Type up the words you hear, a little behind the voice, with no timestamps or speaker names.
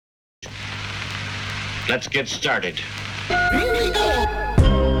Let's get started.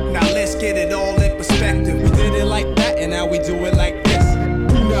 Now let's get it all in perspective. We did it like that, and now we do it like this.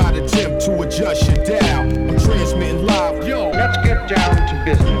 Do not attempt to adjust your dial. I'm transmitting live. Yo, Let's get down to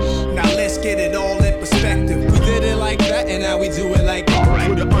business. Now let's get it all in perspective. We did it like that, and now we do it like this. All right.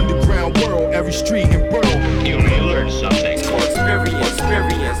 for the underground world, every street and borough. You may learn something.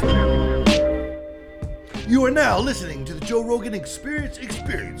 Experience. You are now listening to the Joe Rogan Experience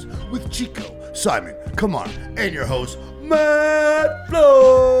with Chico, Simon, Kamar, and your host, Matt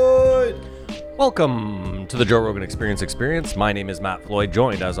Floyd. Welcome to the Joe Rogan Experience. My name is Matt Floyd,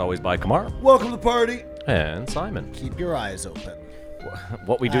 joined as always by Kamar Welcome to the party. and Simon. Keep your eyes open.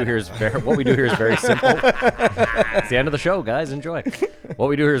 What we do here is very simple. It's the end of the show, guys. Enjoy. What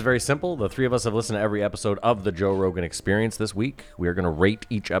we do here is very simple. The three of us have listened to every episode of the Joe Rogan Experience this week. We are going to rate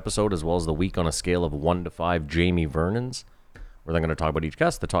each episode as well as the week on a scale of 1 to 5 Jamie Vernons. We're then going to talk about each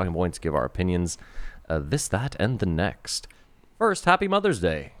guest, the talking points, give our opinions, this, that, and the next. First, happy Mother's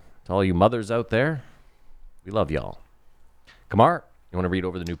Day to all you mothers out there. We love y'all. Kamar, you want to read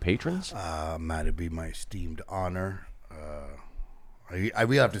over the new patrons? Matt, it'd be my esteemed honor. I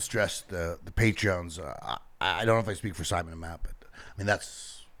will have to stress the Patreons. I don't know if I speak for Simon and Matt, but I mean,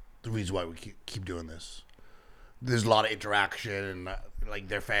 that's the reason why we keep doing this. There's a lot of interaction and like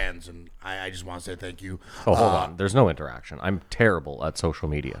they're fans, and I just want to say thank you. Oh, hold on. There's no interaction. I'm terrible at social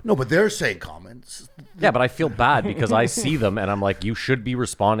media. No, but they're saying comments. Yeah, but I feel bad because I see them and I'm like, you should be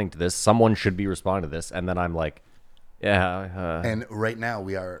responding to this. Someone should be responding to this. And then I'm like, yeah. And right now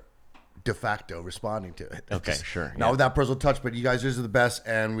we are de facto responding to it. Okay, sure. Not with that personal touch, but you guys are the best,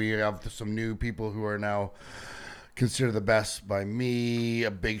 and we have some new people who are now considered the best by me.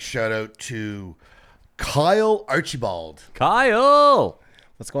 A big shout out to Kyle Archibald. Kyle!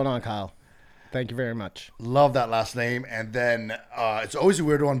 What's going on, Kyle? Thank you very much. Love that last name. And then it's always a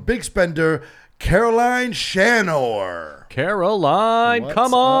weird one. Big spender, Caroline Shanor. Caroline, What's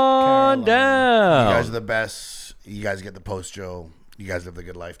come up, on Caroline? down. You guys are the best. You guys get the post, Joe. You guys live the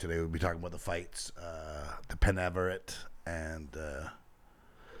good life today. We'll be talking about the fights, the Penn Everett and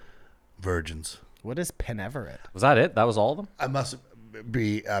Virgins. What is Penn Everett? Was that it? That was all of them? I must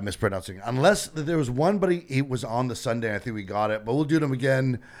be mispronouncing. Unless there was one, but he was on the Sunday. I think we got it. But we'll do them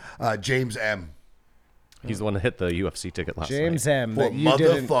again. James M. He's the one that hit the UFC ticket last James night. M. For That you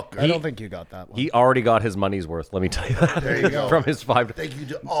didn't. motherfucker. I don't think you got that one. He already got his money's worth, let me tell you that. There you go. From his 5 Thank you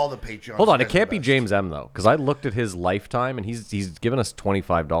to all the Patreons. Hold on, You it guys are can't the be best. James M, though, because I looked at his lifetime, and he's given us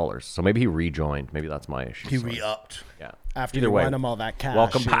 $25. So maybe he rejoined. Maybe that's my issue. He So, re-upped. yeah. After Either you way, won him all that cash.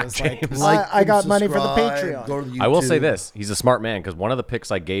 welcome he back, was like, James. I got and money for the subscribe, Patreon. go to the I will say YouTube. this. He's a smart man, because one of the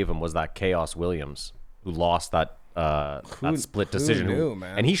picks I gave him was that Chaos Williams, who lost that split decision. knew,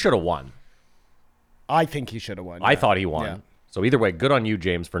 man? And he should have won. I think he should have won. I yeah. thought he won. Yeah. So either way, good on you,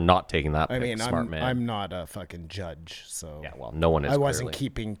 James, for not taking that pick. I mean, Smart man. I'm not a fucking judge, so Yeah, well, no one is. I wasn't clearly.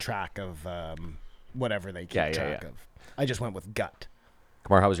 keeping track of whatever they keep Yeah, yeah, track yeah. of. I just went with gut.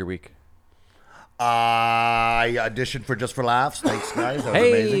 Kamar, how was your week? I auditioned for Just for Laughs. Thanks, guys. That was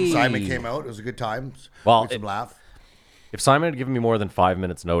Hey! amazing. Simon came out. It was a good time. Well, Made some laugh. If Simon had given me more than 5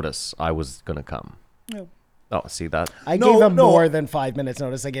 minutes notice, I was going to come. No. Oh, see that? I No, gave him no. more than 5 minutes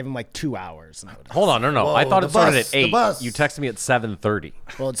notice. I gave him like 2 hours notice. Hold on, no. Whoa, I thought the it started bus, at the 8. bus. You texted me at 7:30.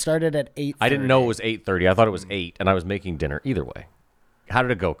 Well, it started at 8. I didn't know it was 8:30. I thought it was 8, and I was making dinner. Either way. How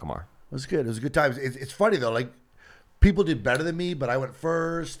did it go, Kamar? It was good. It was a good time. It's funny, though. Like, people did better than me, but I went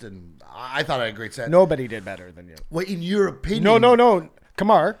first, and I thought I had a great set. Nobody did better than you. Well, in your opinion. No.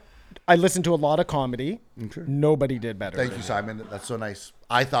 Kamar, I listened to a lot of comedy. Sure. Nobody did better. Thank than you, Simon. That's so nice.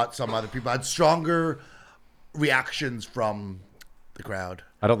 I thought some other people had stronger reactions from the crowd.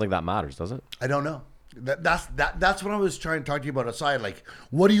 I don't think that matters, does it? I don't know. That's what I was trying to talk to you about aside. Like,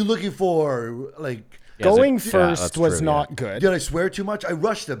 what are you looking for? Like, Yeah, is it- Going yeah, first that's was true, not yeah. good. did I swear too much? I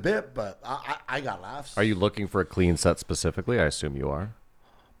rushed a bit, but I got laughs. Are you looking for a clean set specifically? I assume you are.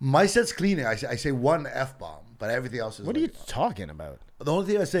 My set's clean. I say one F-bomb, but everything else is What are you like, talking about? the only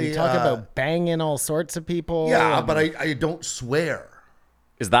thing I say You talk about banging all sorts of people? yeah, and- but I don't swear.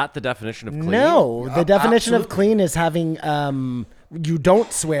 Is that the definition of clean? No, the definition of absolutely. clean is having you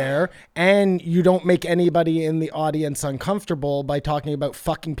don't swear and you don't make anybody in the audience uncomfortable by talking about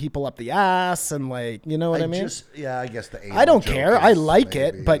fucking people up the ass and like, you know what I mean? I guess the I don't joke care. I is like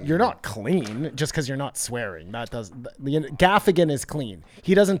maybe- it, but you're not clean just because you're not swearing. That does. Gaffigan is clean.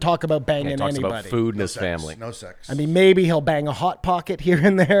 He doesn't talk about He banging talks anybody. about food and No his sex, family. No sex. I mean, maybe he'll bang a hot pocket here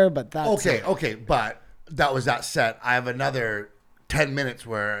and there, but that's it. okay, but that was that set. I have another 10 minutes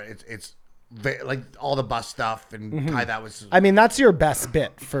where it's like all the bus stuff and Mm-hmm. that was. I mean, that's your best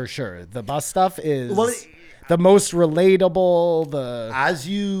bit for sure. The bus stuff is Well, the most relatable. As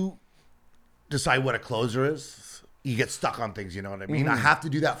you decide what a closer is, you get stuck on things. You know what I mean? I have to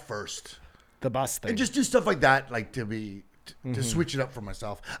do that first. The bus thing. And just do stuff like that, like to switch it up for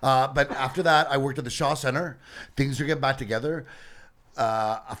myself. But after that, I worked at the Shaw Center. Things are getting back together.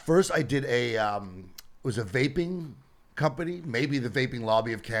 First, I did it was a vaping company, maybe the Vaping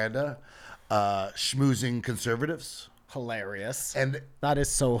Lobby of Canada, schmoozing conservatives. Hilarious. And that is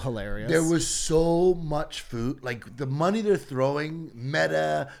so hilarious. there was so much food. Like the money they're throwing,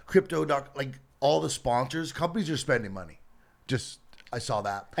 Meta, Crypto, like all the sponsors, companies are spending money. I saw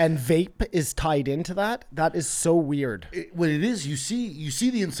that. And vape is tied into that. That is so weird. What it is, you see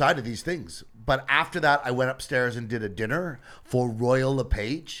the inside of these things. But after that, I went upstairs and did a dinner for Royal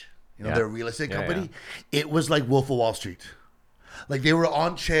LePage, their real estate company. It was like Wolf of Wall Street. Like they were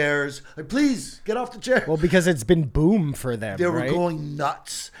on chairs, like please get off the chair. Well, because it's been boom for them. They were right? going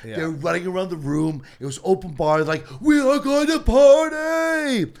nuts. Yeah. They were running around the room. It was open bars, like we are going to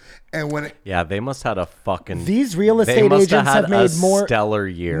party. And when they must have had a fucking. These real they estate must agents had have made a more stellar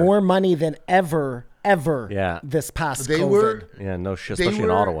year. more money than ever Yeah. this past They COVID. were- Yeah, no shit, especially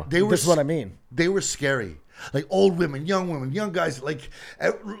in Ottawa. They were, This is what I mean. They were scary. Like old women, young guys, like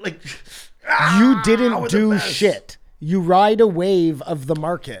You didn't with the do best. shit. You ride a wave of the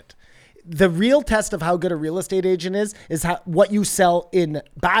market. The real test of how good a real estate agent is what you sell in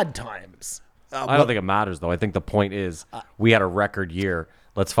bad times. I don't think it matters, though. I think the point is we had a record year.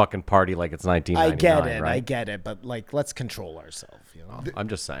 Let's fucking party like it's 1999, I right? get it, but like, let's control ourselves. I'm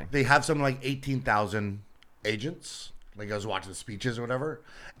just saying. They have something like 18,000 agents. Like I was watching the speeches or whatever.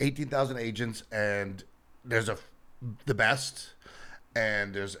 18,000 agents, and there's the best,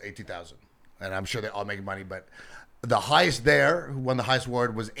 and there's 18,000. And I'm sure they all make money, but the highest there, who won the highest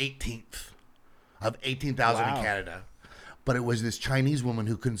award, was 18th of 18,000 in Canada. But it was this Chinese woman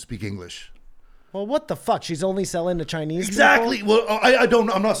who couldn't speak English. Well, what the fuck? She's only selling to Chinese Exactly. people? Well, I don't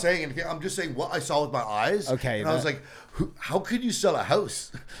know. I'm not saying anything. I'm just saying what I saw with my eyes. Okay, And I was like, how could you sell a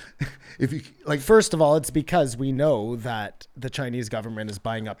house if you like? First of all, it's because we know that the Chinese government is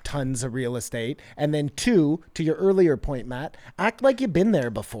buying up tons of real estate. And then two, to your earlier point, Matt, act like you've been there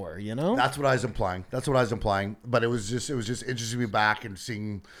before, That's what I was implying. But it was just interesting to be back and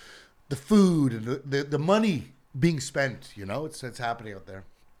seeing the food and the money being spent. It's happening out there.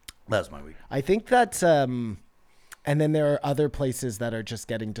 That's my week. I think that's, and then there are other places that are just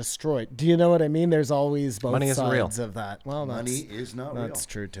getting destroyed. Do you know what I mean? There's always both Money isn't real. sides of that. Well, Money is not real. That's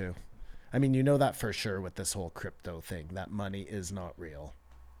true too. I mean, you know that for sure with this whole crypto thing, that money is not real.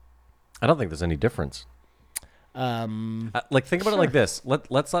 I don't think there's any difference. Like, think about it like this.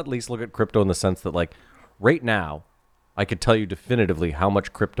 Let's at least look at crypto in the sense that, like, right now, I could tell you definitively how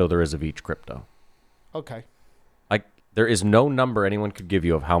much crypto there is of each crypto. Okay. There is no number anyone could give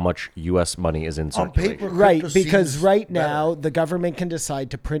you of how much U.S. money is in On circulation. paper, Right, crypto because seems right better. now the government can decide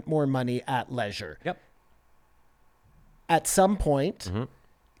to print more money at leisure. Yep. At some point,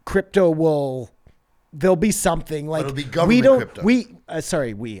 crypto there'll be something like it'll be we government don't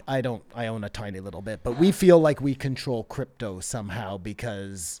crypto. I own a tiny little bit, but we feel like we control crypto somehow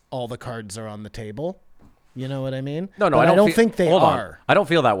because all the cards are on the table. You know what I mean? No, But I don't feel- think they hold on. are. I don't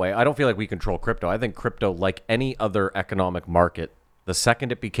feel that way. I don't feel like we control crypto. I think crypto, like any other economic market, the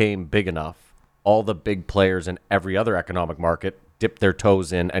second it became big enough, all the big players in every other economic market dipped their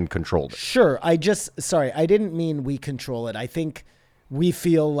toes in and controlled it. Sure. I didn't mean we control it. I think we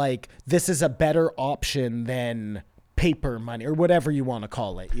feel like this is a better option than paper money or whatever you want to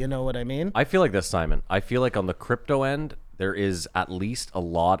call it. You know what I mean? I feel like this, Simon. I feel like on the crypto end, there is at least a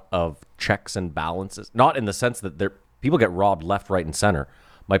lot of checks and balances. Not in the sense that people get robbed left, right, and center.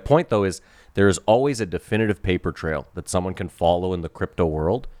 My point, though, is there is always a definitive paper trail that someone can follow in the crypto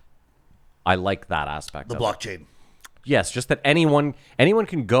world. I like that aspect The of it. blockchain. Yes, just that anyone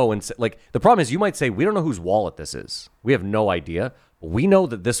can go and say, like, the problem is you might say, we don't know whose wallet this is. We have no idea. But we know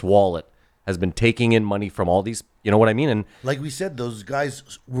that this wallet has been taking in money from all these, you know what I mean? And Like we said, those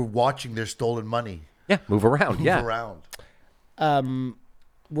guys were watching their stolen money yeah, move around. move Yeah, around.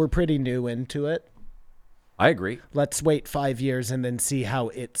 We're pretty new into it. I agree. Let's wait 5 years and then see how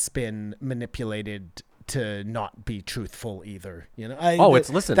it's been manipulated to not be truthful either.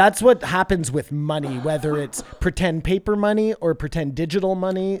 Listen. That's what happens with money, whether it's pretend paper money or pretend digital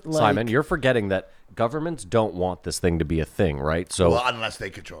money. Like, Simon, you're forgetting that governments don't want this thing to be a thing, right? So Well, unless they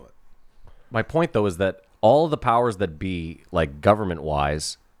control it. my point, though, is that all the powers that be, like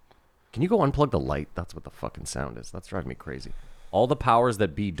government-wise, can you go unplug the light? That's what the fucking sound is. That's driving me crazy. All the powers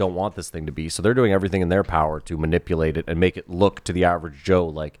that be don't want this thing to be, so they're doing everything in their power to manipulate it and make it look to the average Joe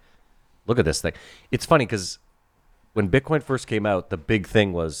like, look at this thing. It's funny because when Bitcoin first came out, the big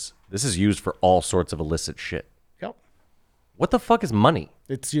thing was this is used for all sorts of illicit shit. Yep. What the fuck is money?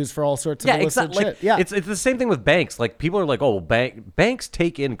 It's used for all sorts of Yeah, illicit exactly. shit. Yeah, It's the same thing with banks. Like people are like, oh, banks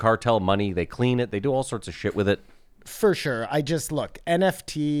take in cartel money, they clean it, they do all sorts of shit with it. for sure. I just look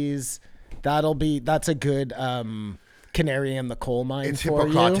NFTs. That's a good canary in the coal mine It's for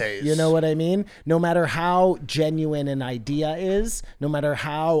Hippocrates. you. You know what I mean? No matter how genuine an idea is, no matter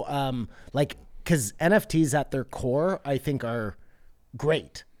how because NFTs at their core, I think are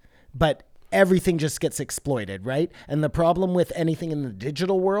great, but everything just gets exploited, right? And the problem with anything in the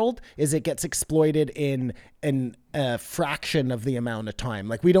digital world is it gets exploited in a fraction of the amount of time.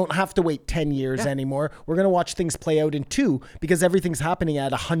 Like we don't have to wait 10 years anymore. We're going to watch things play out in 2 because everything's happening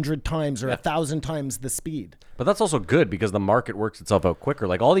at 100 times or 1,000 times the speed. But that's also good because the market works itself out quicker.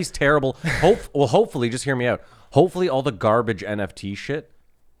 Like all these terrible, hopefully, just hear me out. Hopefully, all the garbage NFT shit,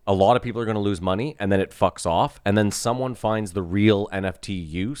 a lot of people are going to lose money, and then it fucks off, and then someone finds the real NFT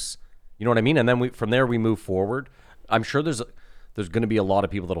use. You know what I mean? And then from there we move forward. I'm sure there's going to be a lot of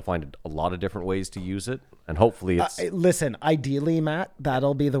people that'll find a lot of different ways to use it, and hopefully it's. Listen, ideally, Matt,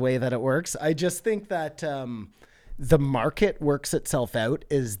 that'll be the way that it works. I just think that the market works itself out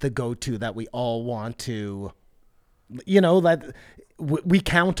is the go-to that we all want to. That we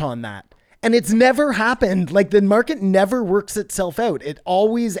count on that, and it's never happened. Like the market never works itself out. It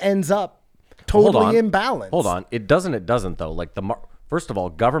always ends up totally imbalanced. Hold on, it doesn't though. Like first of all,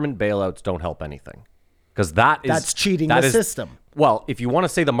 government bailouts don't help anything because that's cheating the system. Well, if you want to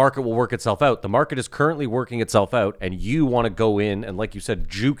say the market will work itself out, the market is currently working itself out, and you want to go in and, like you said,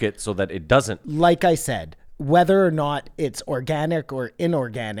 juke it so that it doesn't. Like I said, whether or not it's organic or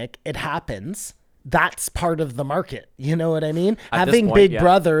inorganic, it happens. That's part of the market. You know what I mean? Having point, Big yeah.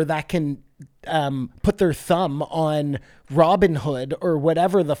 Brother that can put their thumb on Robinhood or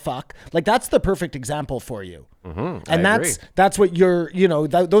whatever the fuck, like that's the perfect example for you. And that's what you're,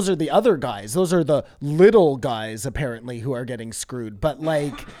 those are the other guys. Those are the little guys apparently who are getting screwed. But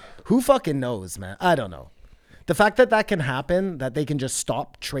like, who fucking knows, man? I don't know. The fact that can happen, that they can just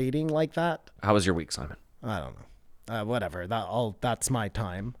stop trading like that. How was your week, Simon? I don't know. Whatever. That's my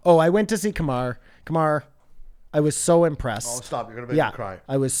time. Oh, I went to see Kamar. Kamar, I was so impressed. Oh, stop. You're going to make me cry.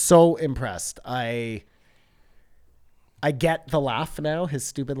 I was so impressed. I get the laugh now, his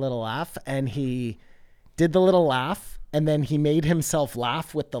stupid little laugh. And he did the little laugh. And then he made himself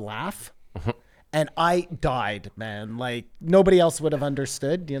laugh with the laugh. And I died, man. Like, nobody else would have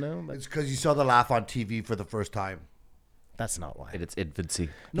understood, But It's because you saw the laugh on TV for the first time. that's not why. It's infancy.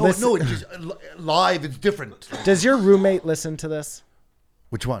 No, it's just live. It's different. Does your roommate listen to this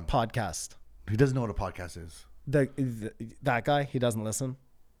Which one? podcast? He doesn't know what a podcast is. That guy, he doesn't listen?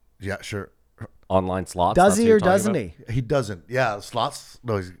 Yeah, sure. Online slots. Does that's what he you're or talking doesn't about? he? He doesn't. Yeah, slots.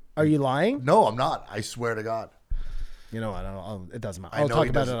 No, Are you lying? no, I'm not. I swear to God. You know what? It doesn't matter. I I'll know talk he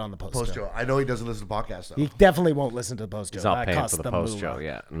about doesn't- it on the post show. I know he doesn't listen to podcasts, though. He definitely won't listen to the post show. He's not That paying costs for the them post moolah. show.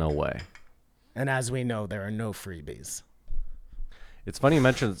 Yeah, no way. And as we know, there are no freebies. It's funny you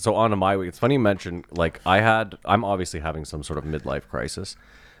mentioned, so on to my week, it's funny you mentioned, like, I'm obviously having some sort of midlife crisis.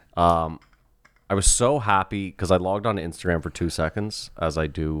 I was so happy because I logged on to Instagram for 2 seconds, as I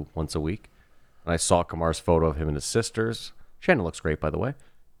do once a week, and I saw Kamar's photo of him and his sisters. Shannon looks great, by the way.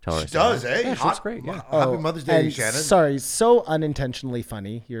 Tell her I She said does, hi. eh? Yeah, she looks great, yeah. Happy Mother's Day, And Shannon. sorry, so unintentionally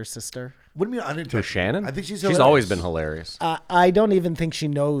funny, your sister. What do you mean unintentional? Who, Shannon? I think she's always been hilarious. I don't even think she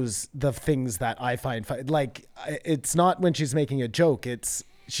knows the things that I find funny. Like, it's not when she's making a joke.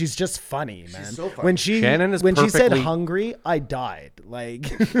 She's just funny, man. so funny. When Shannon is she said perfectly- hungry, I died.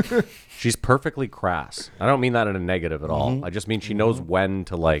 Like, She's perfectly crass. I don't mean that in a negative at all. I just mean she knows when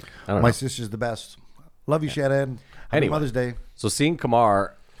to, like, I don't My know. sister's the best. Love you, Shannon. Happy Anyway. Mother's Day. So seeing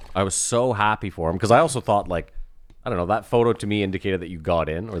Kamar, I was so happy for him because I also thought, like, I don't know, that photo to me indicated that you got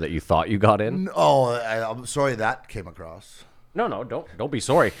in or that you thought you got in. Oh, I'm sorry that came across. No, don't be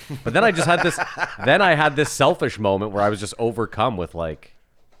sorry. But then I just had this. Then I had this selfish moment where I was just overcome with like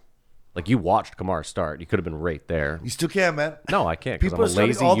you watched Kamar start. You could have been right there. You still can, man. No, I can't because I'm People a are starting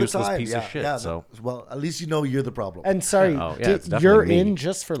lazy, all the useless time. piece of shit. Yeah, so well, at least you know you're the problem. and sorry, Oh, yeah, it's definitely you're me. in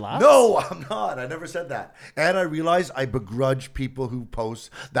just for laughs? No, I'm not. I never said that. And I realized I begrudge people who post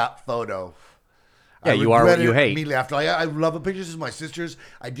that photo. Yeah, I you are what regret you it hate. Immediately after, I love the pictures of my sisters.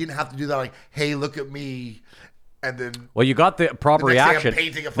 I didn't have to do that. Like, hey, look at me, and then well, you got the proper The next day I'm reaction.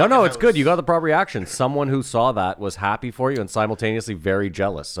 painting a No, fucking it's good. house. You got the proper reaction. Someone who saw that was happy for you and simultaneously very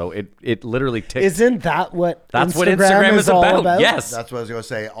jealous. So it literally ticked. Isn't that what That's Instagram what Instagram is all about. Yes. that's what I was gonna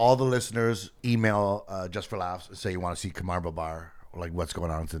say. All the listeners email Just for Laughs, say you want to see Kamar Babar, or like what's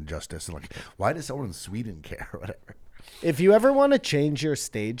going on with injustice, and like why does someone in Sweden care or whatever. If you ever want to change your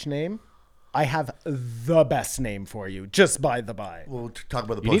stage name, I have the best name for you, just by the by. We'll talk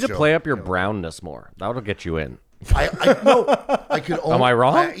about the You need to post-show. play up your brownness more. That'll get you in. I could only. Am I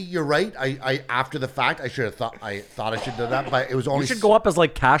wrong? You're right. I after the fact, I should have thought. I thought I should have done that, but it was only. You should go up as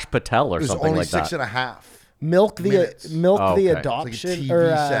like Cash Patel or It was something only like six that. and a half. Milk the Minutes. Okay. It's like a It's like a adoption TV or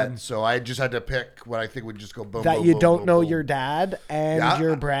set, so I just had to pick what I think would just go boom. that boom, you boom, don't boom, know boom. your dad and Yeah.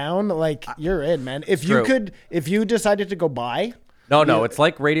 you're brown. Like you're in, man. If True. you could, if you decided to go buy, No, it's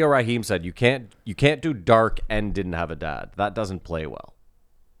like Radio Raheem said. You can't do dark and didn't have a dad. That doesn't play well.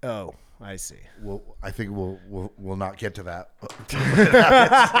 oh, I see. Well, I think we'll not get to that.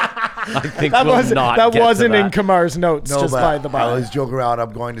 I think That we'll wasn't not that get to wasn't in that. Kamar's notes. Just by the by. I was joking around.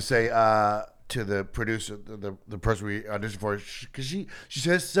 I'm going to say to the producer, the person we auditioned for, because she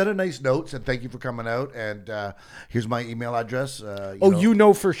says send a nice note, said thank you for coming out, and here's my email address. You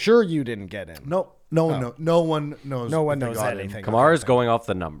know for sure you didn't get in. no one knows. No one if they knows got in. anything. Kamar is going off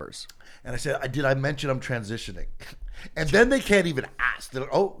the numbers. And I said, did I mention I'm transitioning? And then they can't even ask. They're like,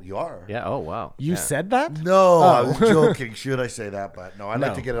 oh, you are. Yeah. Oh wow. You said that? No, I was joking. Should I say that? But no, I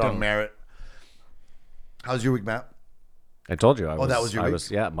like No, to get it on merit. How's your week, Matt? I told you. that was your week?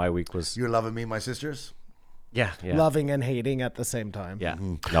 Yeah, my week was. You're loving me, and my sisters. Yeah. Loving and hating at the same time. Yeah.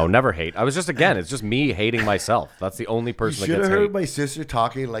 No, never hate. I was just it's just me hating myself. That's the only You person should that have gets heard hate. my sister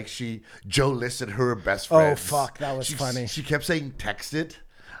talking like Joe listed her best friend. Oh, fuck, that was funny. She kept saying text it.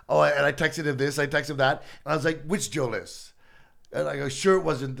 Oh, and I texted him this, I texted him that. And I was like, which Joe List? And I go, sure it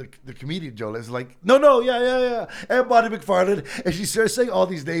wasn't the comedian Joe List. Like, no, yeah. And Bonnie McFarland. And she starts saying all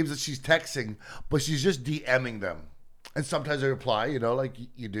these names that she's texting, but she's just DMing them. And sometimes I reply, like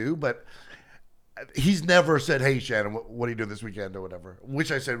you do, but he's never said, hey, Shannon, what are you doing this weekend or whatever,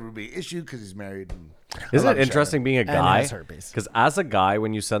 which I said would be an issue because he's married. And Isn't I love it interesting Shannon. being a And guy? has herpes. Because as a guy,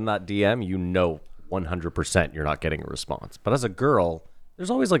 when you send that DM, 100% you're not getting a response. But as a girl, there's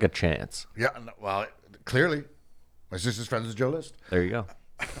always like a chance. Yeah, well, clearly, my sister's friends with Joe List. There you go.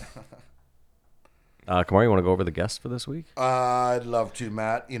 Kamar, you want to go over the guests for this week? I'd love to,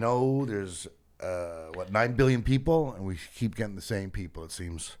 Matt. There's 9 billion people, and we keep getting the same people. It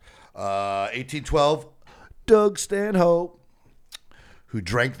seems. 1812, Doug Stanhope, who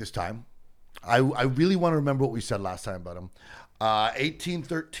drank this time. I really want to remember what we said last time about him.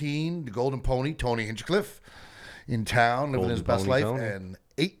 1813, the Golden Pony, Tony Hinchcliffe, in town, living Golden his best Pony life. Tony. And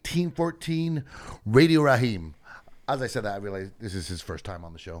 1814, Radio Raheem. As I said that, I realized this is his first time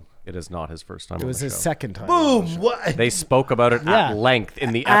on the show. It is not his first time. It on was the his show. second time. Boom! What? They spoke about it Yeah. at length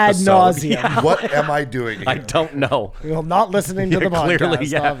in the Ad episode. nauseum. Yeah, What am I doing? I Here? don't know. Well, not listening to the Yeah, podcast, clearly,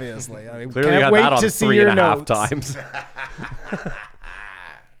 yeah. obviously. I mean, Clearly can't got wait that on to see 3.5 your notes. times.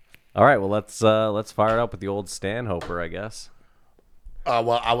 All right, well let's fire it up with the old Stanhoper, I guess.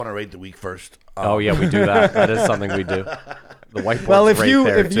 Well, I want to rate the week first. Oh yeah, we do that. That is something we do. The whiteboard's Well, if right you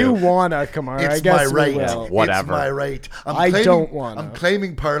there, if you too. wanna, Kamar, I It's guess my right. we will. Whatever. It's my right. I don't wanna. I'm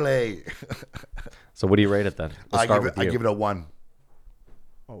claiming parlay. So what do you rate it then? Let's I start give it. with you. I give it a 1.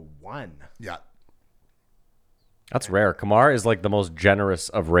 Oh, one. Yeah. That's rare. Kamar is like the most generous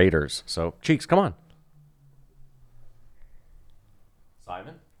of raters. So Cheeks, come on.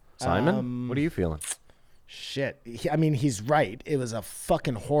 Simon, what are you feeling? Shit. I mean, he's right. It was a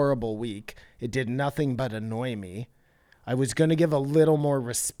fucking horrible week. It did nothing but annoy me. I was going to give a little more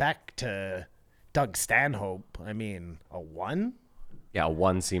respect to Doug Stanhope. I mean, a 1? Yeah,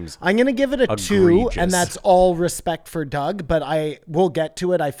 1 seems. I'm going to give it a 2, Egregious. and that's all respect for Doug, but I will get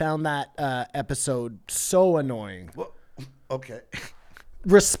to it. I found that episode so annoying. Well, okay.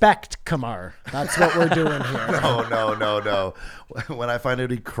 Respect, Kamar. That's what we're doing here. No. When I find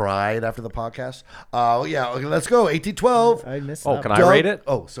out he cried after the podcast. Yeah. Okay, let's go. 1812. I missed Oh, that. can I rate it?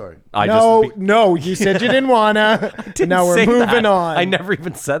 Oh, sorry. No, you said you didn't wanna. Now we're say moving that. on. I never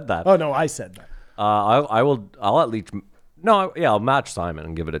even said that. Oh no, I said that. I'll at least. No, yeah, I'll match Simon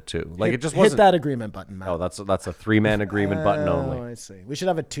and give it a 2. Like it just Hit wasn't. that agreement button, Matt. Oh, that's a 3-man agreement button Oh, only. I see. We should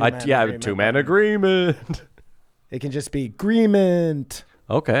have a 2-man. Yeah, agreement 2-man button. agreement. It can just be agreement.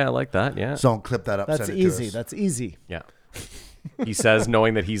 Okay, I like that. Yeah, So clip that up. That's send it to easy. us. That's easy. yeah. He says,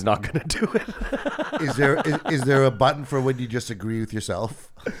 knowing that he's not going to do it. Is there a button for when you just agree with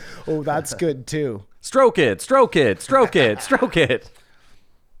yourself? Oh, that's good too. Stroke it, stroke it, stroke it, stroke it.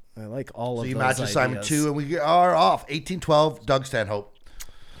 I like all So of you those match ideas. assignment 2, and we are off. 1812, Doug Stanhope.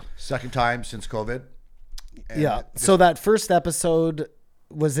 Second time since COVID. And Yeah. So that first episode,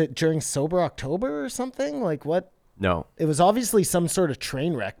 was it during Sober October or something? Like what? No, It was obviously some sort of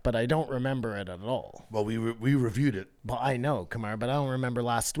train wreck, but I don't remember it at all. Well, we reviewed it. Well, I know, Kamar, but I don't remember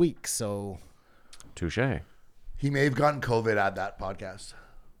last week. So touche. He may have gotten COVID at that podcast.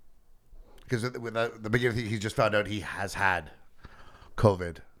 Because with the beginning, he just found out he has had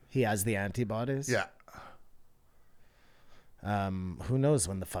COVID. he has the antibodies. Yeah. Who knows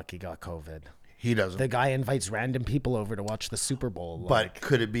when the fuck he got COVID? He doesn't. The guy invites random people over to watch the Super Bowl. But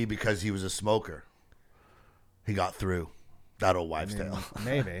could it be because he was a smoker? He got through. That old wives' tale.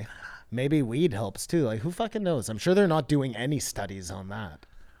 Maybe weed helps too. Like, who fucking knows? I'm sure they're not doing any studies on that.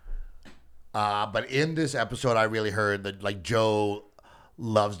 But in this episode, I really heard that like Joe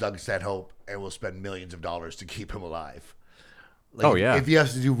loves Doug Stanhope and will spend millions of dollars to keep him alive. Like, Oh, yeah. If he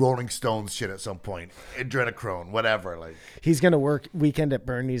has to do Rolling Stones shit at some point, adrenochrome, whatever. Like He's gonna work Weekend at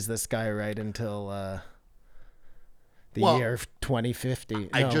Bernie's. This guy right until the Well, year 2050.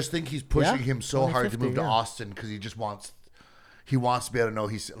 I No. just think he's pushing Yeah, him so hard to 2050, move to yeah. Austin because he just wants to be able to know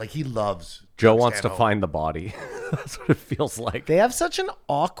he loves Joe Doug wants to Stanhope. find the body. That's what it feels like. They have such an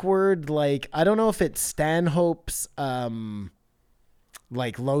awkward, like, I don't know if it's Stanhope's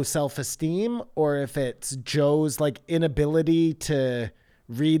like low self-esteem or if it's Joe's like inability to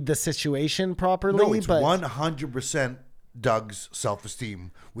read the situation properly. No, it's but 100% Doug's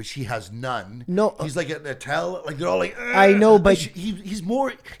self-esteem, which he has none. No. He's like a tell, like they're all like. I know, but- he's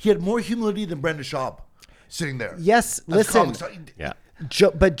more. He had more humility than Brenda Schaub, sitting there. Yes, As listen. comics. Yeah.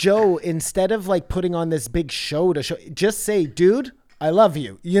 Joe, instead of like putting on this big show to show, just say, dude, I love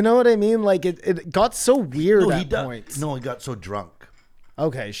you. You know what I mean? Like it got so weird No, at he does. points. No, he got so drunk.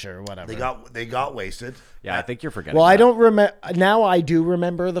 Okay, sure, whatever. They got wasted. Yeah, I think you're forgetting. Well, I that. don't remember. Now I do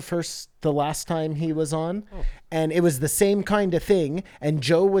remember the last time he was on, and it was the same kind of thing. And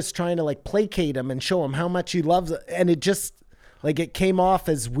Joe was trying to like placate him and show him how much he loves it, and it just like it came off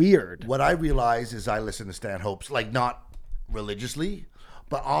as weird. What I realize is I listen to Stanhope's, like not religiously,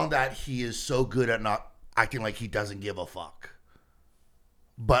 but on that he is so good at not acting like he doesn't give a fuck.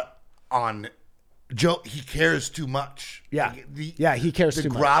 But on Joe, he cares too much. Yeah. Like, Yeah, he cares too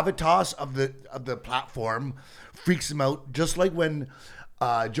much. The gravitas of the platform freaks him out. Just like when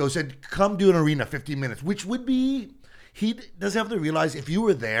Joe said, "Come do an arena, 15 minutes," which would be he doesn't have to realize if you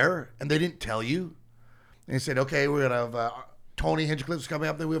were there and they didn't tell you, and he said, "Okay, we're gonna have Tony Hinchcliffe's coming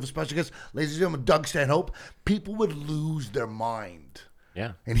up. Then we have a special guest, ladies and gentlemen, Doug Stanhope." People would lose their mind.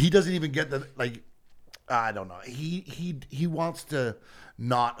 Yeah. And he doesn't even get the like. I don't know. He wants to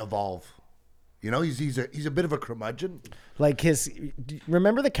not evolve. You know, he's a bit of a curmudgeon. Like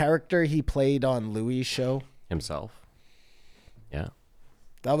remember the character he played on Louis' show? Himself. Yeah.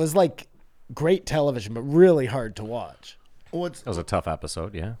 That was like great television, but really hard to watch. Oh, That was a tough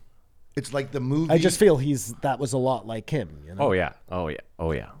episode. Yeah. it's like the movie. I just feel that was a lot like him. You know? Oh yeah. Oh yeah.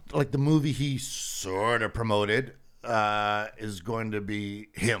 Oh yeah. like the movie he sort of promoted is going to be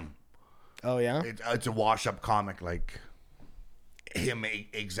him. Oh yeah. It's a wash-up comic like him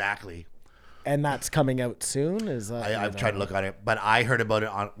exactly. And that's coming out soon. Is that? I've tried to look on it, but I heard about it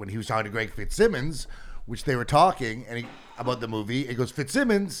when he was talking to Greg Fitzsimmons, which they were talking about the movie. It goes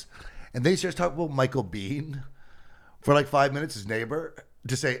Fitzsimmons, and they started talking about Michael Biehn for like 5 minutes, his neighbor,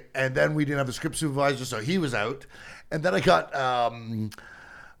 to say, and then we didn't have the script supervisor, so he was out, and then I got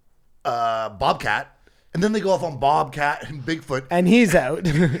Bobcat, and then they go off on Bobcat and Bigfoot, And he's out.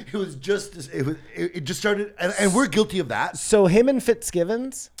 it was just it just started, and we're guilty of that. So him and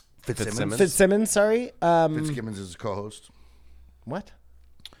Fitzsimmons, Fitzsimmons. sorry. Fitzgibbons is his co-host. What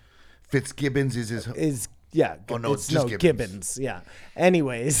Fitzgibbons is his. is yeah? Oh, no, it's just Gibbons. Gibbons. Yeah.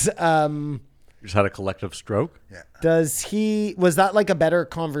 Anyways, Just had a collective stroke. Yeah. was that like a better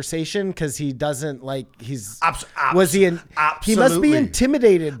conversation? Because he doesn't like he's Was he must be absolutely.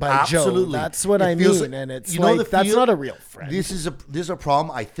 intimidated by Joe. Absolutely. That's what It I feels mean, like- and it's you know like the that's feel- not a real friend. This is a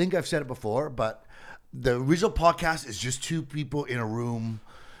problem. I think I've said it before, but the original podcast is just two people in a room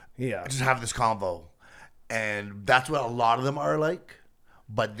yeah. just have this convo, and that's what a lot of them are like.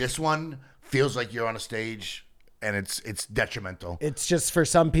 But this one feels like you're on a stage, and it's detrimental. It's just for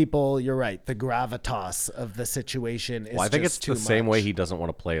some people, you're right. The gravitas of the situation is Well, I think it's just too the same much. way he doesn't want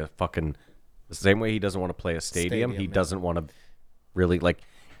to play the same way he doesn't want to play a stadium. He Stadium, yeah. doesn't want to really like.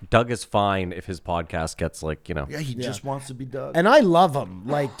 Doug is fine if his podcast gets like Yeah, he just wants to be Doug. And I love him.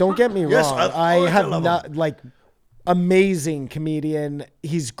 Like, don't get me Yes, wrong. of I course I have love not him. like amazing comedian.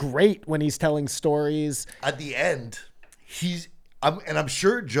 He's great when he's telling stories. At the end, I'm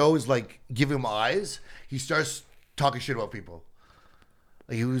sure Joe is like giving him eyes. He starts talking shit about people.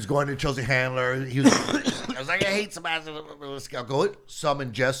 Like he was going to Chelsea Handler. He was, I was like, I hate Sebastian. I'll go some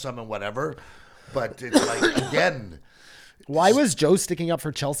in jest, some in whatever. But it's like again, Why was Joe sticking up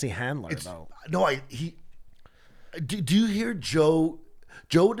for Chelsea Handler though? no, do you hear Joe?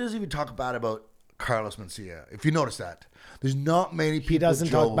 Joe doesn't even talk about Carlos Mencia. If you notice that, there's not many people. He doesn't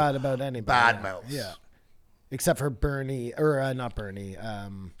Joe talk bad about anybody. Bad mouths. Yeah. Except for Bernie, or not Bernie.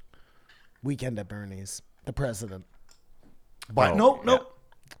 Weekend at Bernie's, the president. But Oh, no.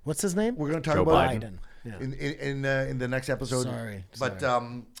 What's his name? We're going to talk Joe about Biden. Biden. Yeah. in the next episode. Sorry. But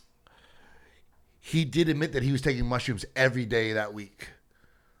he did admit that he was taking mushrooms every day that week,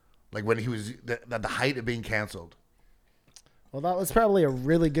 like when he was at the height of being canceled. Well, that was probably a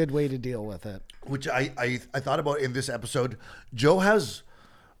really good way to deal with it. Which I thought about in this episode. Joe has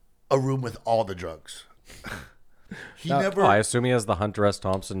a room with all the drugs. I assume he has the Hunter S.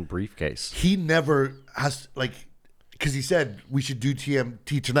 Thompson briefcase. He never has, like, because he said we should do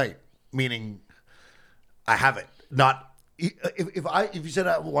TMT tonight, meaning I have it. Not if you said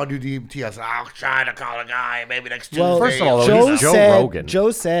I want to do DMT, I said I'll try to call a guy maybe next Tuesday. Well, First of all, he's Joe Rogan.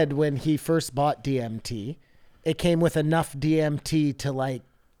 Joe said when he first bought DMT, it came with enough DMT to like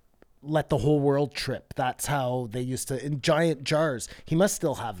let the whole world trip. That's how they used to, in giant jars. He must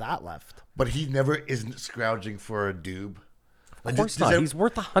still have that left. But he never isn't scrounging for a doob. Of course not. He's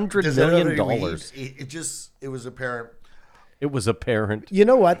worth $100 million. It was apparent. It was apparent. You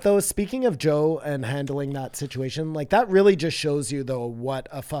know what, though? Speaking of Joe and handling that situation, like that really just shows you, though, what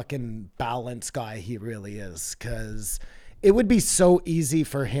a fucking balanced guy he really is. Because it would be so easy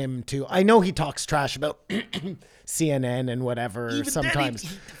for him to. I know he talks trash about CNN and whatever Even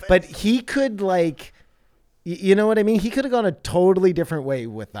sometimes, but he could, like, you know what I mean? He could have gone a totally different way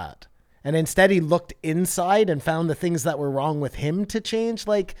with that. And instead, he looked inside and found the things that were wrong with him to change.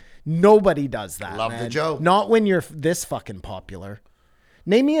 Like, nobody does that. Love man. the Joe. Not when you're this fucking popular.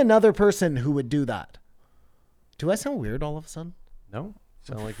 Name me another person who would do that. Do I sound weird all of a sudden? No?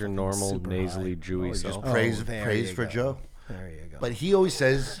 Sound like your normal, super nasally, high. Jewy self. Praise there you for go. Joe. There you go. But he always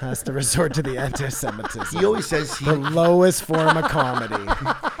says Has to resort to the anti-Semitism. he always says he the lowest form of comedy.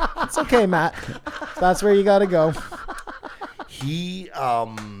 It's okay, Matt. That's where you got to go. he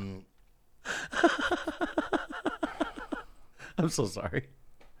I'm so sorry.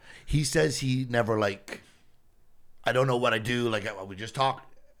 he says he never, like, I don't know what I do. Like, we just talked,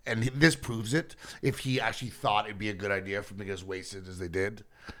 and this proves it. If he actually thought it'd be a good idea for me to get as wasted as they did,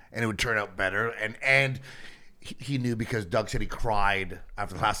 and it would turn out better, and he knew because Doug said he cried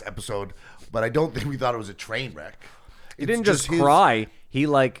after the last episode, but I don't think we thought it was a train wreck. He didn't just cry. He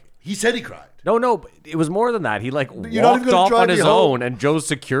like He said he cried. No, it was more than that. He like You're not even walked gonna off drive on me his home. own, and Joe's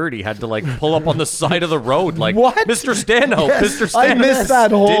security had to like pull up on the side of the road, like What? Mr. Stanhope, Yes. Mr. I Stanhope. missed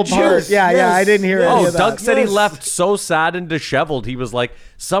that whole Did you? part. Yeah, I didn't hear any Oh, of that. Doug said he Yes. left so sad and disheveled. He was like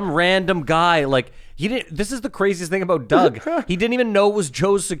some random guy. Like he didn't. This is the craziest thing about Doug. He didn't even know it was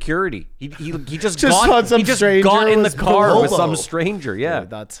Joe's security. He just Just thought some he just stranger got in the was car pulling with some over. stranger. Yeah. Dude,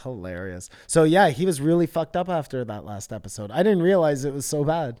 that's hilarious. So yeah, he was really fucked up after that last episode. I didn't realize it was so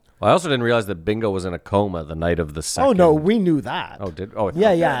bad. Well, I also didn't realize that Bingo was in a coma the night of the second. Oh no, we knew that. Oh, did oh Yeah,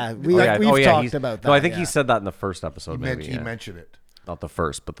 okay. yeah. We've he's- talked about that. No, I think yeah. he said that in the first episode. Maybe He yeah. mentioned it. Not the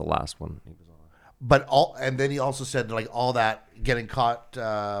first, but the last one. He was on. But and then he also said, like, all that getting caught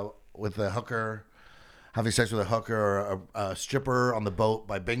with a hooker, having sex with a hooker or a stripper on the boat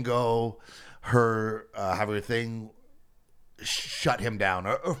by Bingo, her having her thing shut him down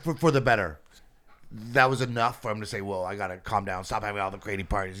or for the better. That was enough for him to say, well, I got to calm down, stop having all the crazy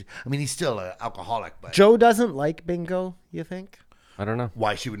parties. I mean, he's still an alcoholic, but Joe doesn't like Bingo, you think? I don't know.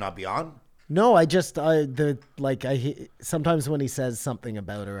 why she would not be on? No, I just sometimes when he says something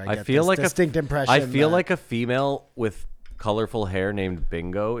about her, I get feel this like distinct impression. I feel that- like a female with colorful hair named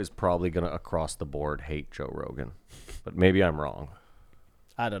Bingo is probably gonna across the board hate Joe Rogan, but maybe I'm wrong.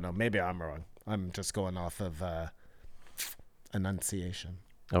 I don't know. Maybe I'm wrong. I'm just going off of enunciation.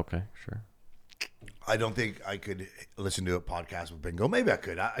 Okay, sure. I don't think I could listen to a podcast with Bingo. Maybe I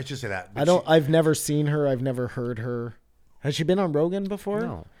could. I should say that. But I don't. I've never seen her. I've never heard her. Has she been on Rogan before?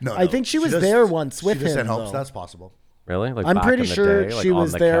 No. No, I think she was does- there once with she does him. send home, so though. that's possible. Really? Like I'm back pretty in the sure day, like she on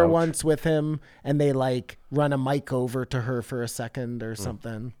was the there couch? once with him, and they like run a mic over to her for a second Hmm. or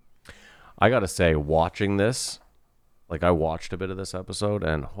something. I gotta say, watching this, like I watched a bit of this episode,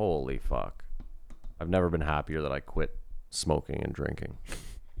 and holy fuck, I've never been happier that I quit smoking and drinking.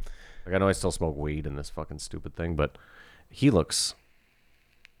 Like I know I still smoke weed in this fucking stupid thing, but he looks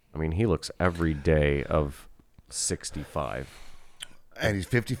every day of 65. And he's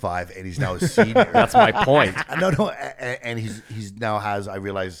 55, and he's now a senior. That's my point. No, and he's now has, I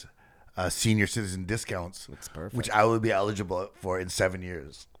realize, senior citizen discounts, perfect. which I would be eligible for in 7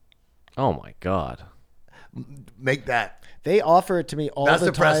 years. Oh my god. Make that. They offer it to me all That's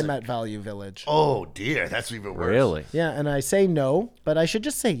the depressing. time at Value Village. Oh dear, that's even worse. Really? Yeah, and I say no, but I should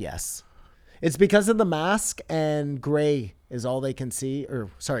just say yes. It's because of the mask, and gray is all they can see. Or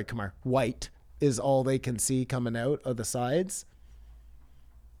sorry, Kamar, white is all they can see coming out of the sides.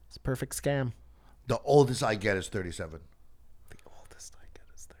 It's a perfect scam. The oldest I get is 37. The oldest I get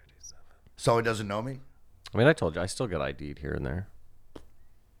is 37. Someone doesn't know me, I mean, I told you I still get ID'd here and there,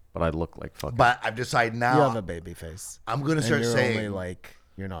 but I look like fucking. but I've decided You now have a baby face. I'm gonna And start you're saying only like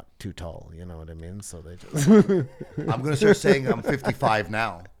you're not too tall. You know what I mean? So they just I'm gonna start saying I'm 55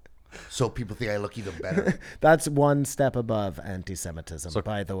 now, so people think I look even better. that's one step above anti-Semitism.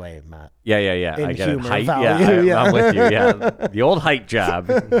 By the way, Matt. Yeah. In I get it. humor Height. value, yeah. I'm with you. Yeah. The old height jab.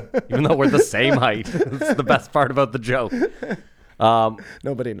 Even though we're the same height, it's the best part about the joke.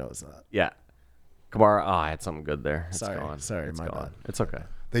 Nobody knows that. Yeah. Kamara, I had something good there. It's Sorry. gone. Sorry, It's my gone. bad. It's okay.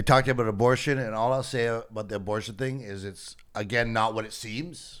 They talked about abortion, and all I'll say about the abortion thing is it's, again, not what it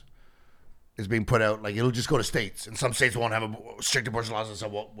seems. It's being put out, like, it'll just go to states, and some states won't have strict abortion laws, and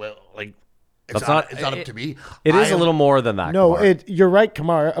some won't. Well, like, it's not up to me. It is a little more than that. No, Kamara. you're right,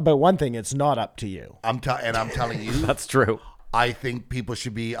 Kamar, about one thing. It's not up to you. I'm telling you, That's true. I think people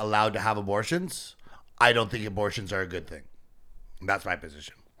should be allowed to have abortions. I don't think abortions are a good thing. That's my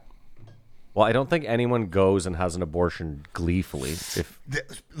position. Well, I don't think anyone goes and has an abortion gleefully. If The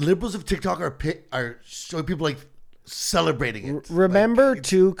liberals of TikTok are showing people like celebrating it. Remember Like,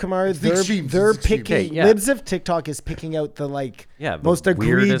 too, Kamar, it's the they're extremes, they're it's the extremes. picking Okay, yeah. libs of TikTok is picking out the the most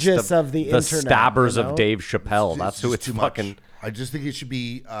weirdest, egregious of the internet. stabbers you know? of Dave Chappelle. It's That's who just it's too fucking. much. I just think it should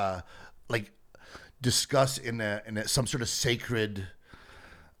be like discussed in some sort of sacred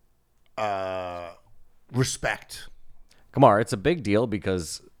respect. Kamar, it's a big deal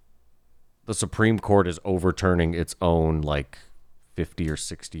because the Supreme Court is overturning its own like 50 or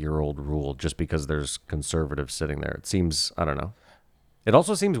 60-year-old rule just because there's conservatives sitting there. It seems, I don't know. It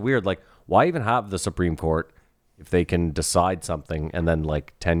also seems weird. Like, why even have the Supreme Court if they can decide something and then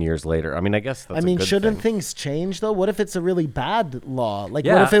like 10 years later? I mean, I guess that's a good shouldn't thing. things change though? What if it's a really bad law? Like,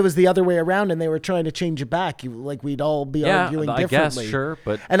 Yeah. what if it was the other way around and they were trying to change it back? Like, we'd all be Yeah, arguing I differently. guess, sure,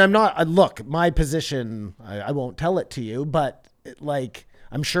 but- and I'm not. Look, my position. I won't tell it to you, but like,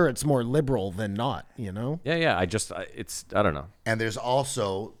 I'm sure it's more liberal than not. You know. Yeah. I don't know. And there's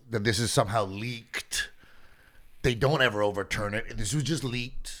also that this is somehow leaked. They don't ever overturn it. This was just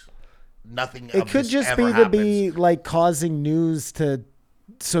leaked. Nothing. It could just be to be like causing news to,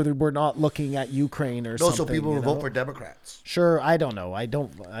 so that we're not looking at Ukraine or something. So people you will know? vote for Democrats. Sure, I don't know. I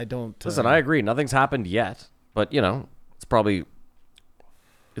don't. Listen, I agree. Nothing's happened yet, but you know,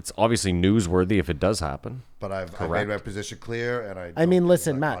 it's obviously newsworthy if it does happen. But I've made my position clear, and I mean, don't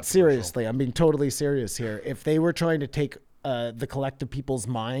listen, think Matt. that's Seriously, I'm being totally serious here. If they were trying to take the collective people's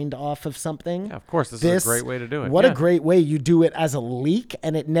mind off of something, Yeah, of course, this is a great way to do it. What Yeah. a great way! You do it as a leak,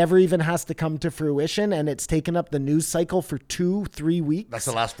 and it never even has to come to fruition, and it's taken up the news cycle for 2-3 weeks. That's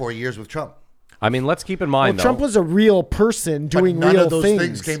the last 4 years with Trump. I mean, let's keep in mind, Trump though, was a real person doing but none real of those things.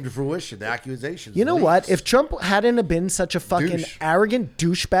 things came to fruition. The accusations. You know the what? leaks. If Trump hadn't have been such a fucking Douche. arrogant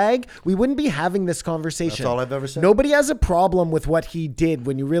douchebag, we wouldn't be having this conversation. That's all I've ever said. Nobody has a problem with what he did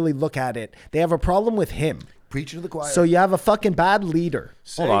when you really look at it. They have a problem with him. preaching to the choir. So you have a fucking bad leader.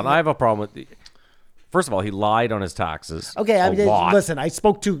 hold on, I have a problem with. First of all, he lied on his taxes. Okay, a lot. listen, I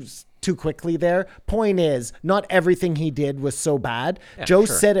spoke too quickly there. Point is, not everything he did was so bad. Joe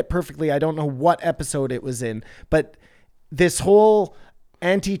sure. said it perfectly. I don't know what episode it was in, but this whole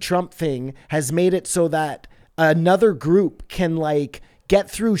anti-Trump thing has made it so that another group can like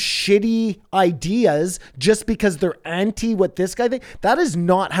get through shitty ideas just because they're anti what this guy thinks. That is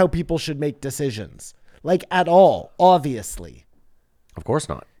not how people should make decisions. Like at all, obviously. Of course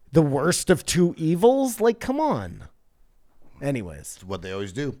not. The worst of two evils? Like, come on. Anyways. It's what they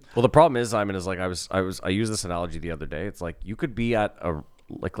always do. Well, the problem is, Simon, is like I used this analogy the other day. It's like you could be at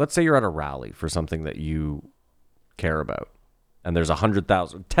let's say you're at a rally for something that you care about, and there's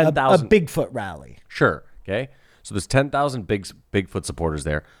 100,000, 10,000. A Bigfoot rally. Sure. Okay. So there's 10,000 Bigfoot supporters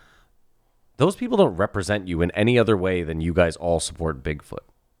there. Those people don't represent you in any other way than you guys all support Bigfoot.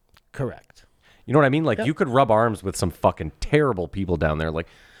 Correct. You know what I mean? Like you could rub arms with some fucking terrible people down there. Like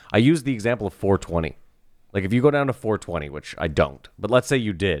I used the example of 420. Like if you go down to 420, which I don't, but let's say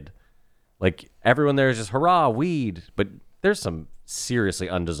you did, like everyone there is just hurrah, weed. But there's some seriously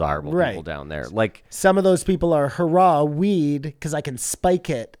undesirable Right. people down there. Like Some of those people are hurrah, weed, because I can spike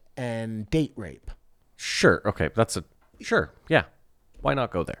it and date rape. sure, okay, sure, yeah. Why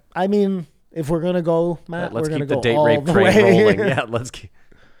not go there? I mean, if we're going to go, Matt, Let's we're going keep to the go date all rape the train way. rolling. Yeah, let's keep.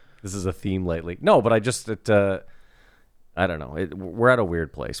 This is a theme lately. No, but I don't know. We're at a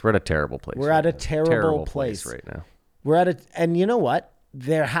weird place. We're at a terrible place. We're right at a now. terrible place. right now. And you know what?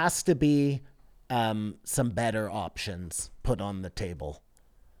 There has to be some better options put on the table.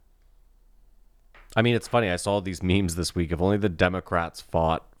 I mean, it's funny. I saw these memes this week. If only the Democrats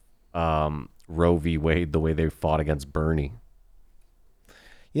fought Roe v. Wade the way they fought against Bernie.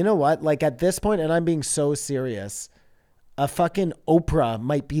 You know what? Like at this point, and I'm being so serious, a fucking Oprah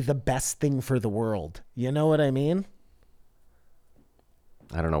might be the best thing for the world. You know what I mean?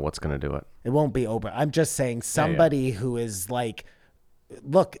 I don't know what's going to do it. It won't be Oprah. I'm just saying somebody who is like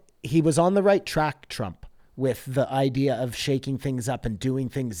look, he was on the right track, Trump, with the idea of shaking things up and doing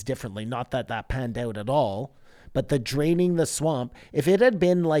things differently. Not that that panned out at all, but the draining the swamp, if it had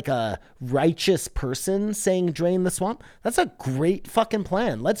been like a righteous person saying drain the swamp, that's a great fucking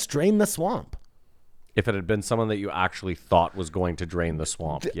plan. Let's drain the swamp. If it had been someone that you actually thought was going to drain the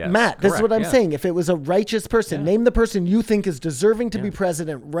swamp, yes. Matt, this is Correct, what I'm yeah. saying. If it was a righteous person, name the person you think is deserving to be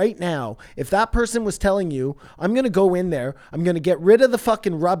president right now. If that person was telling you, I'm going to go in there, I'm going to get rid of the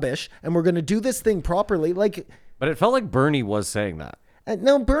fucking rubbish, and we're going to do this thing properly. Like, But it felt like Bernie was saying that.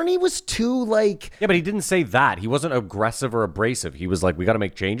 no, Bernie was too like, Yeah, but he didn't say that. He wasn't aggressive or abrasive. He was like, we got to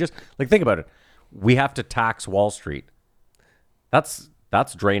make changes. Like, think about it. We have to tax Wall Street. That's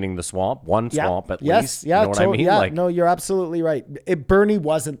draining the swamp, one swamp at least. Yeah, you know what I mean? Yeah, Like, no, you're absolutely right. Bernie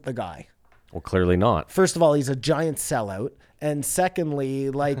wasn't the guy. well, clearly not. First of all, he's a giant sellout. And secondly,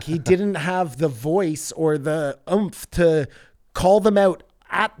 like, he didn't have the voice or the oomph to call them out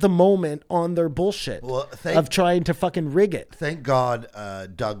at the moment on their bullshit of trying to fucking rig it. Thank God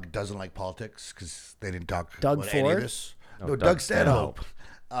Doug doesn't like politics because they didn't talk Doug about any of Ford? this. No, Doug Stanhope.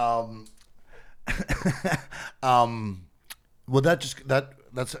 Well, that's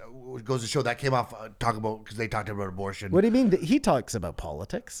what goes to show that came off talk about because they talked about abortion. What do you mean? He talks about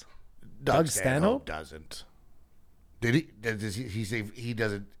politics. Doug Stanhope? doesn't. Did he? Does he say he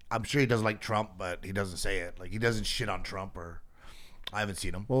doesn't? I'm sure he doesn't like Trump, but he doesn't say it. Like he doesn't shit on Trump, or I haven't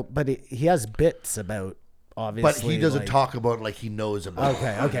seen him. Well, but he has bits about, obviously. But he doesn't like, talk about like he knows about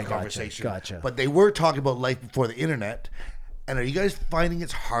Okay, the conversation. gotcha. But they were talking about life before the internet. And are you guys finding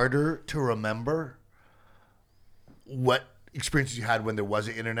it's harder to remember what experiences you had when there was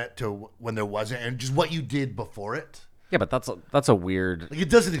an internet to when there wasn't, and just what you did before it? Yeah, but that's a weird. Like it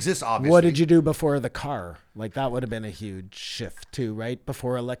doesn't exist, obviously. What did you do before the car? Like that would have been a huge shift too, right?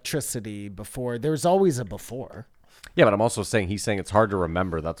 Before electricity, before there's always a before. Yeah, but I'm also saying he's saying it's hard to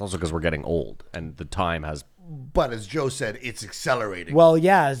remember. That's also because we're getting old and the time has. But as Joe said, it's accelerating. Well,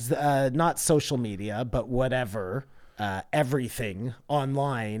 yeah, not social media, but whatever, everything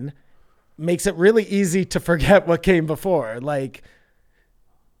online makes it really easy to forget what came before. Like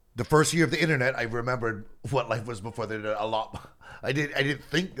The first year of the internet, I remembered what life was before the internet a lot. I didn't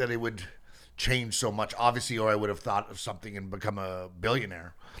think that it would change so much, obviously, or I would have thought of something and become a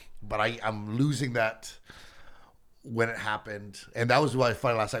billionaire. But I'm losing that when it happened. And that was why I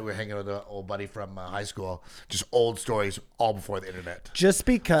found last night we were hanging with an old buddy from high school. Just old stories all before the internet. just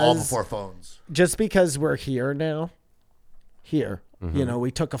because All before phones. just because we're here now, you know, we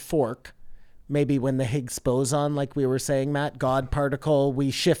took a fork. Maybe when the Higgs boson, like we were saying, Matt, God particle,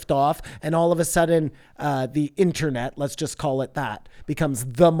 we shift off, and all of a sudden, the internet, let's just call it that, becomes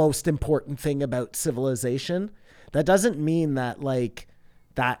the most important thing about civilization. That doesn't mean that like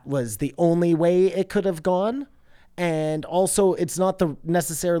that was the only way it could have gone, and also it's not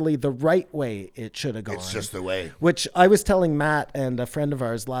necessarily the right way it should have gone. It's just the way. Which I was telling Matt and a friend of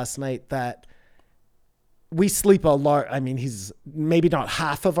ours last night that we sleep a large, I mean, he's maybe not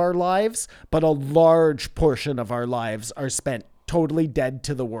half of our lives, but a large portion of our lives are spent totally dead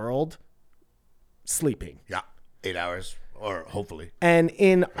to the world, sleeping. Yeah. 8 hours, or hopefully. And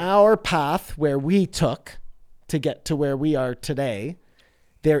in our path where we took to get to where we are today,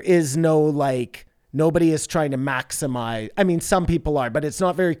 there is no like, nobody is trying to maximize. I mean, some people are, but it's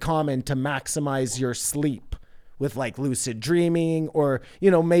not very common to maximize your sleep with like lucid dreaming or, you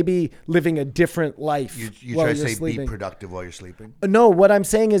know, maybe living a different life. You while try to you're say sleeping. be productive while you're sleeping? No, what I'm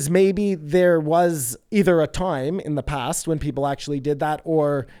saying is maybe there was either a time in the past when people actually did that,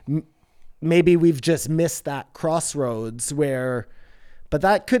 or maybe we've just missed that crossroads where, but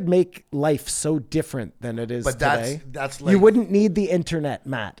that could make life so different than it is But today. that's you like- wouldn't need the internet,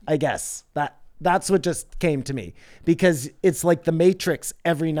 Matt, I guess. That's what just came to me, because it's like the Matrix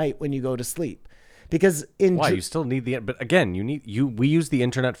every night when you go to sleep. Because Why you still need but again, we use the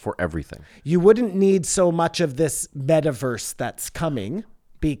internet for everything. you wouldn't need so much of this metaverse that's coming,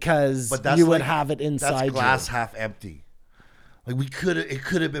 because you would like- have it inside That's glass you. half empty. Like it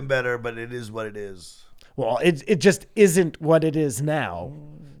could have been better, but it is what it is. Well, it just isn't what it is now.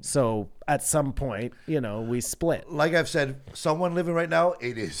 So at some point, you know, we split. Like I've said, someone living right now,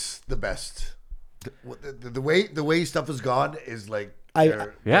 it is the best. The way stuff has gone is like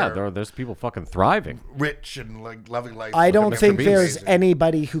they're There's people fucking thriving. rich and like loving life. I don't Mr. think Beast. there's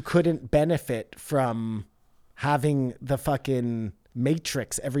anybody who couldn't benefit from having the fucking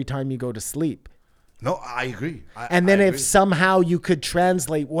Matrix every time you go to sleep. No, I agree. And then I if agree. somehow you could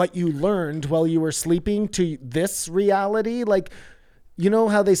translate what you learned while you were sleeping to this reality, like you know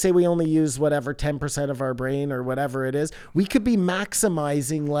how they say we only use whatever 10% of our brain or whatever it is? We could be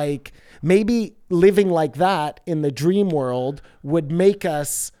maximizing, like, maybe living like that in the dream world would make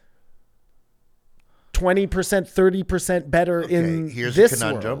us 20%, 30% better in Here's this a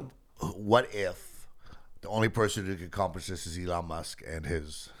conundrum. world. What if the only person who can accomplish this is Elon Musk and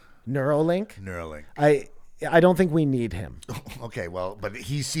his Neuralink? Neuralink? I don't think we need him. Okay, well, but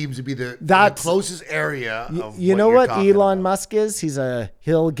he seems to be the That's- closest area of You know you're what talking Elon about. Musk is?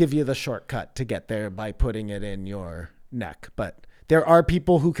 He'll give you the shortcut to get there by putting it in your neck. But there are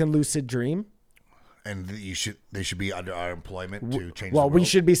people who can lucid dream. And they should be under our employment to change Well, the world. we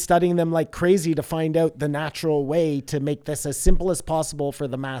should be studying them like crazy to find out the natural way to make this as simple as possible for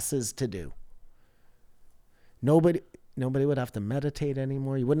the masses to do. Nobody would have to meditate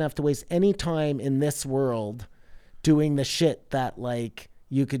anymore. You wouldn't have to waste any time in this world doing the shit that like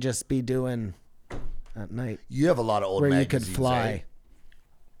you could just be doing at night You have a lot of old where you magazines. could fly. Eh?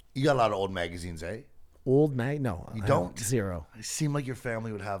 You got a lot of old magazines, eh? Old mag? No, You I don't? Zero. It seemed like your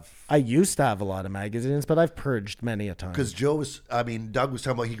family would have. I used to have a lot of magazines, but I've purged many a time. Because Doug was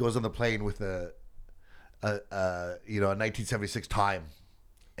talking about he goes on the plane with a 1976 Time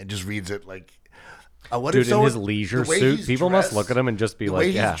and just reads it like. What Dude, if in someone- his leisure the way suit, he's people must dressed- look at him and just be the like, way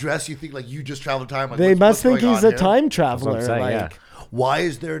yeah. he's dressed, you think like you just traveled time. Like, They what's must think going he's on a here? time That's what traveler. I'm saying, like, yeah. Why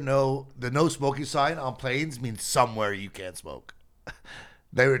is there no smoking sign on planes means somewhere you can't smoke?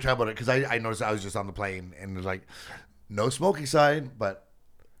 They were talking about it because I noticed I was just on the plane and it was like no smoking sign, but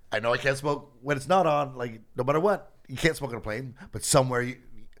I know I can't smoke when it's not on. Like no matter what, you can't smoke on a plane, but somewhere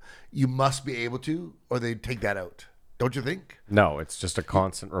you must be able to, or they take that out. Don't you think? No, it's just a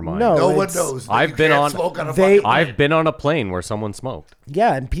constant reminder. No. No one it's- knows. That I've you been can't on- smoke on a they- fucking plane. I've been on a plane where someone smoked.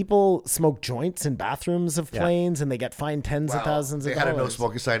 Yeah, and people smoke joints in bathrooms of planes, and they get fined tens of thousands They of had a no dollars.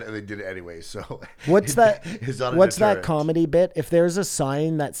 smoking sign and they did it anyway. So What's that? it's not a What's that deterrent. comedy bit? If there's a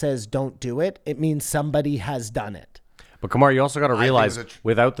sign that says "Don't do it," it means somebody has done it. But Kamar, you also got to think realize it's a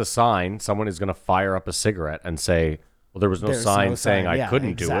without the sign, someone is going to fire up a cigarette and say, well, there was no There's sign no saying sign. I Yeah,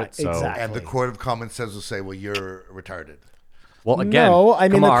 couldn't do it. So, exactly. And the court of common sense will say, "Well, you're retarded." well, again, No, I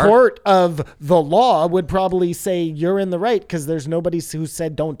mean Kamar, the court of the law would probably say you're in the right because there's nobody who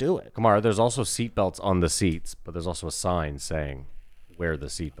said don't do it. Kamar, there's also seatbelts on the seats, but there's also a sign saying wear the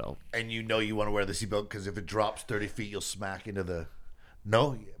seatbelt. And you know you want to wear the seatbelt because if it drops 30 feet, you'll smack into the.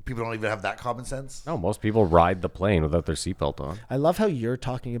 No, people don't even have that common sense. No, most people ride the plane without their seatbelt on. I love how you're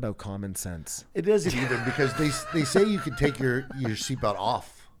talking about common sense. It isn't even because they say you can take your seatbelt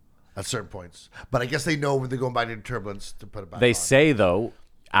off at certain points, but I guess they know when they're going back into turbulence to put it back. They on. say, though,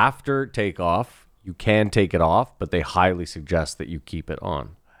 after takeoff, you can take it off, but they highly suggest that you keep it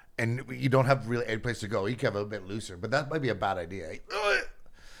on. And you don't have really any place to go. You can have a bit looser, but that might be a bad idea. Eh?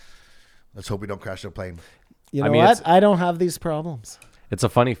 Let's hope we don't crash the plane. You I know mean, what? it's- I don't have these problems. It's a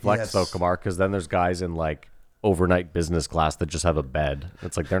funny flex, Yes. though, Kamar, because then there's guys in, like, overnight business class that just have a bed.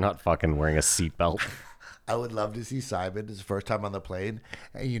 It's like they're not fucking wearing a seatbelt. I would love to see Simon his first time on the plane,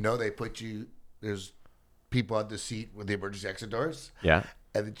 and they put you. There's people at the seat with the emergency exit doors. Yeah.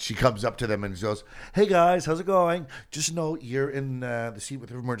 And then she comes up to them and goes, "Hey guys, how's it going? Just know you're in the seat with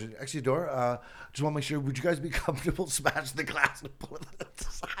the emergency exit door. Just want to make sure. Would you guys be comfortable? Smash the glass and pull it to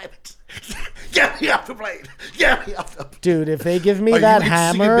the side. Get me off the plane. Get me off the plane." Dude, if they give me Are you that like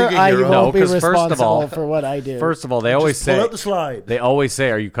singing hammer, Big I Hero? won't No, be 'cause first of responsible all- for what I do. First of all, they always Pull say out the slide. they always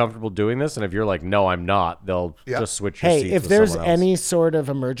say, "Are you comfortable doing this?" And if you're like, "No, I'm not," they'll Yeah. just switch your Hey, seats if with there's someone else. any sort of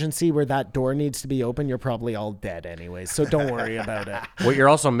emergency where that door needs to be open, you're probably all dead anyways. So don't worry about it. What you're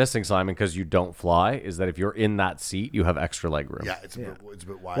also missing, Simon, because you don't fly, is that if you're in that seat, you have extra leg room. Yeah, it's a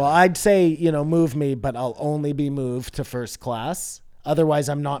bit wide. Well, I'd say, move me, but I'll only be moved to first class. Otherwise,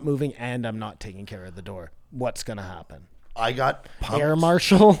 I'm not moving and I'm not taking care of the door. What's going to happen? I got punked. Air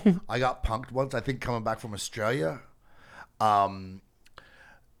marshal? I got punked once. I think coming back from Australia.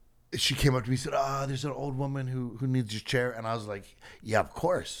 She came up to me and said, there's an old woman who needs your chair. And I was like, yeah, of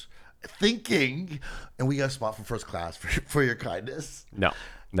course. Thinking, and we got a spot for first class for your kindness. No,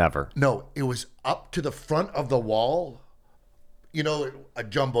 never. No, it was up to the front of the wall. A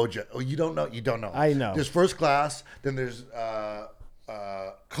jumbo jet. Oh, you don't know. You don't know. I know. There's first class. Then there's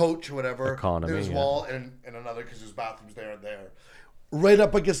coach or whatever. Economy, There's yeah. wall and another because there's bathrooms there and there. Right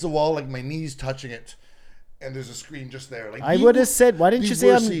up against the wall, like my knees touching it, and there's a screen just there. Like I would have said, why didn't the you say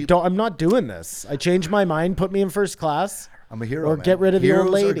worst I'm not doing this? I changed my mind, put me in first class. I'm a hero. Or man. get rid of the old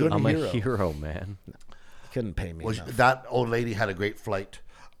Heroes are lady. gonna I'm a hero. hero, man. Couldn't pay me Well, enough. that old lady had a great flight.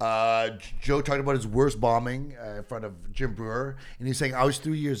 Joe talked about his worst bombing in front of Jim Brewer, and he's saying, I was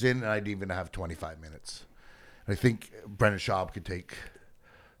 3 years in, and I didn't even have 25 minutes. And I think Brendan Schaub could take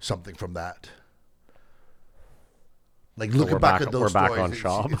something from that. Like looking we're back back- at those we're back stories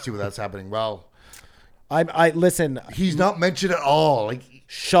on and Schaub. see where that's happening. Well, I listen. he's not mentioned at all. Like,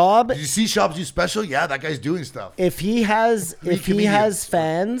 Schaub, did you see Schaub's new special? Yeah, that guy's doing stuff. if he has comedians.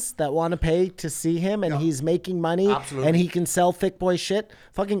 fans that want to pay to see him and he's making money Absolutely. and he can sell thick boy shit,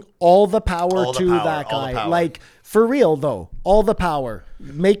 fucking all the power All the to power, that all the guy. power. Like for real though, all the power.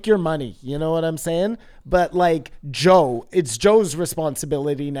 Make your money. You know what I'm saying? But like Joe, it's Joe's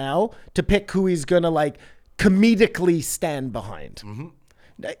responsibility now to pick who he's gonna like comedically stand behind.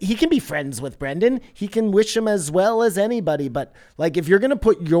 He can be friends with Brendan. He can wish him as well as anybody. But like, if you're gonna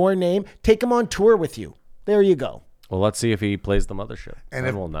put your name, take him on tour with you. There you go. Well, let's see if he plays the mothership, And and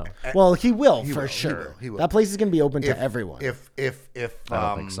if- we'll know. Well, he will He for will, sure. he will. That place is gonna be open to everyone. If I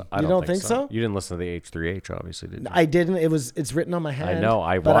don't think so. I You don't think so? You didn't listen to the H3H, obviously, did you? I didn't. It's written on my hand. I know.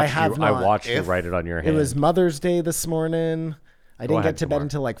 I but watched I have you. I not. watched you If- write it on your It hand. was Mother's Day this morning. I didn't ahead, get to bed Kumar.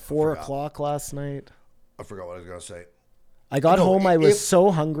 until like 4 o'clock last night. I forgot what I was gonna say. I got No, home. I was if-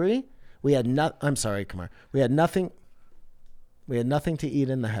 so hungry. We had not. I'm sorry, Kumar. We had nothing. We had nothing to eat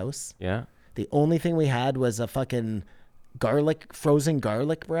in the house. Yeah. The only thing we had was a fucking frozen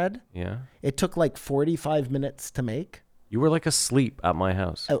garlic bread. Yeah. It took like 45 minutes to make. You were like asleep at my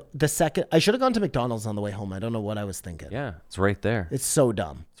house. Oh, I should have gone to McDonald's on the way home. I don't know what I was thinking. Yeah. It's right there. It's so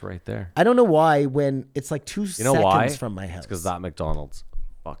dumb. It's right there. I don't know why when it's like 2 You know seconds why? from my house. It's because that McDonald's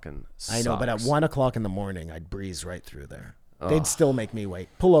fucking sucks. I know, but at 1 o'clock in the morning, I'd breeze right through there. They'd still make me wait.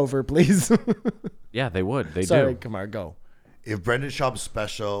 Pull over, please. Yeah, they would. They Sorry, do. Kumar, go. If Brendan Schaub's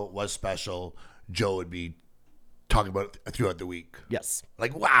special was special, Joe would be talking about it throughout the week. Yes.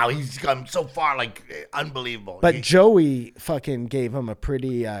 Like, wow, he's come so far, like unbelievable. But Joey fucking gave him a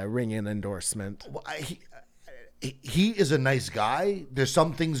pretty ringing endorsement. He is a nice guy. There's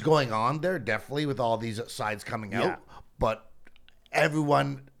some things going on there, definitely, with all these sides coming out. Yeah. But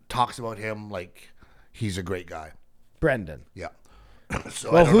everyone talks about him like he's a great guy. Brendan. Yeah. So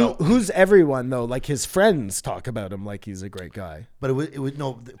I Well, don't know. who's everyone though? Like his friends talk about him like he's a great guy. But it would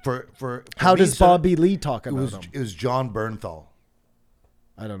no for How me, does so Bobby Lee talk It about was him? it was John Bernthal.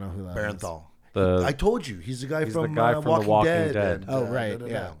 I don't know who that is. Bernthal. The- I told you he's the guy He's the from, guy from The Walking, Walking Dead. Dead. and, Oh right, da,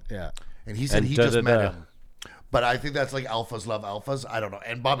 da, yeah, da. yeah. And he said And he da, just da, met da. him. But I think that's like alphas love alphas. I don't know.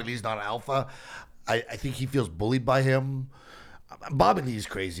 And Bobby Lee's not an alpha. I think he feels bullied by him. Bobby Lee's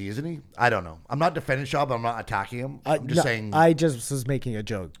crazy, isn't he? I don't know. I'm not defending Shaw, but I'm not attacking him. I'm just No, saying. I just was making a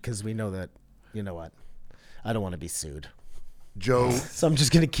joke because we know that. You know what? I don't want to be sued, Joe so I'm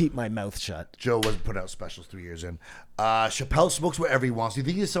just gonna keep my mouth shut. wasn't putting out specials 3 years in. Chappelle smokes wherever he wants. Do you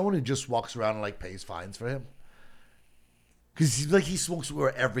think he's someone who just walks around and like pays fines for him? Because he smokes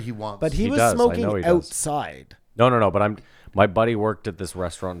wherever he wants. But he was does. I know he smoking does. outside. No. But my buddy worked at this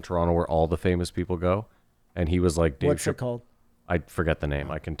restaurant in Toronto where all the famous people go, and he was like, Dave What's it called? I forget the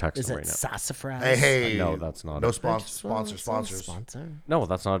name. I can text Is him it right now. sassafras? hey, No, that's not no it. sponsors. Sponsor. No,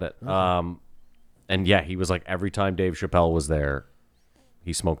 that's not it. And yeah, he was like, every time Dave Chappelle was there,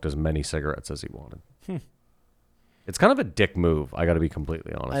 he smoked as many cigarettes as he wanted. It's kind of a dick move. I got to be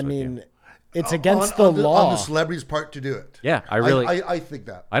completely honest. I with mean, you. it's against the law. on the celebrity's part to do it. Yeah, I really- I think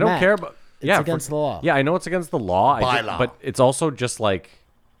that. I don't Matt, care about. it's Yeah, against the law. Yeah, I know it's against the law. By law. But it's also just like,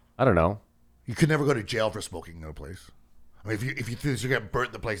 I don't know. You could never go to jail for smoking in a place. I mean, if you think you're gonna burn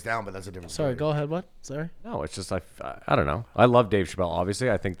the place down, but that's a different Sorry, story. go ahead. What? Sorry. No, it's just I don't know. I love Dave Chappelle.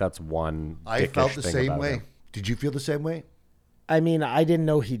 Obviously, I think that's one. I felt the thing same about way. him. Did you feel the same way? I mean, I didn't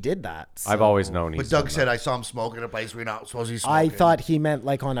know he did that. I've so- always known he's. But Doug done said that. I saw him smoking in a place we're not supposed to be smoking. I thought he meant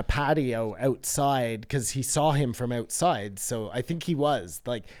like on a patio outside because he saw him from outside. So I think he was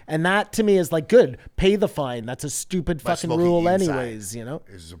like, and that to me is like good. Pay the fine. That's a stupid But fucking smoking rule, inside anyways. You know.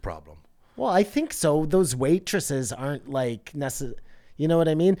 is a problem. Well, I think so. Those waitresses aren't like necessary. You know what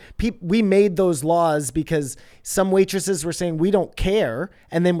I mean? We made those laws because some waitresses were saying we don't care,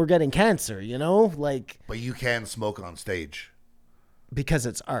 and then we're getting cancer. You know, like But you can smoke on stage. because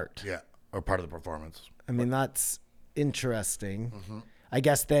it's art. Yeah, or part of the performance. I mean, that's interesting. I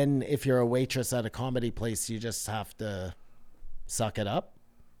guess then if you're a waitress at a comedy place, you just have to suck it up.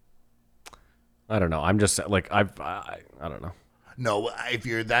 I don't know. I'm just like I don't know. No, if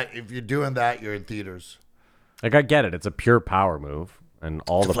you're doing that, you're in theaters. Like I get it. It's a pure power move, and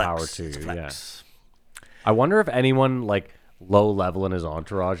all the Flex. power to It's you. flex. Yeah. I wonder if anyone like low level in his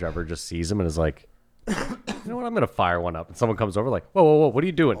entourage ever just sees him and is like, you know what? I'm gonna fire one up, and someone comes over like, whoa, what are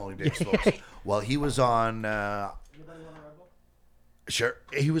you doing? Only Dick smokes. Well, he was on. Sure,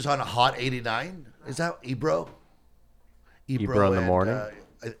 he was on a Hot 89. Is that Ebro? Ebro in the morning?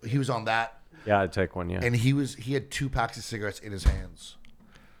 He was on that, Yeah, I'd take one. Yeah. and he had 2 packs of cigarettes in his hands.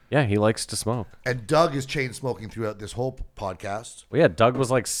 Yeah, he likes to smoke. And Doug is chain smoking throughout this whole podcast. Well, yeah, Doug was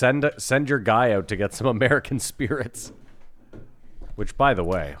like, send your guy out to get some American spirits. Which, by the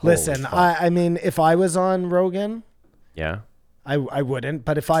way, holy Listen, fuck. I mean, if I was on Rogan, Yeah. I wouldn't.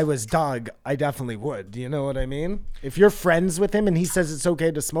 But if I was Doug, I definitely would. Do you know what I mean? If you're friends with him and he says it's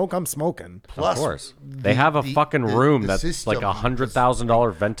okay to smoke, I'm smoking. Plus, Of course. They have a fucking room that's like system,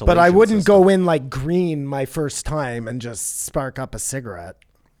 $100,000 ventilation. But I wouldn't system. go in like green my first time and just spark up a cigarette.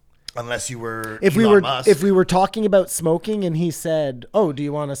 unless you were If Elon Musk. we were talking about smoking and he said, "Oh, do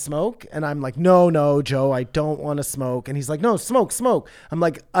you want to smoke?" and I'm like, "No, Joe, I don't want to smoke." And he's like, "No, smoke." I'm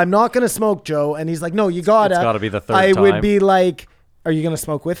like, "I'm not going to smoke, Joe." And he's like, "No, you gotta." It's gotta be the third I would time. be like, "Are you going to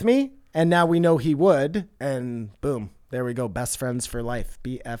smoke with me?" And now we know he would, and boom, there we go, best friends for life,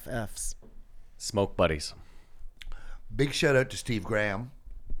 BFFs. Smoke buddies. Big shout out to Steve Graham.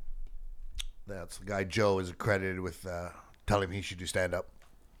 That's the guy Joe is credited with telling him he should do stand up.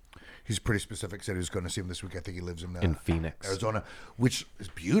 He's pretty specific. Said he was going to see him this week. I think he lives in Phoenix, Arizona, which is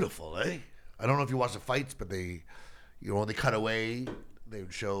beautiful, eh? I don't know if you watch the fights, but they cut away. They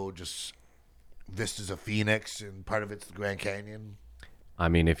would show just vistas of Phoenix, and part of it's the Grand Canyon. I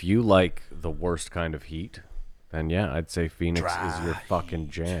mean, if you like the worst kind of heat, then yeah, I'd say Phoenix is your fucking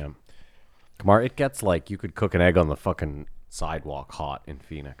jam. Kamar, it gets like you could cook an egg on the fucking sidewalk hot in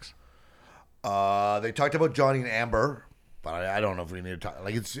Phoenix. They talked about Johnny and Amber, but I don't know if we need to talk.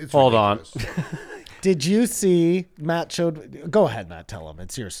 Like it's Hold on. ridiculous. Did you see Matt showed? Go ahead, Matt. Tell him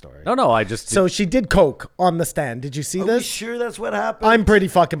it's your story. No, I just So she did coke on the stand. Did you see Are we this? sure that's what happened? I'm pretty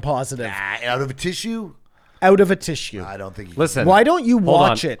fucking positive. Out of a tissue. Out of a tissue. I don't think. You listen. Why don't you hold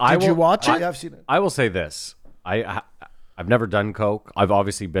watch on. it? Did you watch it? I've seen it. I will say this: I've never done coke. I've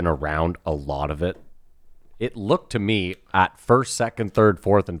obviously been around a lot of it. It looked to me at first, second, third,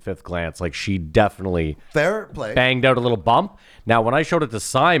 fourth, and fifth glance like she definitely Fair play. banged out a little bump. Now, when I showed it to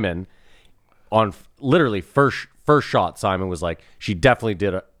Simon, on literally first shot, Simon was like, she definitely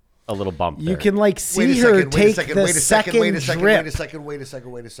did a little bump. You there. can like see her take the second drip Wait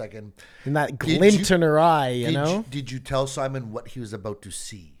a second. and that Did glint you- in her eye, you know? Did you tell Simon what he was about to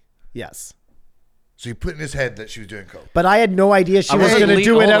see? Yes. So you put in his head that she was doing coke. But I had no idea she I was wasn't going to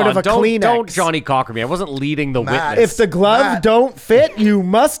do it hold out on, of a don't, Kleenex. Don't Johnny Cocker me. I wasn't leading the Matt, witness. If the glove Matt. don't fit, you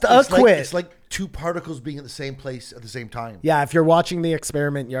must acquit. It's like two particles being in the same place at the same time. Yeah, if you're watching the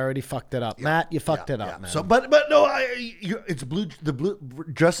experiment, you already fucked it up. Matt, you fucked it up, man. So, but no, it's blue. The blue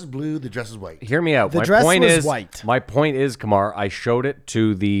dress is blue. The dress is white. Hear me out. The My dress point was is, white. My point is, Kamar, I showed it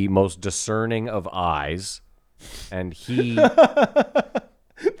to the most discerning of eyes, and he,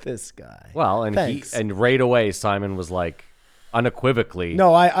 This guy. well, and Thanks. he, and right away, Simon was like, unequivocally.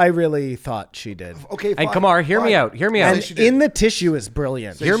 No, I really thought she did. Okay, fine, And Kamar, hear me fine. out. Hear me out. And she did. in the tissue is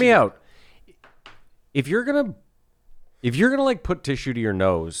brilliant. Hear me out. If you're gonna like put tissue to your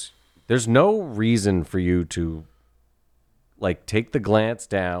nose, there's no reason for you to like take the glance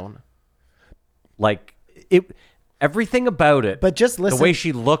down. Like it, everything about it. But just listen- the way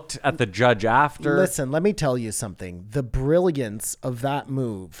she looked at the judge after. Listen, let me tell you something. The brilliance of that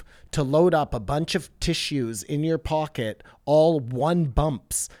move to load up a bunch of tissues in your pocket, all one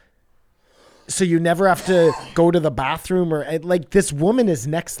bumps. So you never have to go to the bathroom or like this woman is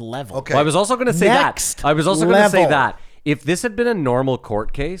next level. Okay. Well, I was also going to say Next that. I was also going to say level. that if this had been a normal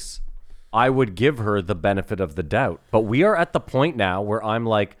court case, I would give her the benefit of the doubt. But we are at the point now where I'm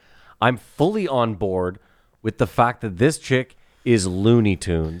like, I'm fully on board with the fact that this chick is Looney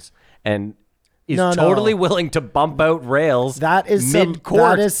Tunes and is No. totally willing to bump out rails. That is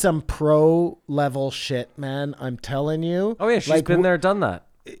mid-court. some pro level shit, man. I'm telling you. Oh yeah, she's Like, been there, done that.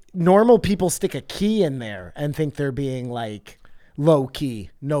 Normal people stick a key in there and think they're being like low key,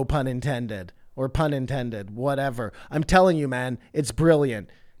 no pun intended, or pun intended, whatever. I'm telling you, man, it's brilliant.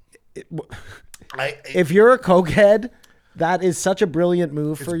 If you're a cokehead, that is such a brilliant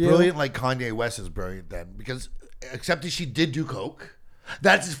move It's for you. brilliant, like Kanye West is brilliant then, because except that she did do coke,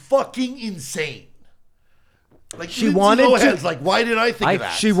 that's fucking insane. Like She Lindsay wanted to- Lohan's like, why did I think of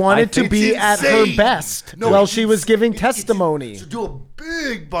that? She wanted to It's be at her insane. best No, while it's she was ins- giving it's- testimony. To do a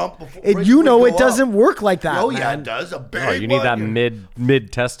big bump before. And right you before know you it go doesn't up. work like that. Oh yeah, man. it does. A big. Oh, you need that one. mid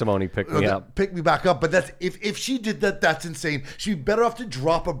testimony pick me Okay, up. pick me back up. But that's if she did that, that's insane. She'd be better off to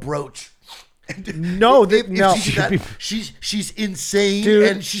drop a brooch. No, no. She did that, she's insane, Dude,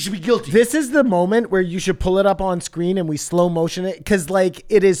 and she should be guilty. This is the moment where you should pull it up on screen and we slow motion it because like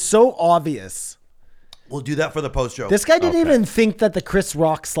it is so obvious. We'll do that for the post show. This guy didn't even think that the Chris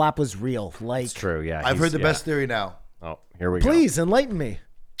Rock slap was real. Like, It's true, yeah. I've he's- heard the yeah. best theory now. Oh, here we go. please enlighten me.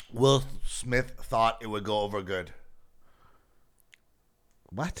 Will Smith thought it would go over good.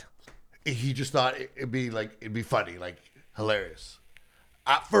 What? He just thought it'd be funny, like hilarious.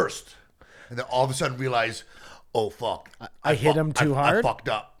 at first, and then all of a sudden realize, oh fuck, I hit him too hard? I fucked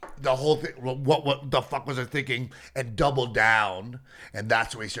up. The whole thing. What the fuck was I thinking? And doubled down, and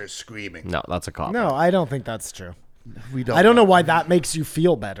that's when he starts screaming. No, that's a cop. No, I don't think that's true. We don't. I don't know why that makes you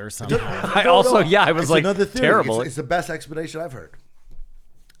feel better somehow. I also, yeah, I was It's like, another theory. terrible. It's the best explanation I've heard.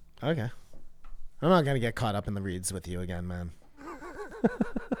 Okay. I'm not going to get caught up in the reeds with you again, man.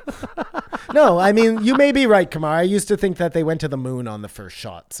 No, I mean, you may be right, Kamar. I used to think that they went to the moon on the first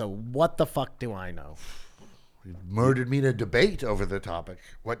shot. So what the fuck do I know? Murdered me in a debate over the topic.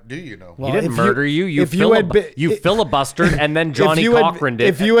 What do you know? He didn't if murder you. You, if you had been- you filibustered, and then Johnny if you had- Cochran did.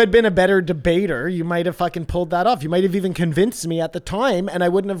 If you had been a better debater, you might have fucking pulled that off. You might have even convinced me at the time, and I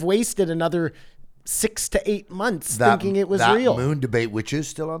wouldn't have wasted another 6 to 8 months thinking it was that real. moon debate, which is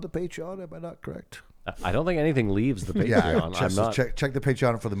still on the Patreon, am I not correct? I don't think anything leaves the Patreon. Yeah, I'm not. check the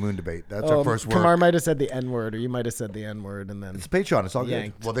Patreon for the moon debate. That's our first word. Kamar might have said the N word, or you might have said the N word, and then It's Patreon. It's all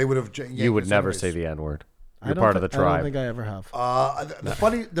Yanked. good. Well, they would have. You would never say the N word. You're part of the I don't tribe. think I ever have.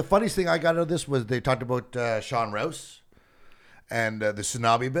 The funniest thing I got out of this was they talked about Sean Rouse and the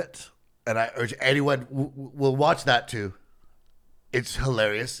tsunami bit, and I urge anyone will watch that too. It's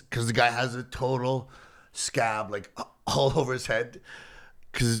hilarious because the guy has a total scab like all over his head.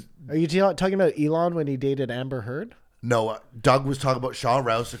 Because Are you talking about Elon when he dated Amber Heard? no, Doug was talking about Sean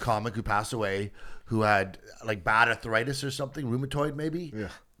Rouse, a comic who passed away, who had like bad arthritis or something, rheumatoid maybe. Yeah.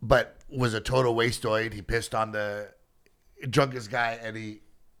 But was a total wasteoid. He pissed on the drunkest guy, and he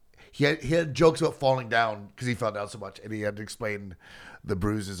had jokes about falling down because he fell down so much, and he had to explain the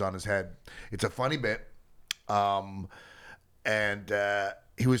bruises on his head. It's a funny bit. And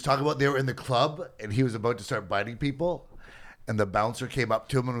he was talking about they were in the club, and he was about to start biting people. And the bouncer came up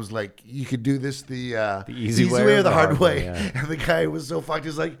to him and was like, "You could do this the easy way or the hard way." yeah. And the guy was so fucked.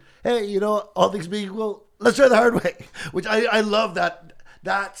 He's like, "Hey, you know, all things being equal, let's try the hard way." Which I love that.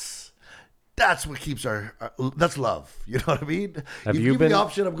 That's what keeps our that's love. You know what I mean? Have you you give me been- the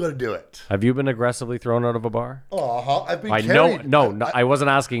option, I'm going to do it. Have you been aggressively thrown out of a bar? I've been I know. carried. No, I wasn't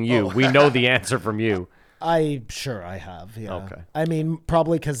asking you. We know the answer from you. I'm sure I have. Yeah. Okay. I mean,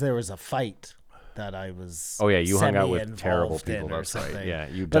 probably because there was a fight that I was. Oh, yeah, you hung out with semi-involved terrible in people, or that's right. something. Yeah,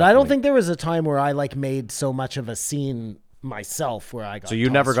 you But I don't definitely- think there was a time where I like made so much of a scene myself where I got. So you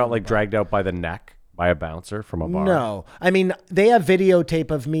never tossed got from like the dragged out by the neck by a bouncer from a bar? No, I mean they have videotape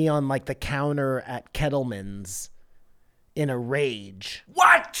of me on like the counter at Kettleman's in a rage,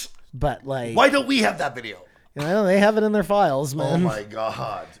 What? but like Why don't we have that video? you know, they have it in their files, Oh man. my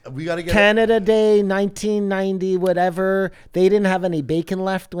god, we got to get Canada Day, 1990, whatever. They didn't have any bacon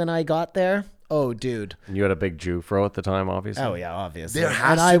left when I got there. Oh, dude. And you had a big Jew fro at the time, obviously. Oh yeah, obviously. There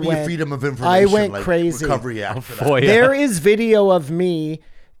has And to I be a went- Freedom of Information. I went like, crazy. Recovery Act for that. Boy, yeah. There is video of me.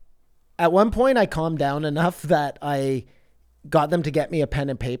 At one point, I calmed down enough that I got them to get me a pen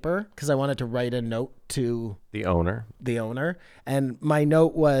and paper because I wanted to write a note to The owner. the owner. And my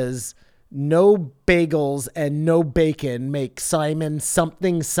note was, no bagels and no bacon make Simon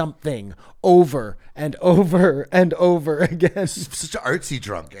something something over and over and over again. Such an artsy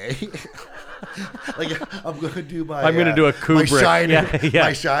drunk, eh? Like I'm going to do my. I'm gonna do a My Kubrick. Shining. Yeah.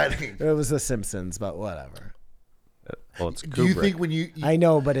 My Shining. It was The Simpsons, but whatever. Well, it's Kubrick. Do you think when you I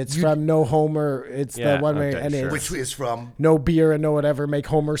know, but it's from No Homer. It's Yeah, the one where, okay, and sure. it's which is from? no beer and no whatever make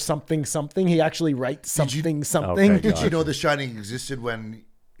Homer something something. He actually writes something something. Okay, Did you know The Shining existed when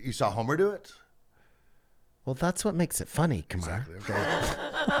you saw Homer do it? Well, that's what makes it funny, Kamar. Okay.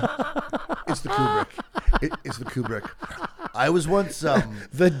 It's the Kubrick. It's the Kubrick. I was once.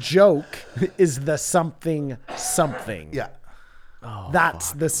 The joke is the something something. Yeah.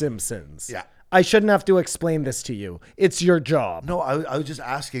 That's The Simpsons. Yeah. I shouldn't have to explain this to you. It's your job. No, I was just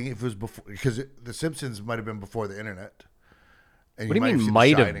asking if it was before, because The Simpsons might have been before the internet. And What do you might mean seen The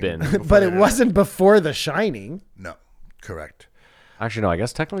might have Shining been? before But the it internet. wasn't before The Shining. No, correct. Actually, no. I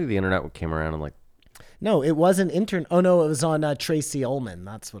guess technically the internet came around in like. No, it wasn't internet. Oh no, it was on Tracy Ullman.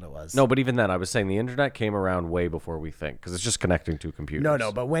 That's what it was. No, but even then, I was saying the internet came around way before we think because it's just connecting two computers.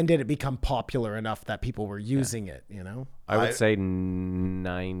 No. But when did it become popular enough that people were using it? You know. I would say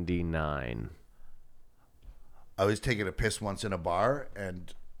 99. I was taking a piss once in a bar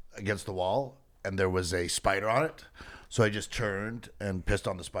and against the wall, and there was a spider on it. So I just turned and pissed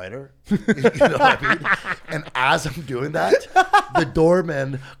on the spider. You know what I mean? And as I'm doing that, the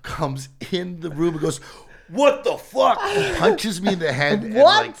doorman comes in the room and goes, "What the fuck?" And punches me in the head and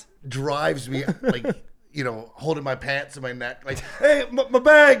like drives me like, you know, holding my pants and my neck, like, "Hey, my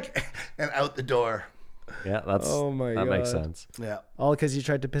bag!" And out the door. Yeah, that's Oh my that makes God. sense. Yeah. All because you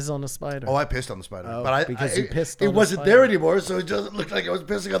tried to piss on a spider. Oh, I pissed on the spider, Oh, but because you pissed It on the wasn't spider. there anymore, so it just looked like I was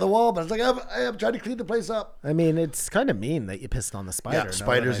pissing on the wall. But I was like, I'm trying to clean the place up. I mean, it's kind of mean that you pissed on the spider. now Yeah, that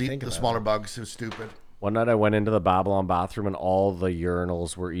spiders I eat think the about smaller it. bugs. It was stupid. One night I went into the Babylon bathroom and all the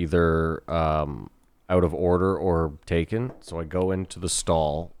urinals were either out of order or taken. So I go into the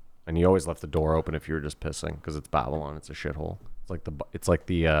stall, and you always left the door open if you were just pissing because it's Babylon. It's a shithole. It's like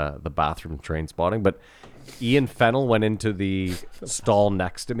the bathroom train spotting. But Ian Fennell went into the stall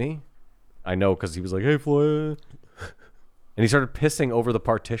next to me. I know because he was like, "Hey, Floyd," and he started pissing over the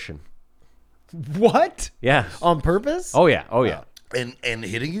partition. What? Yeah. On purpose? Oh yeah. Oh yeah. And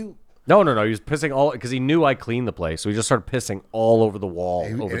hitting you? No. He was pissing all because he knew I cleaned the place, so he just started pissing all over the wall,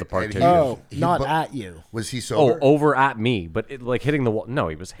 And- over the and partition. Oh, He- not but- at you. Was he Oh, sober? over at me, but like hitting the wall. No,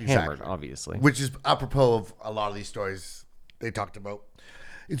 he was hammered, Exactly. obviously. Which is apropos of a lot of these stories they talked about.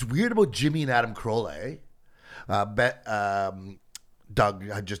 It's weird about Jimmy and Adam Carolla, eh? Doug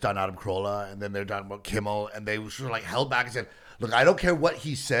had just done Adam Carolla, and then they're talking about Kimmel, and they were sort of like held back and said, "Look, I don't care what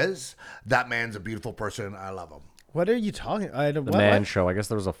he says. That man's a beautiful person. I love him." What are you talking? I don't. The Man Show. I guess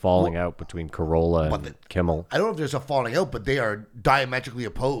there was a falling out between Carolla and Kimmel. I don't know if there's a falling out, but they are diametrically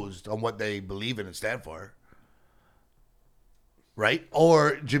opposed on what they believe in and stand for. Right?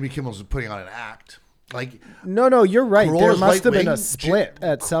 Or Jimmy Kimmel's putting on an act. Like, No, you're right. There Carolla's must have been right a wing, split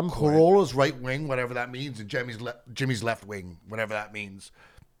at some point. Carolla's right wing, whatever that means, and Jimmy's left wing, whatever that means.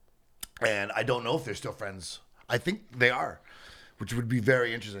 And I don't know if they're still friends. I think they are, which would be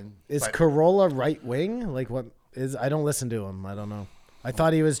very interesting. Is But Corolla right wing? Like what is? I don't listen to him. I don't know. I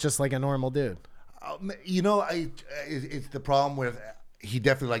thought he was just like a normal dude. it's the problem with he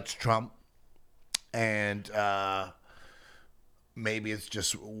definitely likes Trump, and maybe it's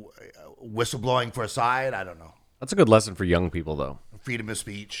just whistleblowing for a side. I don't know. That's a good lesson for young people, though. Freedom of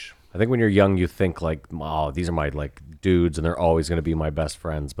speech. I think when you're young, you think like, "Oh, these are my like dudes, and they're always going to be my best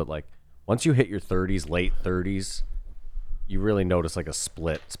friends." But like, once you hit your 30s, late 30s, you really notice like a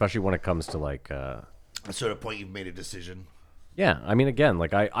split, especially when it comes to like, At a certain point, you've made a decision. yeah. I mean, again,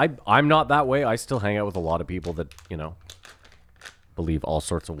 like I'm not that way. I still hang out with a lot of people that believe all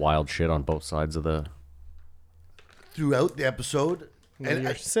sorts of wild shit on both sides of the Throughout the episode, Well,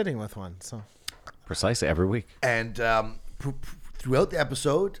 you're sitting with one, so precisely every week. and throughout the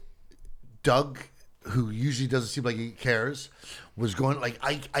episode, Doug, who usually doesn't seem like he cares, was going like,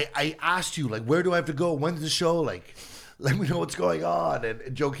 I asked you, like, where do I have to go? When's the show? Like, let me know what's going on.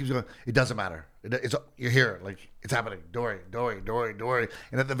 And Joe keeps going, it doesn't matter. You're here. Like, it's happening. Dory.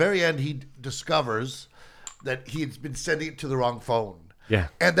 And at the very end, he discovers that he had been sending it to the wrong phone. Yeah.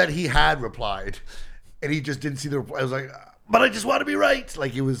 And that he had replied. And he just didn't see the reply. I was like, but I just want to be right.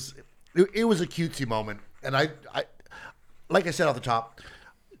 Like, it was a cutesy moment. And I like I said off the top,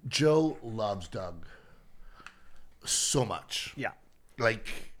 Joe loves Doug so much. yeah.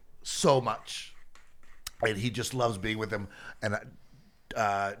 Like, so much. And he just loves being with him. And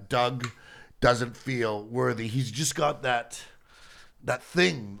Doug doesn't feel worthy. He's just got that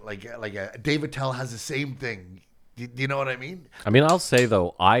thing. Like David Tell has the same thing. Do you know what I mean? I mean, I'll say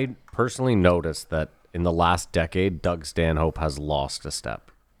though, I personally noticed that in the last decade, Doug Stanhope has lost a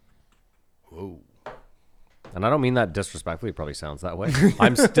step. Whoa. And I don't mean that disrespectfully. It probably sounds that way.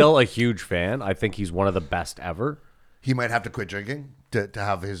 I'm still a huge fan. I think he's one of the best ever. He might have to quit drinking to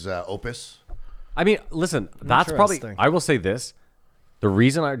have his opus. I mean, listen, that's probably, Interesting. I will say this. The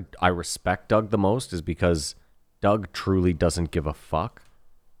reason I respect Doug the most is because Doug truly doesn't give a fuck.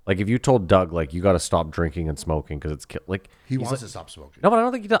 Like, if you told Doug, like, you got to stop drinking and smoking because it's, like, He he's wants like- to stop smoking. No, but I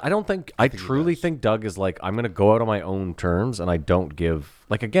don't think he does. I truly think Doug is like, I'm going to go out on my own terms and I don't give,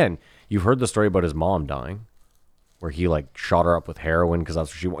 like, again, you've heard the story about his mom dying where he, like, shot her up with heroin because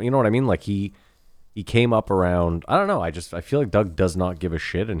that's what she wanted. You know what I mean? Like, he came up around, I don't know. I feel like Doug does not give a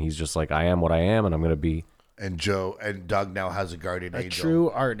shit and he's just like, I am what I am and I'm going to be. And Doug now has a guardian A angel true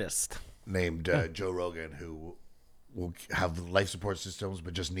artist. named Joe Rogan, who will have life support systems,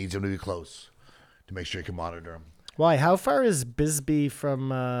 but just needs him to be close to make sure he can monitor him. Why? How far is Bisbee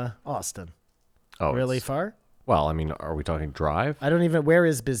from Austin? Oh, Really it's- far? Well, I mean, are we talking drive? I don't even. Where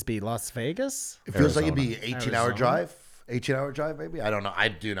is Bisbee? Las Vegas? It feels like it'd be Arizona. 18-hour drive. 18-hour drive, maybe? I don't know. I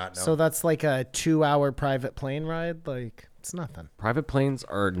do not know. So that's like a 2-hour private plane ride. Like it's nothing. Private planes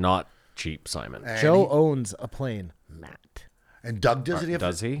are not cheap, Simon. And Joe owns a plane. Matt. And Doug doesn't he have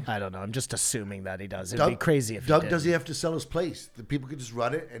Does to, he? I don't know. I'm just assuming that he does. It'd Doug, be crazy if Doug he does didn't. he have to sell his place? The people can just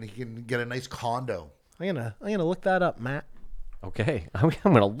run it and he can get a nice condo. I'm gonna look that up, Matt. Okay. I'm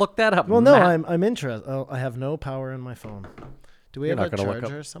going to look that up. Well, no, Matt. I'm interested. Oh, I have no power in my phone. Do we You're have not a gonna look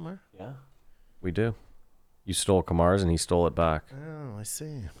charger somewhere? Yeah. We do. You stole Kamar's and he stole it back. Oh, I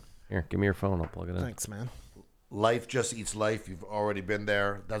see. Here, give me your phone. I'll plug it in. Thanks, man. Life just eats life. You've already been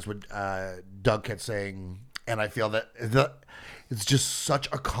there. That's what Doug kept saying. And I feel that it's just such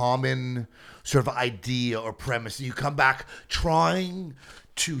a common sort of idea or premise. You come back trying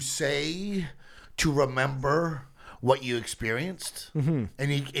to remember what you experienced. And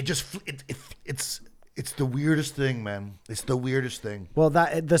it's the weirdest thing, man. It's the weirdest thing. Well,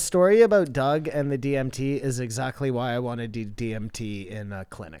 the story about Doug and the DMT is exactly why I wanted to do DMT in a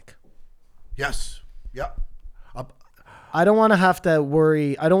clinic. Yes. Yeah. I don't want to have to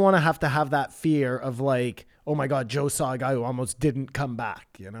worry. I don't want to have that fear of like, oh my God, Joe saw a guy who almost didn't come back,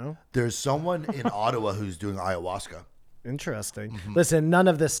 you know? There's someone in Ottawa who's doing ayahuasca. Interesting. Listen, none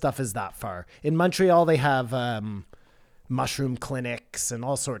of this stuff is that far. In Montreal, they have mushroom clinics and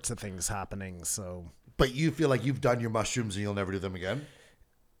all sorts of things happening. So, But you feel like you've done your mushrooms and you'll never do them again?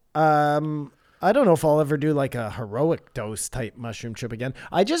 I don't know if I'll ever do like a heroic dose type mushroom trip again.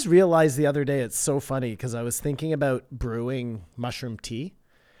 I just realized the other day, it's so funny because I was thinking about brewing mushroom tea.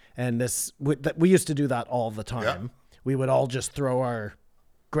 And we used to do that all the time. Yeah. We would all just throw our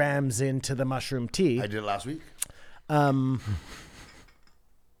grams into the mushroom tea. I did it last week.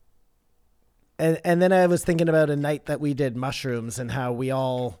 And then I was thinking about a night that we did mushrooms and how we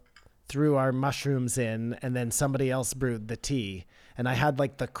all threw our mushrooms in and then somebody else brewed the tea. And I had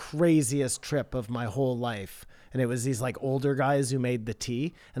like the craziest trip of my whole life. And it was these like older guys who made the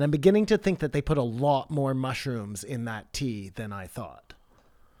tea. And I'm beginning to think that they put a lot more mushrooms in that tea than I thought.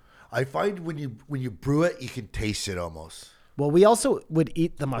 I find when you brew it, you can taste it almost. Well, we also would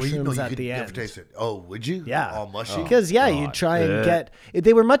eat the mushrooms you at could the never end. taste it. Oh, would you? Yeah. All mushy? Because, you'd try and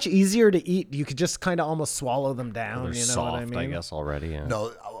they were much easier to eat. You could just kind of almost swallow them down. They're You know soft, what I mean? I guess, already. Yeah.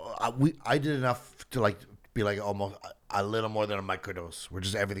 No, I did enough to like be like almost a little more than a microdose, where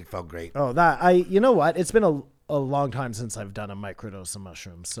just everything felt great. Oh, you know what? It's been a long time since I've done a microdose of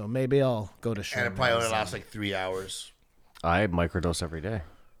mushrooms. So maybe I'll go to And Sherman's it probably only lasts like 3 hours. I microdose every day.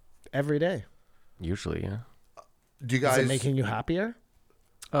 every day. Usually, yeah. Do you Is guys? it making you happier?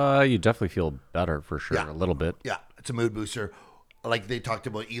 You definitely feel better for sure, Yeah. a little bit. Yeah, it's a mood booster. Like they talked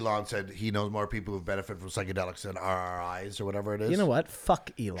about, Elon said he knows more people who benefit from psychedelics than RRIs or whatever it is. You know what?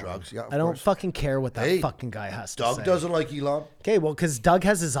 Fuck Elon. Drugs, yeah, of I don't course. fucking care what that Hey, fucking guy has to Doug say. doesn't like Elon. Okay, well, because Doug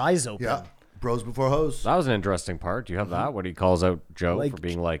has his eyes open. Yeah, bros before hoes. That was an interesting part. Do you have that? What he calls out Joe Like, for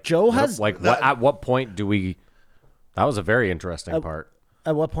being like Joe what- has- like that- what? At what point do we? That was a very interesting part.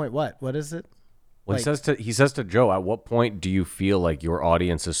 At what point? What? What is it? Well, like- he says to Joe, at what point do you feel like your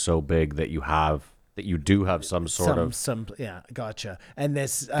audience is so big that you do have some sort of? Yeah, gotcha. And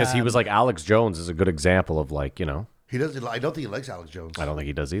this Because he was like Alex Jones is a good example of like He doesn't. I don't think he likes Alex Jones. I don't think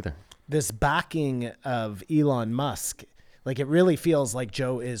he does either. this backing of Elon Musk. Like it really feels like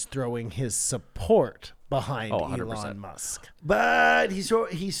Joe is throwing his support behind 100%. Elon Musk. But he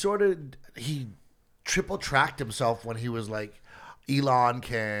triple tracked himself when he was like, Elon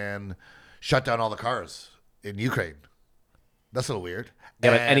can shut down all the cars in Ukraine. That's a little weird.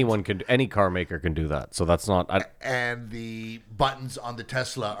 Yeah, but And- any car maker can do that. So that's not. And the buttons on the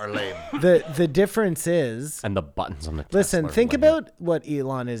Tesla are lame. The difference is, And the buttons on the listen, Tesla are think lame. about what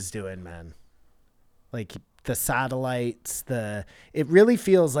Elon is doing, man. Like the satellites, it really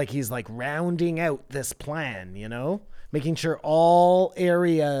feels like he's like rounding out this plan, you know, making sure all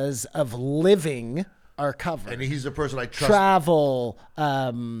areas of living are covered. And he's the person I trust. Travel,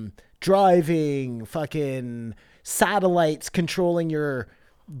 driving, fucking satellites controlling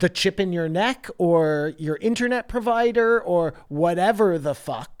the chip in your neck or your internet provider or whatever the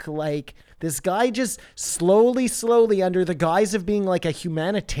fuck. Like this guy just slowly under the guise of being like a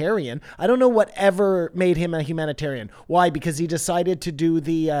humanitarian. I don't know whatever made him a humanitarian. Why? Because he decided to do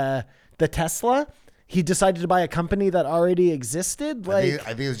the Tesla. He decided to buy a company that already existed. Like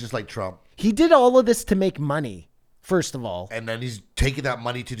I think it's just like Trump. he did all of this to make money. First of all, And then he's taking that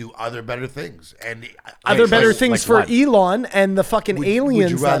money to do other better things. And other better like- things like for what? Elon and the fucking would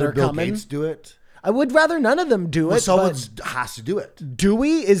aliens you that rather are Bill coming. Gates do it? I would rather none of them do Well, it. someone But has to do it. do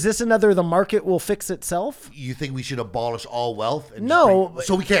we? Is this another the market will fix itself? You think we should abolish all wealth? And No.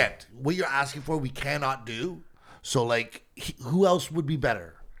 so we can't. What you're asking for, we cannot do. So, like, who else would be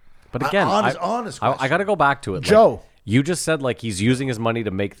better? But again, honest I question. got to go back to it. Like, Joe. you just said like he's using his money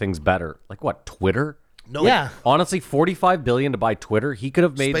to make things better. Like what? Twitter? No, Yeah. Honestly, $45 billion to buy Twitter. He could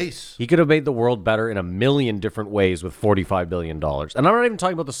have made Space. He could have made the world better in a million different ways with $45 billion. And I'm not even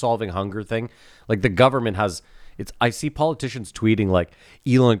talking about the solving hunger thing. Like the government has. I see politicians tweeting like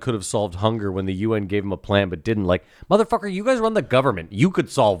Elon could have solved hunger when the UN gave him a plan but didn't. Like motherfucker, you guys run the government. You could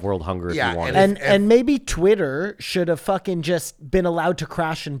solve world hunger if Yeah, you wanted. and And maybe Twitter should have fucking just been allowed to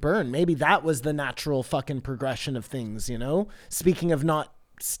crash and burn. Maybe that was the natural fucking progression of things, you know? Speaking of not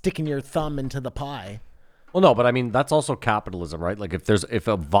sticking your thumb into the pie. Well, no, but I mean that's also capitalism, right? Like if there's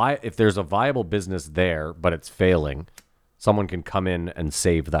a viable business there, but it's failing, someone can come in and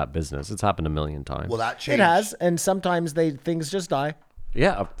save that business. It's happened a million times. Well, that changed. It has, and sometimes things just die.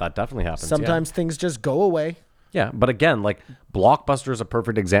 Yeah, that definitely happens. Sometimes things just go away. Yeah, but again, like Blockbuster is a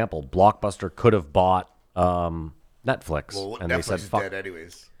perfect example. Blockbuster could have bought Netflix, Well, and Netflix they said, is "Fuck." dead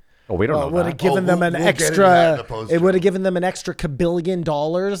anyways. Oh, we don't Well, it know would that. have given them an we'll get into extra. that in the post, It would Joe. have given them an extra $1 billion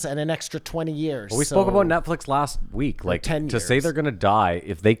and an extra 20 years. Well, we spoke about Netflix last week. Like 10 to say years. they're gonna die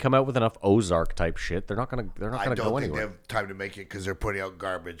if they come out with enough Ozark type shit, they're not gonna I go don't think they anywhere. have time to make it because they're putting out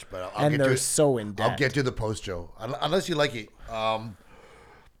garbage. But I'll And get they're to it. so in I'll debt. get to the post, Joe. Unless you like it.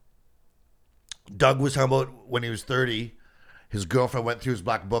 Doug was talking about when he was 30, his girlfriend went through his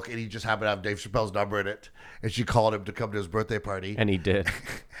black book and he just happened to have Dave Chappelle's number in it. And she called him to come to his birthday party. And he did.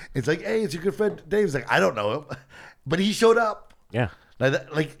 It's like, hey, it's your good friend Dave's like, I don't know him. But he showed up. Yeah.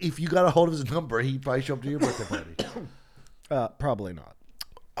 Like if you got a hold of his number, he'd probably show up to your birthday party. Probably not.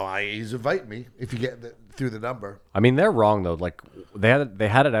 He's inviting me if you get through the number. I mean, they're wrong though. Like they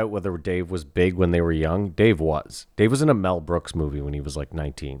had it out whether Dave was big when they were young. Dave was in a Mel Brooks movie when he was like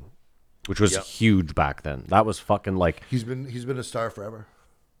 19, which was huge back then. That was fucking like He's been a star forever.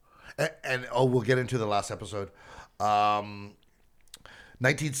 And we'll get into the last episode.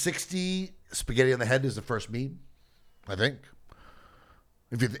 1960, Spaghetti on the Head is the first meme, I think.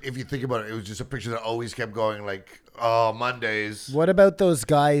 If you think about it, it was just a picture that always kept going like, oh, Mondays. What about those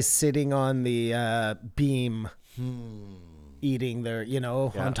guys sitting on the beam, eating their,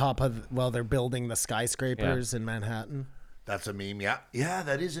 on top of while they're building the skyscrapers in Manhattan? That's a meme, yeah. Yeah,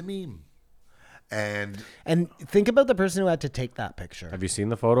 that is a meme. And think about the person who had to take that picture. have you seen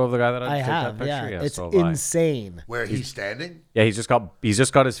the photo of the guy that I took have, that picture? yeah. It's so have I. insane. where he's standing? Yeah, he's just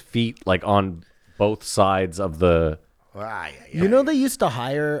got his feet like on both sides of the. They used to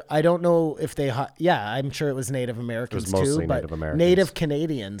hire, I don't know if they, I'm sure it was Native Americans mostly too, but Native Americans. Native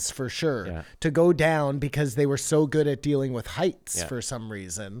Canadians for sure, Yeah. to go down because they were so good at dealing with heights for some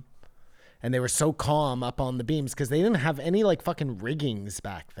reason. And they were so calm up on the beams because they didn't have any like fucking riggings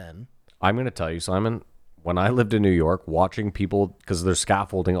back then. I'm going to tell you, Simon, when I lived in New York, watching people, because there's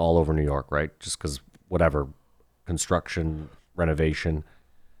scaffolding all over New York, right? Just because whatever, construction, renovation,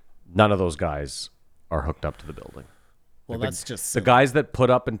 none of those guys are hooked up to the building. Well, that's just The silly. guys that put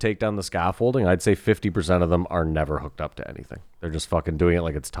up and take down the scaffolding, I'd say 50% of them are never hooked up to anything. They're just fucking doing it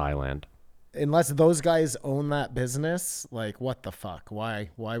like it's Thailand. Unless those guys own that business, like what the fuck? Why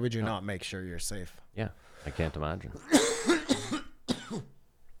would you not make sure you're safe? Yeah, I can't imagine.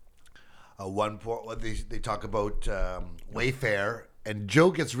 One point when they talk about Wayfair, and Joe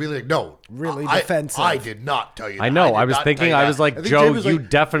gets really Really I- defensive. I did not tell you. I that. know, did I was not thinking- tell you I that. was like, think Joe, Dave was you like,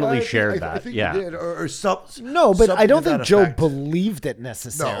 definitely I think- shared I that. think Yeah. you did, or some. No, but I something don't to think that Joe effect. believed it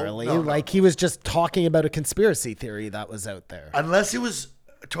necessarily. No. Like he was just talking about a conspiracy theory that was out there. Unless it was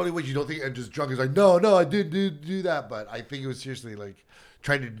totally what you don't think, and just drunk. He's like, no, I didn't do that, but I think it was seriously like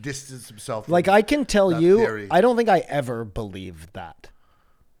trying to distance himself. From Like I can tell that you, theory. I don't think I ever believed that.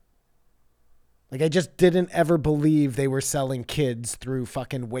 Like I just didn't ever believe they were selling kids through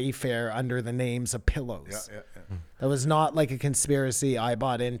fucking Wayfair under the names of pillows. Yeah. That was not like a conspiracy I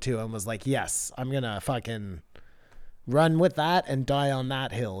bought into and was like, yes, I'm gonna fucking run with that and die on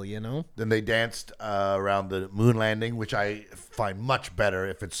that hill, Then they danced around the moon landing, which I find much better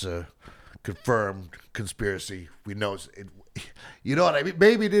if it's a confirmed conspiracy. We know it. You know what I mean?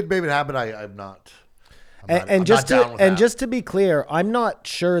 Maybe it did, maybe it happened. I'm not. I'm just not down with that. just to be clear, I'm not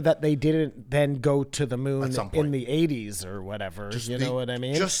sure that they didn't then go to the moon At some point. in the 80s or whatever. You know what I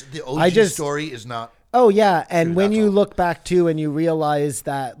mean? Just the OG story is not. Oh yeah, and when that's you all. look back too and you realize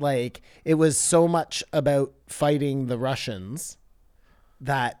that like it was so much about fighting the Russians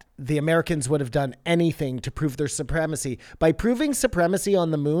that the Americans would have done anything to prove their supremacy. By proving supremacy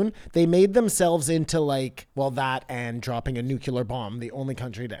on the moon, they made themselves into like, well, that and dropping a nuclear bomb, the only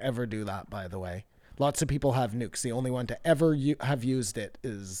country to ever do that, by the way. Lots of people have nukes. The only one to ever have used it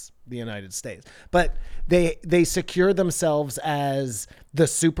is the United States. But they secure themselves as the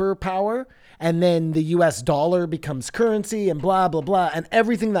superpower, and then the US dollar becomes currency and blah, blah, blah, and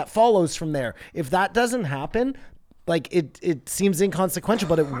everything that follows from there. If that doesn't happen, like it seems inconsequential,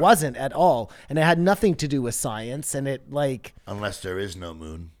 but it wasn't at all. And it had nothing to do with science. And it like, Unless there is no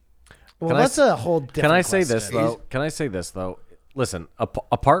moon. well, that's a whole different Can I say this question. though? Listen,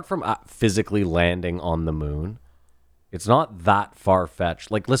 apart from physically landing on the moon, it's not that far-fetched.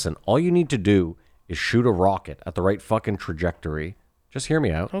 Like, listen, all you need to do is shoot a rocket at the right fucking trajectory. Just hear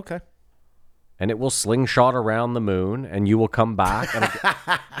me out. Okay. And it will slingshot around the moon, and you will come back.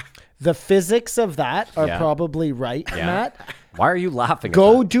 And The physics of that are Yeah. probably right, Yeah. Matt. Why are you laughing?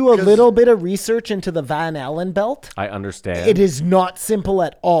 Go at that? do a little bit of research into the Van Allen belt. I understand. It is not simple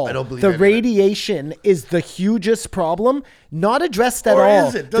at all. I don't believe the any of it. radiation is the hugest problem, not addressed at Or all.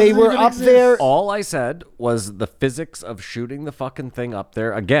 is it? Doesn't They were even up exist. there. All I said was the physics of shooting the fucking thing up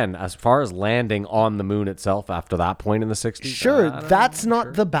there. Again, as far as landing on the moon itself after that point in the 60s. Sure, that's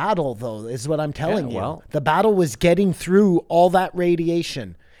not the battle, though, is what I'm telling Yeah, well. you. The battle was getting through all that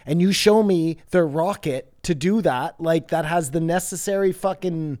radiation. And you show me the rocket to do that, like that has the necessary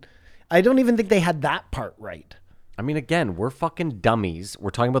fucking. I don't even think they had that part right. I mean, again, we're fucking dummies. We're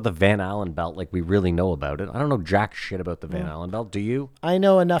talking about the Van Allen belt like we really know about it. I don't know jack shit about the Van Allen belt. Do you? I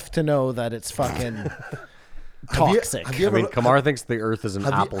know enough to know that it's fucking toxic. Have you I ever mean, Kamar thinks the Earth is an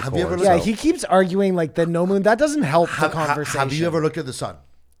have you- apple have you core. ever Yeah, So- he keeps arguing like the no moon. That doesn't help the conversation. have you ever looked at the sun?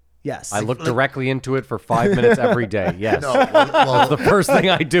 Yes. I look directly into it for 5 minutes every day. Yes. No. Well, The first thing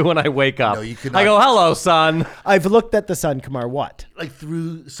I do when I wake up. No, you could I not- go, hello, son. I've looked at the sun, Kamar. What? like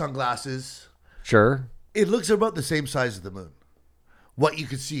through sunglasses, Sure. it looks about the same size as the moon. What you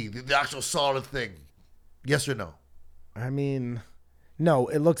could see, the actual solid thing. Yes or no? I mean, no,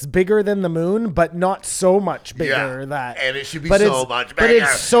 it looks bigger than the moon, but not so much bigger Yeah, that. and it should be but so it's- much But bigger.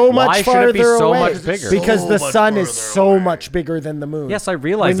 it's so much Why should farther it be so away. much bigger? Because So the much sun is further so away. much bigger than the moon. Yes, I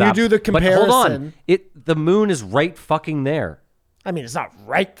realize when that. you do the comparison. But hold on. The moon is right fucking there. I mean, it's not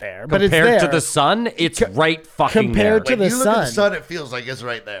right there, but it's Compared there. to the sun, it's right fucking compared there. to When the you look at the sun. sun, it feels like it's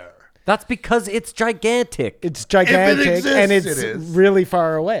right there. That's because it's gigantic. It's gigantic exists, and it's it is. really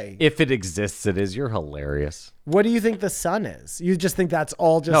far away. If it exists, it is. You're hilarious. What do you think the sun is? You just think that's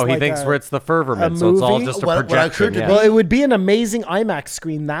all just No, he like thinks a- where it's the firmament, so it's all movie? just a What I projection. could yeah. Well, it would be an amazing IMAX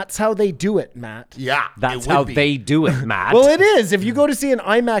screen. That's how they do it, Matt. Yeah, That's it would how be. they do it, Matt. Well, it is. If you go to see an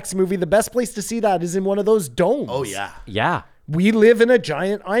IMAX movie, the best place to see that is in one of those domes. Oh yeah. yeah. We live in a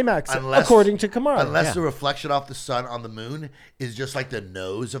giant IMAX, according to Kamar. Unless Yeah. the reflection off the sun on the moon is just like the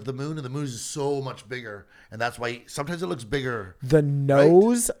nose of the moon, and the moon is so much bigger, and that's why sometimes it looks bigger. The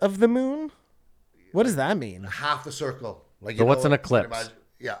nose of the moon? What does that mean? Half the circle. Like So you what's know, an eclipse? imagine-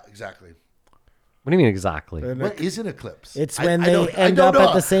 Yeah, exactly. What do you mean exactly? What is an eclipse? It's I- when I they don't- I end don't up know.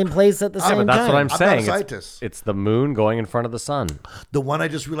 at the same place at the same But that's time. what I'm not a saying. scientist. It's the moon going in front of the sun. The one I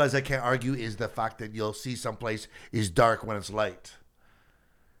just realized I can't argue is the fact that you'll see someplace is dark when it's light.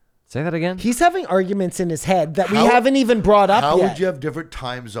 Say that again. He's having arguments in his head that we How- haven't even brought up How yet. would you have different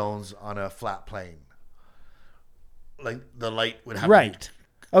time zones on a flat plane? Like the light would have to be- Right.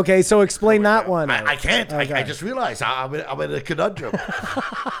 Okay, so explain that one. out. I can't. Okay. I just realized I'm in a conundrum.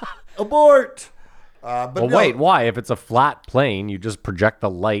 Abort. But Well, no, wait, why? If it's a flat plane, you just project the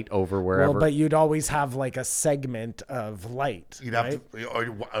light over wherever. Well, but you'd always have like a segment of light. You'd have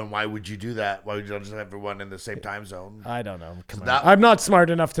to, and why would you do that? Why would you not just have everyone in the same time zone? I don't know. Come on. that- I'm not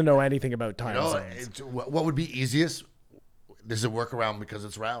smart enough to know anything about time You know, zones. what would be easiest? There's a workaround because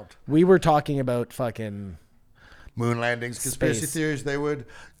it's round. We were talking about fucking. Moon landings, conspiracy Space. theories. They would.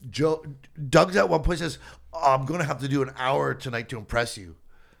 Doug's at one point says, oh, "I'm going to have to do an hour tonight to impress you,"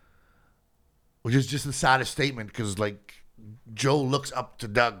 which is just the saddest statement because like Joe looks up to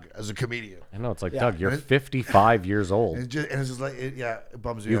Doug as a comedian. I know it's like Yeah. Doug. You're 55 years old. And it's just like, it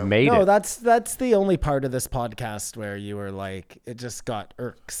bums me You've out. made No, it. that's the only part of this podcast where you were like, it just got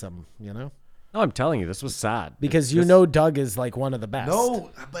irksome, you know? No, I'm telling you, this was sad. Because It's you just- know Doug is like one of the best.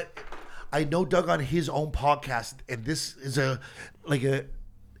 No, but I know Doug on his own podcast, and this is the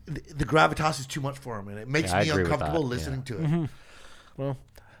gravitas is too much for him, and it makes Yeah, I me agree with uncomfortable that, listening to it. Well,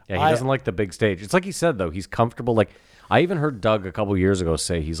 Yeah, he I- doesn't like the big stage. It's like he said though, he's comfortable. Like I even heard Doug a couple years ago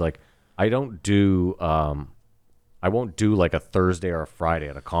say he's like, I won't do like a Thursday or a Friday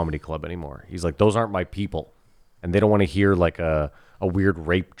at a comedy club anymore. He's like, those aren't my people, and they don't want to hear like a weird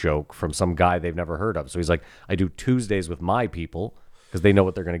rape joke from some guy they've never heard of. So he's like, I do Tuesdays with my people because they know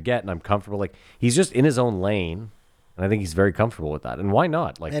what they're gonna get, and I'm comfortable. Like he's just in his own lane. And I think he's very comfortable with that. And why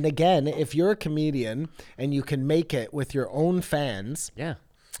not? Like, and again, if you're a comedian and you can make it with your own fans, yeah.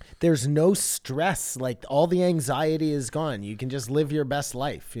 there's no stress. Like all the anxiety is gone. You can just live your best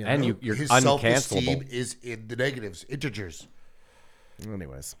life. You know? And you're His self-esteem uncancelable. is in the negatives, integers.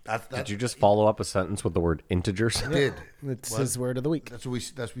 anyways, Did you just follow up a sentence with the word integers? did? it's his word of the week. That's what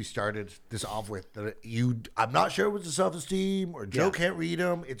we started this off with. That I'm not sure it was a self-esteem or Joe can't read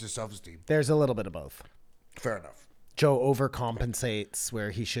them. It's a self-esteem. There's a little bit of both. Fair enough. Joe overcompensates where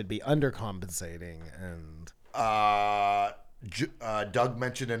he should be undercompensating, and Doug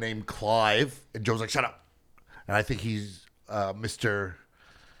mentioned the name Clive, and Joe's like, "Shut up!" And I think he's Mr.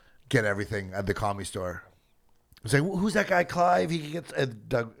 Get Everything at the Comedy Store. I was like, "Who's that guy, Clive?" He gets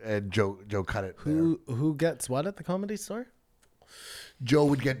and Joe cut it. there. who gets what at the comedy store? Joe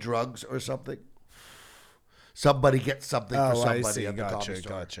would get drugs or something. somebody gets something for Oh, somebody I see. at the Comedy Gotcha,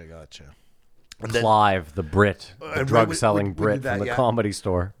 Store. gotcha. And then Clive, the Brit, the right, drug-selling we Brit did that, from the yeah. Comedy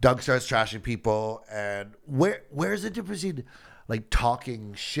Store. Doug starts trashing people, and where's the difference in like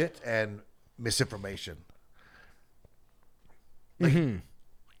talking shit and misinformation? Like,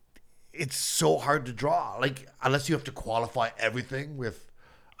 it's so hard to draw. Like, unless you have to qualify everything with,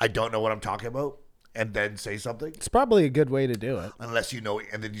 I don't know what I'm talking about, and then say something. It's probably a good way to do it. Unless you know,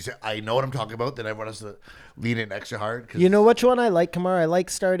 and then you say, I know what I'm talking about, then everyone has to lean in extra hard. 'Cause You know which one I like, Kamar? I like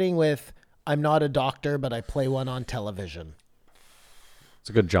starting with, I'm not a doctor, but I play one on television. It's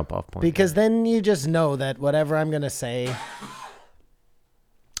a good jump-off point. Because then you just know that whatever I'm going to say,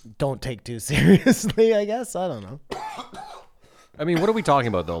 don't take too seriously, I guess. I don't know. I mean, what are we talking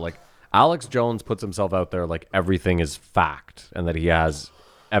about, though? Like, Alex Jones puts himself out there like everything is fact and that he has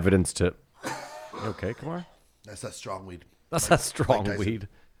evidence to... You okay, Kamar? That's that strong weed. That's that strong Tyson. weed.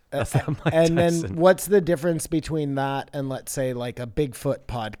 That's that Mike And Tyson. then what's the difference between that and, let's say, like a Bigfoot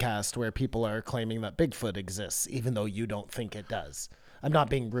podcast where people are claiming that Bigfoot exists, even though you don't think it does? I'm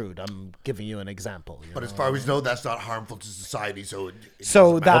not being rude. I'm giving you an example. But as far as we know, that's not harmful to society. So, it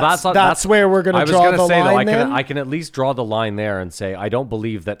So doesn't matter. that's where we're going to draw the line then? I can at least draw the line there and say I don't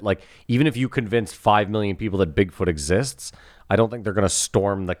believe that, like, even if you convinced 5 million people that Bigfoot exists, I don't think they're going to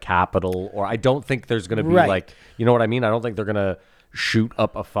storm the Capitol, or I don't think there's going to be Right. like, you know what I mean? I don't think they're going to shoot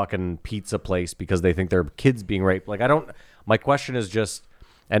up a fucking pizza place because they think their kids being raped. Like, my question is just,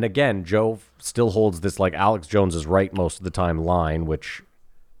 and again, Joe still holds this like Alex Jones is right most of the time line, which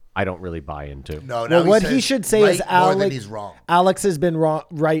I don't really buy into. No, now Well, what says he should say right is more than Alex. he's wrong. Alex has been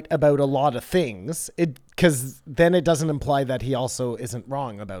right about a lot of things. Because then it doesn't imply that he also isn't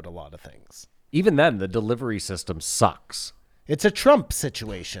wrong about a lot of things. Even then, the delivery system sucks. It's a Trump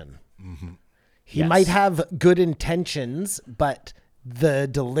situation. He Yes. might have good intentions, but the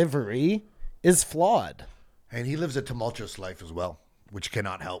delivery is flawed. And he lives a tumultuous life as well, which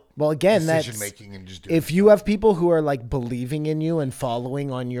cannot help. Well, again, decision that's making and just doing if you have people who are like believing in you and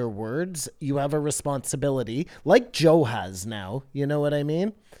following on your words, you have a responsibility, like Joe has now. You know what I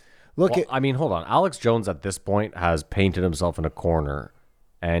mean? Look, Well, I mean, hold on. Alex Jones at this point has painted himself in a corner,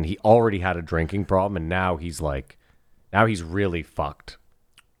 and he already had a drinking problem, and now he's really fucked.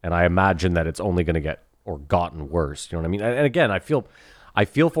 And I imagine that it's only going to get or gotten worse. You know what I mean? And again, I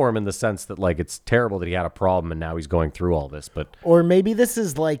feel for him in the sense that like it's terrible that he had a problem and now he's going through all this. But or maybe this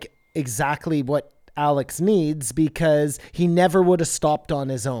is like exactly what Alex needs because he never would have stopped on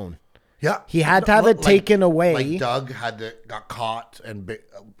his own. Yeah, He had to have it taken away. Like Doug got caught and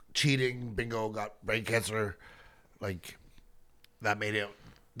cheating. Bingo got brain cancer. Like that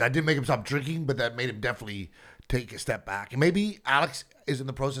didn't make him stop drinking, but that made him definitely take a step back. And maybe Alex is in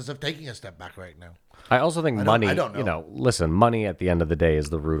the process of taking a step back right now. I also think I money, don't know. you know, listen, money at the end of the day is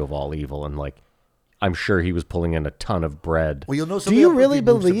the root of all evil. And like, I'm sure he was pulling in a ton of bread. Well, you'll know. Do you really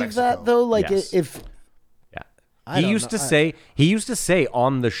believe that though? Like Yes. if Yeah. He used to say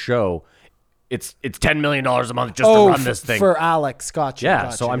on the show, it's $10 million a month just to run this thing. for Alex, gotcha. Yeah,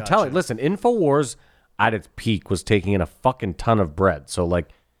 gotcha, so I'm gotcha. telling, listen, InfoWars at its peak was taking in a fucking ton of bread. So like,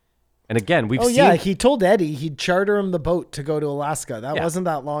 and again, we've Oh seen. yeah, he told Eddie he'd charter him the boat to go to Alaska. That Yeah. wasn't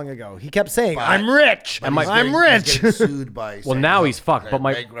that long ago. He kept saying, But- "I'm rich. And my- I'm He's rich." getting sued by. Well, Sandy now Hook, he's fucked, but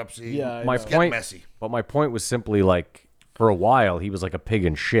my- bankruptcy. Yeah, I my know. It's getting point, messy. but my point was simply like, for a while he was like a pig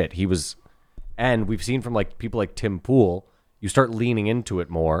in shit. He was, and we've seen from like people like Tim Pool, you start leaning into it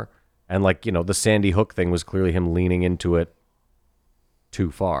more, and like you know the Sandy Hook thing was clearly him leaning into it too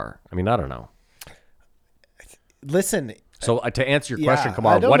far. I mean, I don't know. Listen, So to answer your Yeah, question, I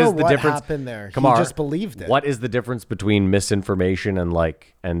Kamar, don't what know is the what difference? happened there. He Kamar, just believed it. What is the difference between misinformation and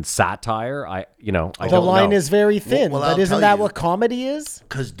like and satire? I the don't line know. is very thin, well, but I'll isn't tell that you. what comedy is?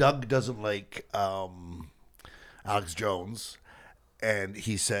 Because Doug doesn't like Alex Jones, and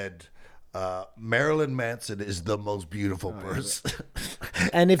he said Marilyn Manson is the most beautiful person.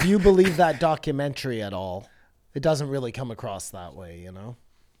 And if you believe that documentary at all, it doesn't really come across that way, you know?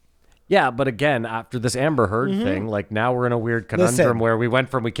 Yeah, but again, after this Amber Heard thing, like now we're in a weird conundrum Mm-hmm. Listen. where we went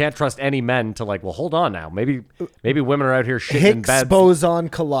from we can't trust any men to like, well, hold on now, maybe women are out here shitting in Higgs bed. boson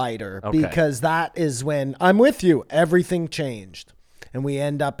collider, Okay. because that is when I'm with you. Everything changed, and we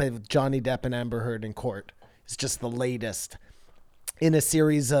end up with Johnny Depp and Amber Heard in court. It's just the latest in a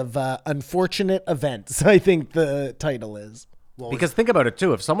series of unfortunate events. I think the title is. Because think about it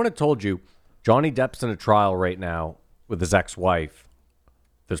too. If someone had told you Johnny Depp's in a trial right now with his ex-wife,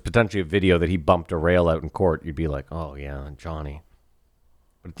 there's potentially a video that he bumped a rail out in court, you'd be like, oh yeah, Johnny.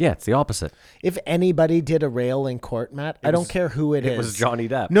 But yeah, it's the opposite. If anybody did a rail in court, Matt, I don't care who it is. It was Johnny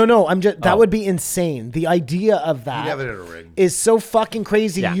Depp. No, I'm just that would be insane. The idea of that have it in a ring. is so fucking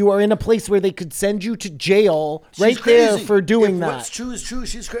crazy. Yeah. You are in a place where they could send you to jail right there for doing that. What's true is true.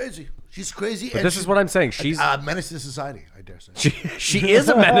 She's crazy. She's crazy. But this is what I'm saying. She's a menace to society, I dare say. she is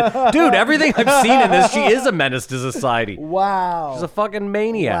a menace. Dude, everything I've seen in this, she is a menace to society. Wow. She's a fucking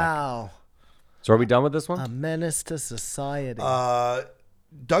maniac. Wow. So are we done with this one? A menace to society.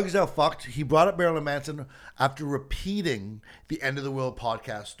 Doug is now fucked. He brought up Marilyn Manson after repeating the End of the World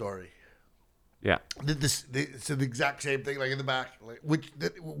podcast story. Yeah. It's the exact same thing, like in the back, like,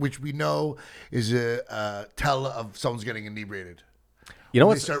 which we know is a tell of someone's getting inebriated. You know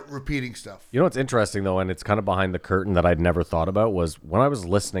They what's start repeating stuff. You know what's interesting though, and it's kind of behind the curtain that I'd never thought about, was when I was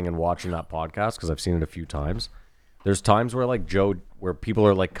listening and watching that podcast, because I've seen it a few times. There's times where like where people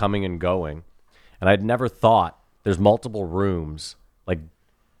are like coming and going, and I'd never thought there's multiple rooms.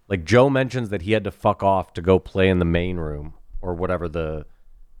 Like Joe mentions that he had to fuck off to go play in the main room or whatever the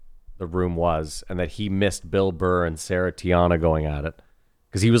room was, and that he missed Bill Burr and Sarah Tiana going at it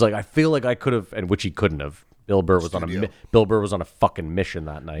because he was like, I feel like I could have, and which he couldn't have. Bill Burr was on a fucking mission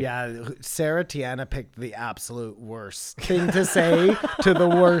that night. Yeah, Sarah Tiana picked the absolute worst thing to say to the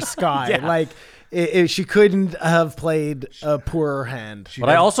worst guy. Yeah. Like, she couldn't have played a poorer hand. But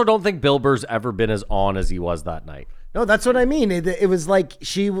I also don't think Bill Burr's ever been as on as he was that night. No, that's what I mean. It was like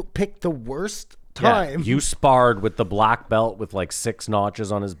she picked the worst time. Yeah, you sparred with the black belt with like 6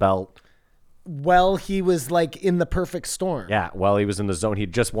 notches on his belt. Well, he was like in the perfect storm. Yeah, while he was in the zone,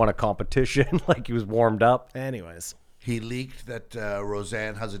 he'd just won a competition, like he was warmed up. Anyways. He leaked that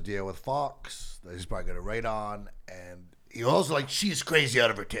Roseanne has a deal with Fox that he's probably going to write on, and he also like she's crazy out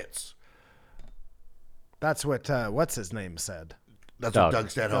of her tits. That's what what's his name said. That's Doug. what Doug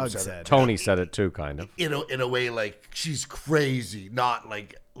Stanhope Doug said. said. Tony said it too, kind of. In a way, like she's crazy, not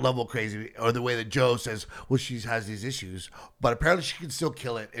like level crazy, or the way that Joe says, well, she has these issues, but apparently she can still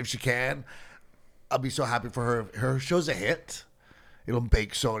kill it if she can. I'll be so happy for her. Her show's a hit. It'll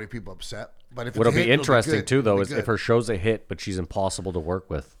make so many people upset. But if What'll it's a be hit, interesting good. too, though, It'll is be if good. her show's a hit, but she's impossible to work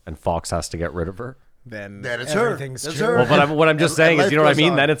with, and Fox has to get rid of her. Then it's her. everything's That's true. her. Well, but what I'm just And saying is, life you know what I goes mean?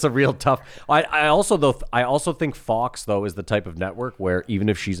 on. Then it's a real tough. I also think Fox though is the type of network where even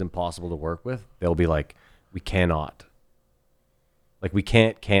if she's impossible to work with, they'll be like, we cannot. Like we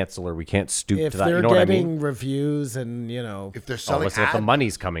can't cancel her. We can't stoop If to that. they're You know what I getting mean? reviews and, you know, If they're Oh, selling listen, if the ads,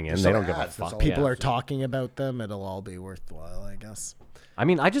 money's coming in, they don't give a ads, that's fuck. all. people Yeah. are talking about them, it'll all be worthwhile, I guess. I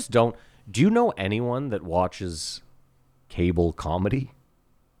mean, I just don't. Do you know anyone that watches cable comedy?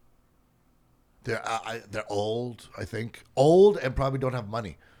 they're old, I think. Old and probably don't have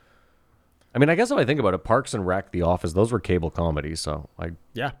money. I mean, I guess if I think about it, Parks and Rec, The Office, those were cable comedies. So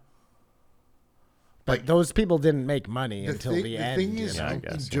Yeah. But those people didn't make money until the end. thing is, know? Yeah, I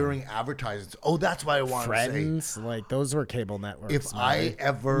guess, during advertisements. Oh, that's why I wanted to say. Friends, like those were cable networks. If man. I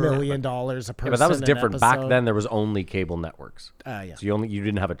ever $1 million a person. yeah, but that was an different. Back episode. then, there was only cable networks. Yeah. So you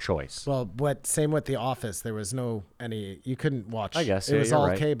didn't have a choice. Well, same with The Office. There was you couldn't watch. I guess it yeah, was you're all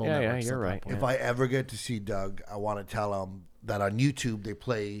right. cable Yeah, networks. you're at that right. point. If I ever get to see Doug, I want to tell him that on YouTube they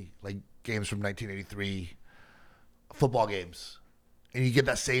play like games from 1983, football games, and you get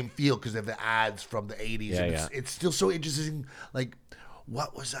that same feel because they have the ads from the 80s. Yeah, and yeah. It's still so interesting. Like,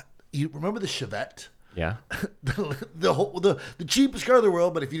 what was that? You remember the Chevette? Yeah. the cheapest car in the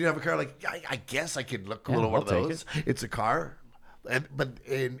world, but if you didn't have a car, like I guess I could look cool Yeah, in one I'll of take those. It's a car, but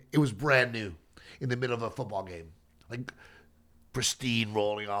it was brand new in the middle of a football game, like pristine,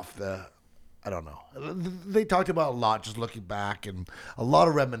 rolling off the. I don't know. They talked about a lot, just looking back, and a lot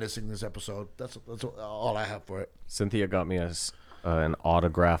of reminiscing this episode. That's all I have for it. Cynthia got me an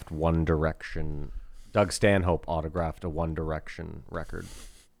autographed One Direction. Doug Stanhope autographed a One Direction record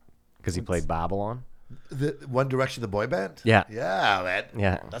because he played Babylon. The One Direction, the boy band. Yeah. Yeah, man.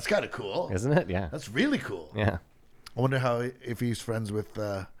 Yeah. That's kind of cool, Isn't it? Yeah. That's really cool. Yeah. I wonder if he's friends with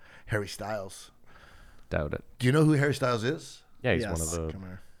Harry Styles. Doubt it. Do you know who Harry Styles is? Yeah, he's Yes, one of the come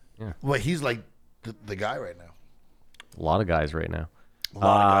here. Well, he's like the guy right now. a lot of guys right now. A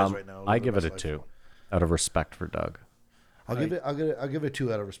lot of guys right now. I live give their it a best life. 2 out of respect for Doug. I'll give it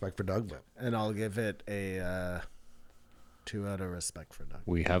 2 out of respect for Doug, but And I'll give it a 2 out of respect for Doug.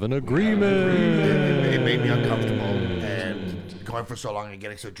 We have an agreement. it made me uncomfortable, and going for so long and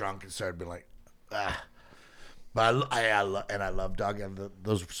getting so drunk and started being like, ah. But I love Doug, and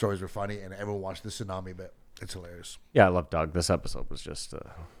those stories were funny, and everyone watched the tsunami bit. It's hilarious. Yeah, I love Doug. This episode was just a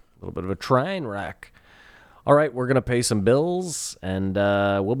little bit of a train wreck. All right, we're going to pay some bills, and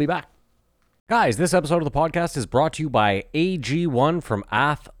we'll be back. Guys, this episode of the podcast is brought to you by AG1 from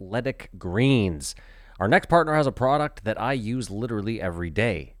Athletic Greens. Our next partner has a product that I use literally every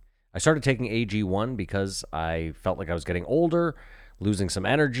day. I started taking AG1 because I felt like I was getting older, losing some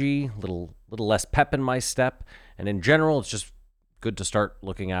energy, little less pep in my step, and in general, it's just good to start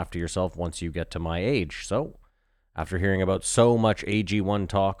looking after yourself once you get to my age. So, after hearing about so much AG1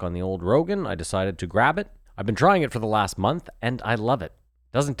 talk on the old Rogan, I decided to grab it. I've been trying it for the last month, and I love it.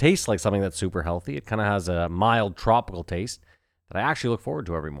 It doesn't taste like something that's super healthy. It kind of has a mild tropical taste that I actually look forward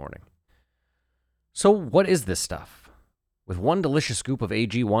to every morning. So, what is this stuff? With one delicious scoop of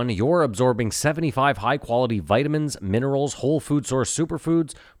AG1, you're absorbing 75 high-quality vitamins, minerals, whole food source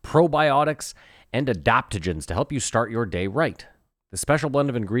superfoods, probiotics, and adaptogens to help you start your day right. The special blend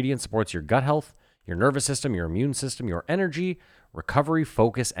of ingredients supports your gut health, your nervous system, your immune system, your energy, recovery,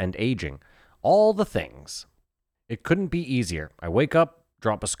 focus, and aging. All the things. It couldn't be easier. I wake up,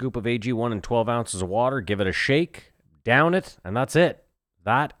 drop a scoop of AG1 in 12 ounces of water, give it a shake, down it, and that's it.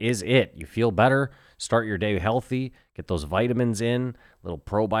 That is it. You feel better, start your day healthy, get those vitamins in, little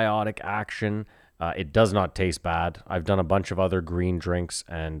probiotic action. It does not taste bad. I've done a bunch of other green drinks,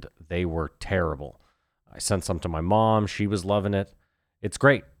 and they were terrible. I sent some to my mom. She was loving it. It's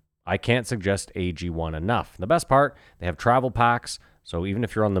great. I can't suggest AG1 enough. The best part, they have travel packs, so even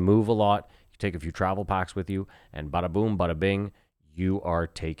if you're on the move a lot, you take a few travel packs with you, and bada boom, bada bing, you are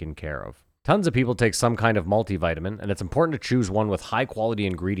taken care of. Tons of people take some kind of multivitamin, and it's important to choose one with high-quality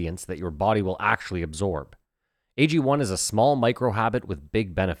ingredients that your body will actually absorb. AG1 is a small micro-habit with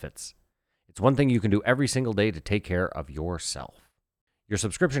big benefits. It's one thing you can do every single day to take care of yourself. Your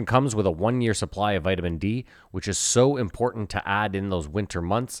subscription comes with a 1-year supply of vitamin D, which is so important to add in those winter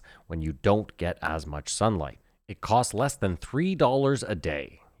months when you don't get as much sunlight. It costs less than $3 a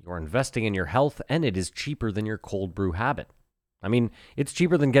day. You're investing in your health, and it is cheaper than your cold brew habit. I mean, it's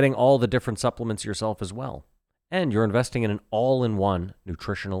cheaper than getting all the different supplements yourself as well. And you're investing in an all-in-one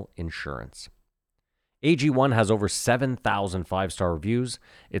nutritional insurance. AG1 has over 7,000 5-star reviews.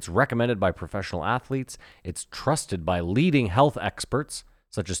 It's recommended by professional athletes. It's trusted by leading health experts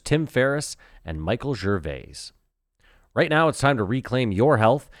such as Tim Ferriss and Michael Gervais. Right now, it's time to reclaim your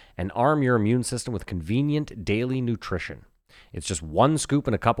health and arm your immune system with convenient daily nutrition. It's just 1 scoop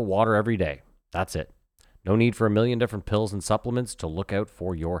in a cup of water every day. That's it. No need for a million different pills and supplements to look out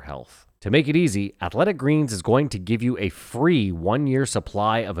for your health. To make it easy, Athletic Greens is going to give you a free 1-year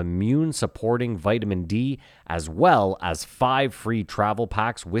supply of immune-supporting vitamin D, as well as 5 free travel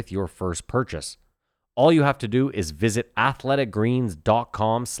packs with your first purchase. All you have to do is visit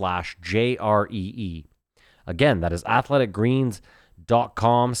athleticgreens.com/JREE. Again, that is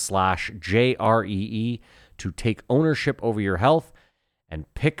athleticgreens.com/JREE to take ownership over your health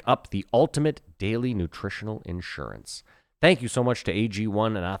and pick up the ultimate daily nutritional insurance. Thank you so much to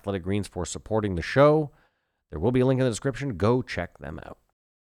AG1 and Athletic Greens for supporting the show. There will be a link in the description. Go check them out.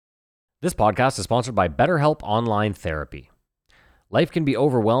 This podcast is sponsored by BetterHelp Online Therapy. Life can be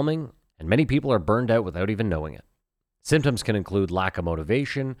overwhelming, and many people are burned out without even knowing it. Symptoms can include lack of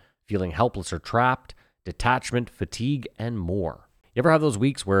motivation, feeling helpless or trapped, detachment, fatigue, and more. You ever have those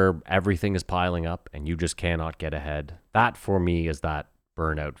weeks where everything is piling up and you just cannot get ahead? That, for me, is that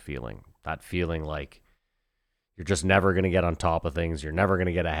burnout feeling. That feeling like you're just never going to get on top of things. You're never going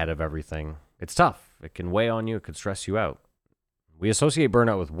to get ahead of everything. It's tough. It can weigh on you. It can stress you out. We associate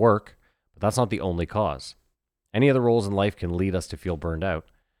burnout with work, but that's not the only cause. Any other roles in life can lead us to feel burned out.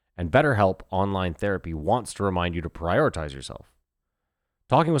 And BetterHelp Online Therapy wants to remind you to prioritize yourself.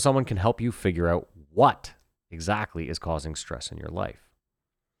 Talking with someone can help you figure out what exactly is causing stress in your life.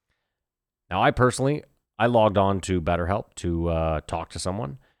 Now, I logged on to BetterHelp to talk to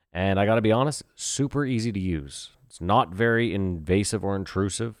someone, and I got to be honest, super easy to use. It's not very invasive or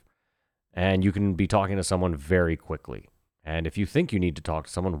intrusive, and you can be talking to someone very quickly. And if you think you need to talk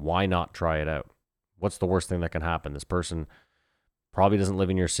to someone, why not try it out? What's the worst thing that can happen? This person probably doesn't live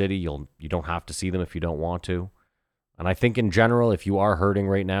in your city. You don't have to see them if you don't want to. And I think in general, if you are hurting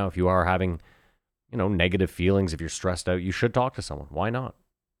right now, if you are having, negative feelings, if you're stressed out, you should talk to someone. Why not?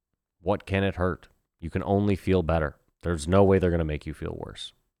 What can it hurt? You can only feel better. There's no way they're going to make you feel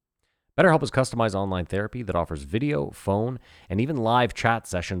worse. BetterHelp is customized online therapy that offers video, phone, and even live chat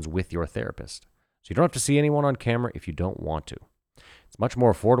sessions with your therapist. So you don't have to see anyone on camera if you don't want to. It's much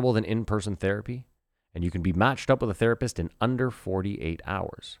more affordable than in-person therapy, and you can be matched up with a therapist in under 48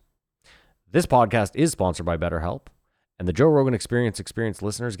 hours. This podcast is sponsored by BetterHelp, and the Joe Rogan Experience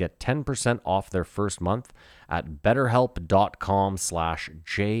listeners get 10% off their first month at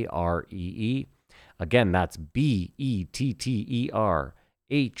betterhelp.com/JREE. Again, that's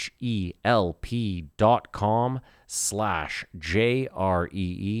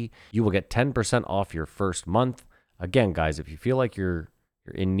BETTERHELP.com/JREE. You will get 10% off your first month. Again, guys, if you feel like you're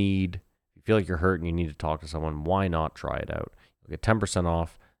in need, if you you feel like you're hurt and you need to talk to someone, why not try it out? You'll get 10%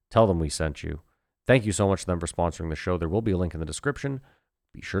 off. Tell them we sent you. Thank you so much to them for sponsoring the show. There will be a link in the description.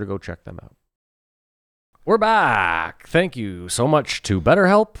 Be sure to go check them out. We're back. Thank you so much to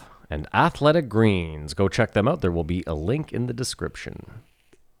BetterHelp and Athletic Greens. Go check them out. There will be a link in the description.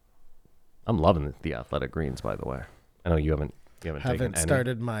 I'm loving the Athletic Greens, by the way. I know you haven't taken Haven't any.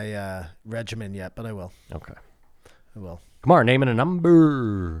 started my regimen yet, but I will. Okay. I will. Kamar, naming a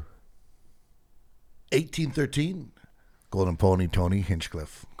number. 1813. Golden Pony Tony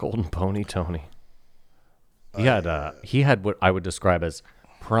Hinchcliffe. Golden Pony Tony. He had what I would describe as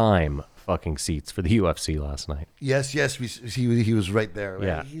prime fucking seats for the UFC last night. Yes, he was right there. Right?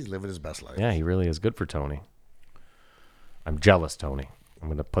 Yeah. He's living his best life. Yeah, he really is good for Tony. I'm jealous, Tony. I'm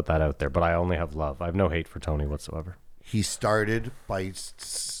going to put that out there, but I only have love. I have no hate for Tony whatsoever. He started by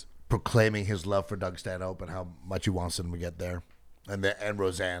proclaiming his love for Doug Stanhope and how much he wants him to get there. And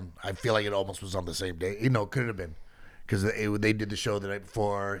Roseanne. I feel like it almost was on the same day. Could have been. Because they did the show the night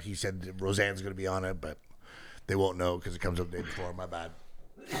before. He said Roseanne's going to be on it, but they won't know because it comes up the day before. My bad.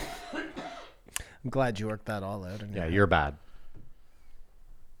 I'm glad you worked that all out. Yeah, you're bad.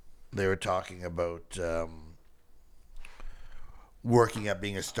 They were talking about working at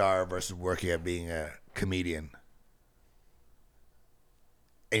being a star versus working at being a comedian.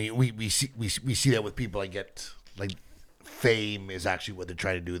 And we see that with people like fame is actually what they're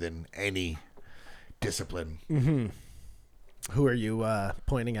trying to do than any discipline. Mm-hmm. Who are you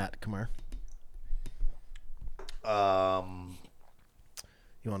pointing at, Kamar?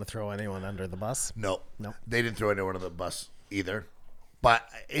 You want to throw anyone under the bus? No. No. They didn't throw anyone under the bus either. But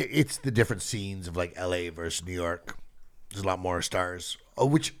it's the different scenes of like LA versus New York. There's a lot more stars.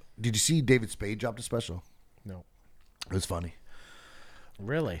 Did you see David Spade dropped a special? No. It was funny.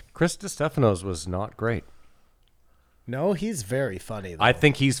 Really? Chris DiStefano's was not great. No, he's very funny, though. I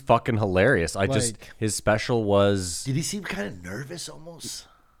think he's fucking hilarious. His special was... Did he seem kind of nervous almost?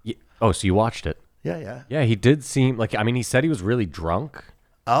 Oh, so you watched it? Yeah. Yeah, he did seem like... I mean, he said he was really drunk.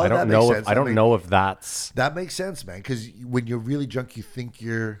 Oh, I don't know. I don't know if that's... That makes sense, man. Because when you're really drunk, you think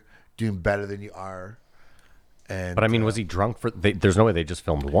you're doing better than you are. But I mean, was he drunk for? There's no way they just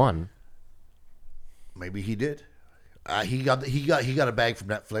filmed one. Maybe he did. He got a bag from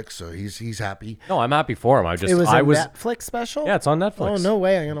Netflix, so he's happy. No, I'm happy for him. It was a Netflix special? Yeah, it's on Netflix. Oh, no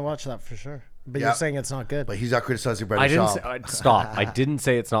way. I'm going to watch that for sure. But Yeah. you're saying it's not good. But he's not criticizing Brendan Shaw. Stop. I didn't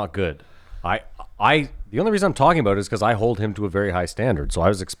say it's not good. The only reason I'm talking about it is because I hold him to a very high standard. So I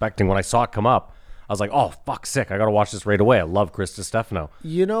was expecting when I saw it come up, I was like, oh, fuck, sick. I got to watch this right away. I love Chris DiStefano.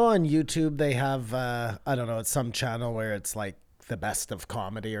 You know, on YouTube, they have, I don't know, it's some channel where it's like the best of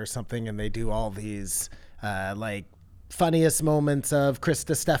comedy or something, and they do all these, like, funniest moments of Chris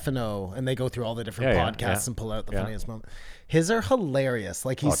DiStefano, and they go through all the different podcasts and pull out the funniest moment. His are hilarious.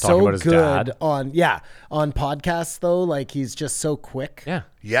 Like, he's talking so about his good dad? on podcasts, though. Like, he's just so quick. Yeah.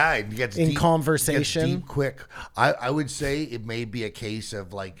 Yeah, it gets In deep, conversation. it gets deep quick. I would say it may be a case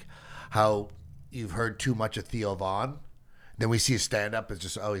of like how you've heard too much of Theo Vaughn. Then we see a stand-up. It's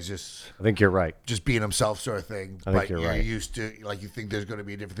just, he's just I think you're right. just being himself sort of thing. I think but you're right. used to, like, you think there's going to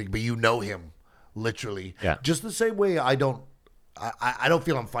be a different thing, but you know him, literally. Yeah. Just the same way I don't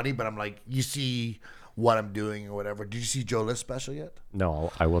feel I'm funny, but I'm like, you see what I'm doing or whatever. Did you see Joe List special yet?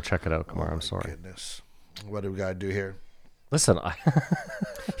 No, I will check it out, Kamar. Oh, I'm my sorry. Goodness. What do we got to do here? Listen,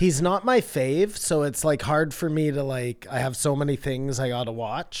 He's not my fave, so it's like hard for me to like. I have so many things I gotta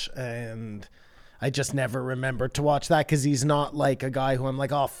watch, and I just never remember to watch that because he's not like a guy who I'm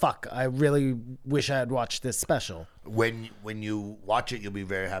like, oh fuck, I really wish I had watched this special. When you watch it, you'll be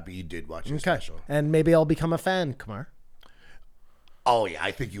very happy you did watch this Okay, special. and maybe I'll become a fan, Kamar. Oh yeah,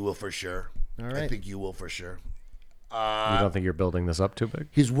 I think you will for sure. All right. I think you will for sure. you don't think you're building this up too big?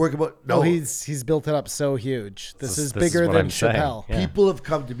 He's working about Oh, he's built it up so huge. This is this is bigger what than I'm saying. Chappelle. Yeah. People have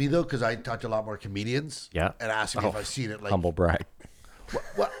come to me though because I talk to a lot more comedians. Yeah. and ask me if I've seen it. Like Humble brag.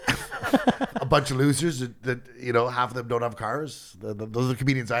 what? A bunch of losers that half of them don't have cars. Those are the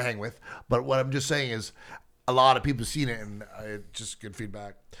comedians I hang with. But what I'm just saying is, a lot of people have seen it, and it's just good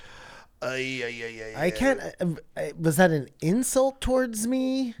feedback. I can't. Was that an insult towards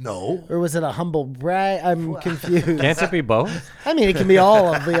me? No. Or was it a humble brag? I'm confused. Can't it be both? I mean, it can be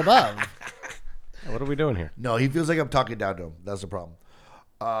all of the above. What are we doing here? No, he feels like I'm talking down to him. That's the problem.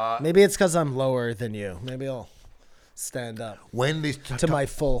 Maybe it's because I'm lower than you. Maybe I'll stand up When they to my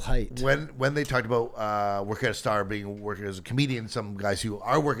full height. when they talked about working at a star, working as a comedian, some guys who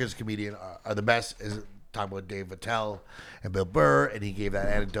are working as a comedian are the best. Is talking about Dave Attell and Bill Burr, and he gave that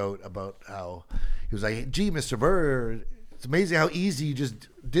anecdote about how he was like, "Gee, Mr. Burr, it's amazing how easy you just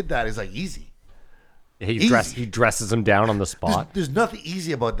did that." He's like, "Easy." He dresses him down on the spot. There's nothing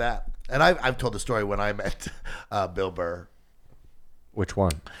easy about that. And I've told the story when I met Bill Burr. Which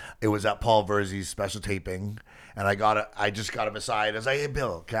one? It was at Paul Verzi's special taping, and I just got him aside. I was like, "Hey,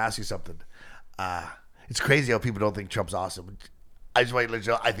 Bill, can I ask you something? It's crazy how people don't think Trump's awesome. I just want to let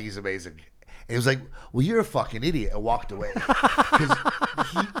you know, I think he's amazing." And he was like, "Well, you're a fucking idiot," and walked away because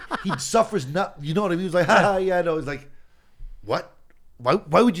he suffers not. You know what I mean? He was like, "Ha, yeah, I know." He's like, "What?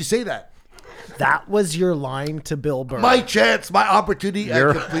 Why would you say that?" That was your line to Bill Burr. My chance, my opportunity, I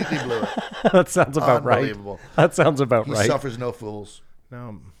completely blew it. That sounds about right. Unbelievable. That sounds about He right. suffers no fools.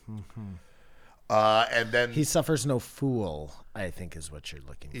 No, And then he suffers no fool, I think is what you're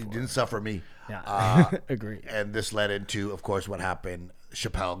looking he for. didn't suffer me. Yeah, agree. And this led into, of course, what happened.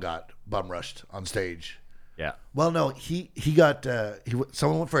 Chappelle got bum rushed on stage. Yeah. Well, no, he got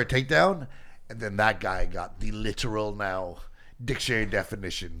someone went for a takedown, and then that guy got the literal now dictionary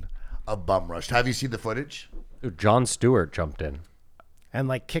definition of bum rushed. Have you seen the footage? Dude, Jon Stewart jumped in. And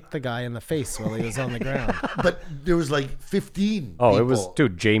like kicked the guy in the face while he was on the ground. But there was like 15. Oh, people. it was,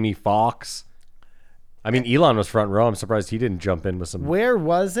 dude, Jamie Foxx. I mean, Elon was front row. I'm surprised he didn't jump in with some Where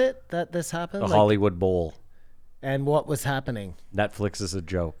was it that this happened? the Like, Hollywood Bowl. and what was happening? Netflix is a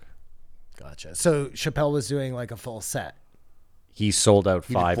joke. Gotcha. So Chappelle was doing like a full set. He sold out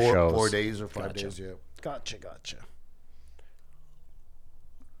He did 5 shows. 4 days or 5 Gotcha. days. Yeah. Gotcha.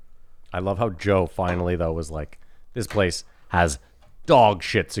 I love how Joe finally though was like, this place has dog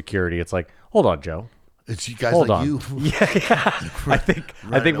shit security. It's like, hold on, Joe. It's you guys Hold like on. you.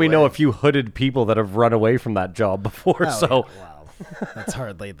 I think we know a few hooded people that have run away from that job before. Oh, so yeah, wow. That's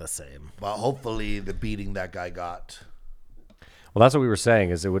hardly the same. Well, hopefully the beating that guy got. well, that's what we were saying.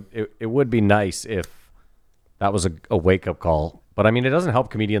 Is it would be nice if that was a wake up call. But I mean, it doesn't help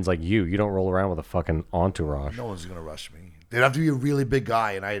comedians like you. You don't roll around with a fucking entourage. No one's gonna rush me. They'd have to be a really big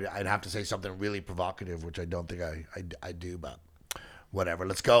guy, and I'd have to say something really provocative, which I don't think I do. But whatever.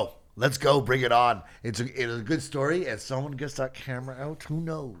 Let's go. Bring it on. It's a good story, and someone gets that camera out.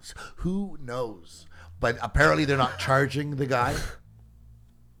 Who knows? But apparently they're not charging the guy.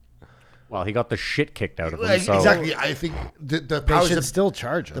 Well, he got the shit kicked out of him. So Exactly. I think the They powers should of still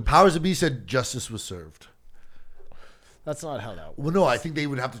charge him. the powers of be said justice was served. That's not how that works. Well, no, I think they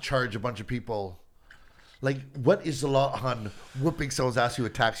would have to charge a bunch of people. Like, what is the law on whooping someone's ass who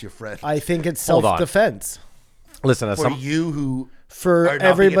attacks your friend? I think it's Hold on. self-defense listen, as For some you who for are not being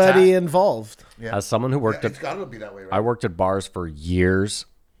everybody attacked. involved. as someone who worked it's at got to be that way, right? I worked at bars for years.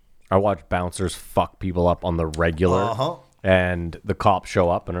 I watched bouncers fuck people up on the regular, Uh-huh. and the cops show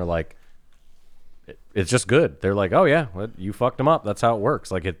up and are like, "It's just good." They're like, "Oh yeah, well, you fucked them up. That's how it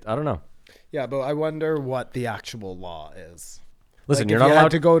works." Like I don't know. Yeah, but I wonder what the actual law is. Listen, Like you're if not you allowed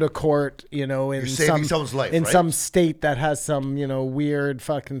had to go to court, in You're saving someone's life, in right? some state that has some, weird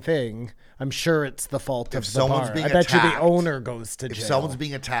fucking thing. I'm sure it's the fault of the someone's bar. being I bet you the attacked- owner goes to If jail. someone's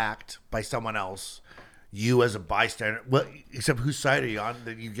being attacked by someone else, you as a bystander, well, except whose side are you on?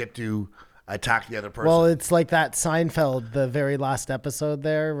 That you get to attack the other person. Well, it's like that Seinfeld, the very last episode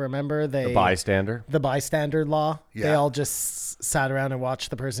there. Remember The bystander, the bystander law. They Yeah. all just sat around and watched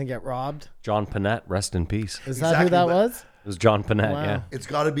the person get robbed. John Panette, rest in peace. Is that who Exactly, that but- was? It was John Panette. Wow. Yeah. it's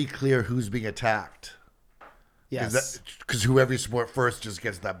got to be clear who's being attacked. Yes. Because whoever you support first just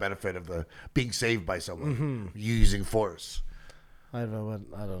gets that benefit of the being saved by someone Mm-hmm. using force. I don't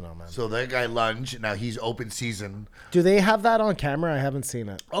know, man. So that guy lunged. Now he's open season. Do they have that on camera? I haven't seen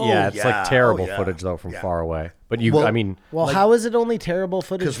it. Yeah, it's like terrible yeah. footage though from Yeah. far away. But you, Well- I mean, Well, how is it only terrible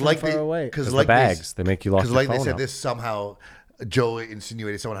footage Because from like far away? because the like bags, they make you lock Because your like they phone said, up. this somehow Joe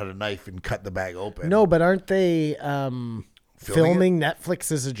insinuated someone had a knife and cut the bag open. No, but aren't they filming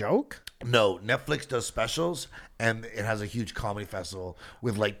Netflix as a joke? No, Netflix does specials, and it has a huge comedy festival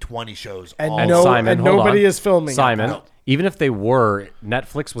with like 20 shows. And all and no- Simon, and hold nobody on. is filming it. Simon, No. even if they were,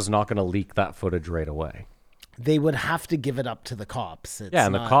 Netflix was not going to leak that footage right away. They would have to give it up to the cops. It's Yeah,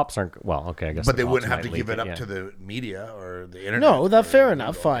 and the not- cops aren't. Well, okay, I guess. But the they cops wouldn't have might to leak give it up yeah. to the media or the internet. No, that's or fair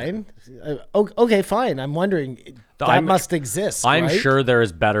enough. Google. Fine. Okay, fine. I'm wondering. That I'm- must exist. I'm right? sure there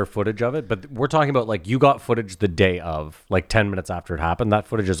is better footage of it, but we're talking about like you got footage the day of, like 10 minutes after it happened. That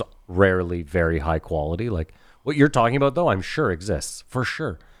footage is rarely very high quality. Like what you're talking about, though, I'm sure exists for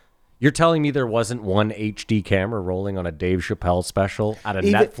sure. You're telling me there wasn't one HD camera rolling on a Dave Chappelle special at a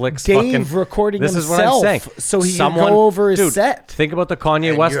Even Netflix Dave fucking... recording This is what I'm himself saying. so he can go over his Dude, set. Think about the Kanye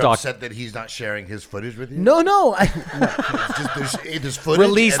And West you're doc. upset that he's not sharing his footage with you? No. It's just, there's footage.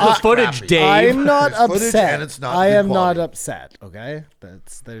 Release and the it's footage, crappy. Dave. I'm not There's footage upset. and it's not I good am not quality. upset. Okay,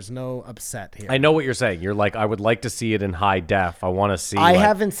 there's no upset here. I know what you're saying. You're like, I would like to see it in high def. I want to see. I like-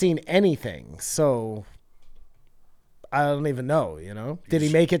 haven't seen anything, so I don't even know. Did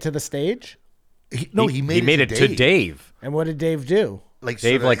he make it to the stage? He made it to Dave. And what did Dave do? like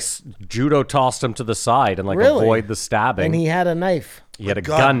Dave sort of judo tossed him to the side and Really? avoid the stabbing. And he had a knife. He had a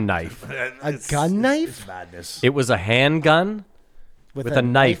gun knife. A gun knife? It's madness. It was a handgun with a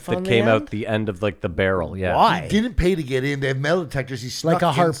knife that on the came out end? the end of like the barrel. Yeah. Why? Didn't pay to get in. They have metal detectors. He snuck Like a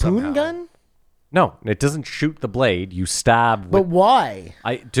in harpoon somehow. gun? No, it doesn't shoot the blade. You stab. But With, why?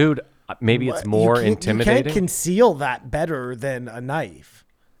 dude, maybe it's more You intimidating. can't conceal that better than a knife.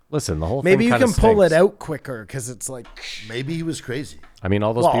 Listen, the whole Maybe thing you kinda can pull it stinks. out quicker because it's like. Maybe he was crazy. I mean,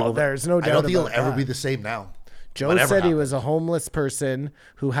 all those Well, people. there's no I doubt don't think he'll about ever that. be the same now. Joe Whatever said he happened. was a homeless person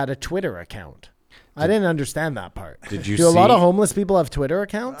who had a Twitter account. I didn't understand that part. Did you Do a lot see- of homeless people have Twitter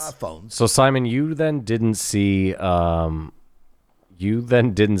accounts? Phones. So Simon, you then didn't see.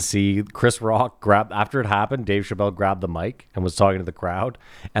 Chris Rock grab after it happened. Dave Chappelle grabbed the mic and was talking to the crowd,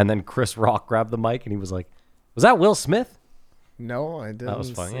 and then Chris Rock grabbed the mic and he was like, "Was that Will Smith?" No, I didn't. That was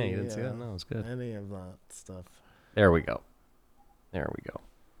funny. Yeah, See, you didn't see that. No, it was good. Any of that stuff. There we go. There we go.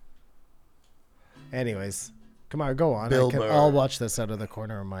 Anyways, come on, go on. Bill Burr. I'll watch this out of the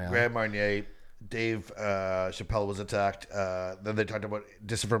corner of my eye. Graham Marnier, Dave Chappelle was attacked. Then they talked about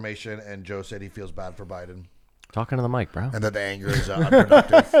disinformation, and Joe said he feels bad for Biden, Talking to the mic, bro. and that the anger is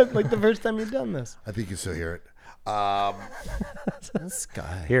unproductive. Like the first time you've done this. I think you still hear it. This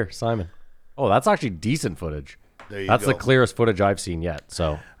guy. Here, Simon. Oh, that's actually decent footage. There you That's go. the clearest footage I've seen yet.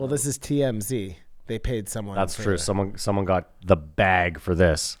 So Well, this is TMZ. They paid someone. that's for true. it. Someone got the bag for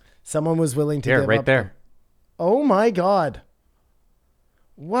this. Someone was willing to Here, give right up there. Oh my God.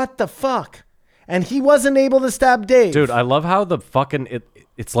 What the fuck? And he wasn't able to stab Dave. Dude, I love how the fucking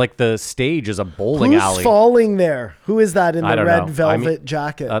it's like the stage is a bowling Who's alley. falling there? Who is that in I the don't red know. velvet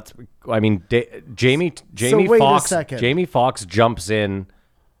jacket? Jamie wait a Foxx. second. Jamie Foxx jumps in.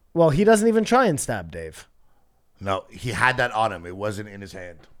 Well, he doesn't even try and stab Dave. No, he had that on him. It wasn't in his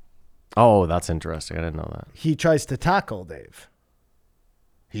hand. Oh, that's interesting. I didn't know that. He tries to tackle Dave.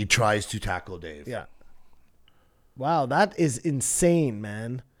 He tries to tackle Dave. Yeah. Wow, that is insane,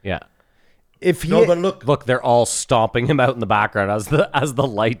 man. Yeah. If he, No, but look, Look, they're all stomping him out in the background as the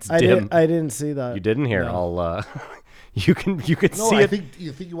lights dim. I didn't see that. You didn't hear? No. I'll you can no, see I it. think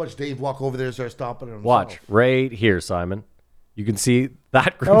you watch Dave walk over there and start stomping himself. Watch right here, Simon. You can see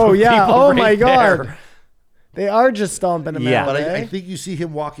that group Oh of yeah. people Oh right my God. there. They are just stomping him Yeah. out. But I eh? think you see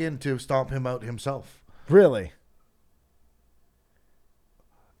him walk in to stomp him out himself. Really.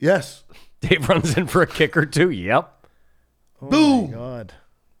 Yes. Dave runs in for a kick or two. Yep. Oh Boom. my God.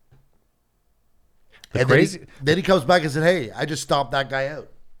 And crazy- then he comes back and said, "Hey, I just stomped that guy out."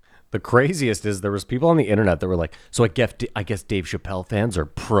 The craziest is there was people on the internet that were like, so I guess Dave Chappelle fans are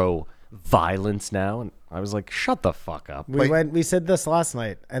pro violence now, and I was like, shut the fuck up. We said this last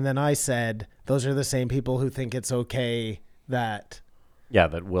night, and then I said those are the same people who think it's okay that Yeah,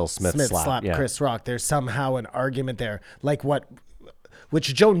 that Will Smith, slapped yeah. Chris Rock. There's somehow an argument there, like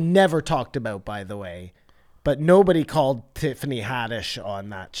which Joe never talked about, by the way, but nobody called Tiffany Haddish on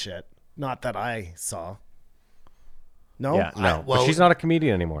that shit. Not that I saw. No, Yeah, no, well- but she's not a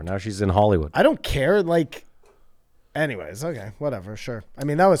comedian anymore. Now she's in Hollywood. I don't care. Like, anyways, okay, whatever, sure. I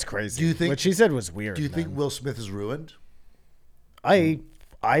mean, that was crazy. Do you think- what she said was weird? Do you think man. Will Smith is ruined? I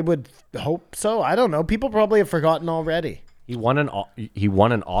would hope so. I don't know. People probably have forgotten already. He won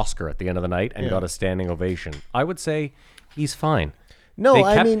an Oscar at the end of the night and got a standing ovation. I would say he's fine. No, They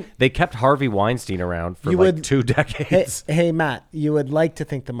I kept- mean, they kept Harvey Weinstein around for You like would- 2 hey, decades. hey, Matt, you would like to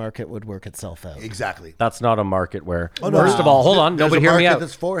think the market would work itself out. Exactly. That's not a market where. Oh, no, First of all, hold on, there's nobody a hear me market out.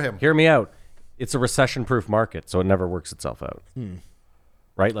 that's for him. Hear me out. It's a recession-proof market, so it never works itself out.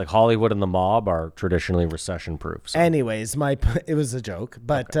 Right? Like Hollywood and the mob are traditionally recession-proof. So. Anyways, it was a joke,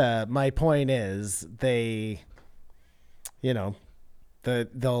 but my point is they, they'll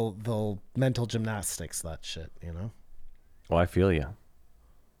mental gymnastics that shit, Well, I feel you.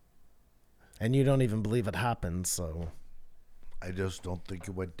 and you don't even believe it happened. So I just don't think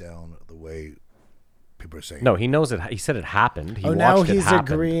it went down the way people are saying. No, he knows it. He said it happened. He now watched it he's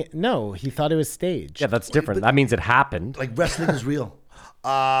happen. agreeing. No, he thought it was staged. Yeah, that's different. but- That means it happened. Like wrestling is real.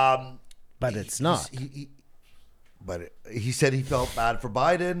 but it's not. But he said he felt bad for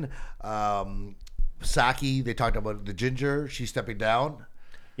Biden. Psaki, they talked about the ginger. She's stepping down.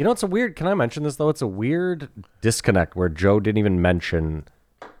 You know, it's a weird. Can I mention this though? It's a weird disconnect where Joe didn't even mention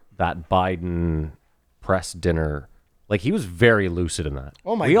that Biden press dinner. Like he was very lucid in that.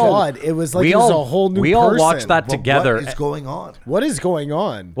 Oh my God, it was like he was a whole new We all person. watched that But together. What is going on? What is going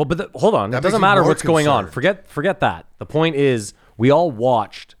on? Well, but hold on. That It makes doesn't me matter more what's going on. concerned. Forget that. The point is, we all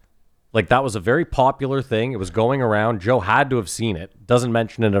watched. Like that was a very popular thing. It was going around. Joe had to have seen it. Doesn't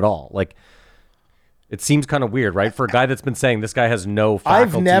mention it at all. Like it seems kind of weird, right? For a guy that's been saying this guy has no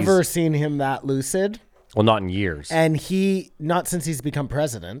faculties. I've never seen him that lucid. Well, not in years. And not since he's become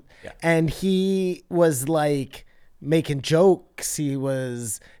president. Yeah. And he was like making jokes.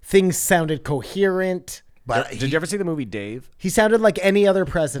 Things sounded coherent. But Did you ever see the movie Dave? He sounded like any other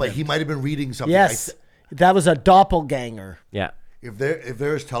president. But he might have been reading something. Yes. That was a doppelganger. Yeah. If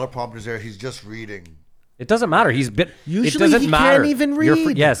there's teleprompters there, he's just reading. It doesn't matter. Usually it doesn't he matter. can't even You're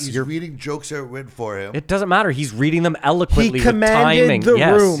read. yes, He's you're reading jokes that went for him. It doesn't matter. He's reading them eloquently He with commanded timing. the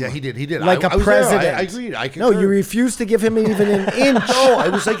yes. room. Yeah, he did. He did. Like I a was there. president. I agreed. I No, concur. you refused to give him even an inch. No, I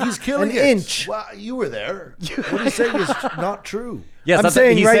was like, he's killing An it. inch. Well, you were there. What he's saying is not true. Yes, I'm that's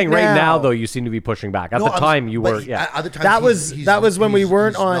saying he's right saying right now now, though you seem to be pushing back. At No, the I'm- time you but were yeah. At other times, That was when we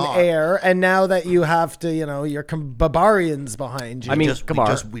weren't he's on not. air, and now that you have to, your barbarians behind you. I mean,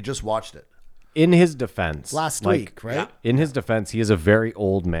 We just watched it. In his defense, last like, week, right? In his defense, he is a very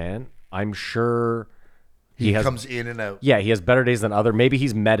old man. I'm sure He has comes in and out. yeah, he has better days than other. Maybe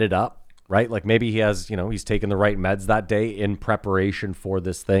he's medded up, right? Like maybe he has, he's taken the right meds that day in preparation for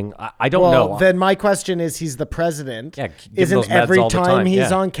this thing. I don't know. Then my question is, he's the president. Yeah, give him those Isn't meds every all the time time, he's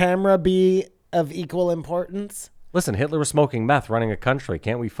yeah. on camera be of equal importance? Listen, Hitler was smoking meth, running a country.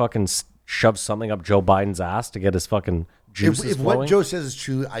 Can't we fucking shove something up Joe Biden's ass to get his fucking juices If flowing? what Joe says is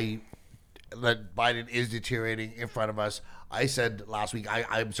true, that Biden is deteriorating in front of us. I said last week,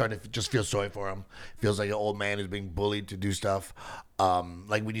 I'm starting to just feel sorry for him. Feels like an old man who's being bullied to do stuff.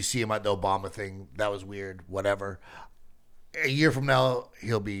 Like when you see him at the Obama thing, that was weird, whatever. A year from now,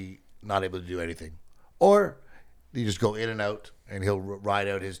 he'll be not able to do anything. Or you just go in and out and he'll ride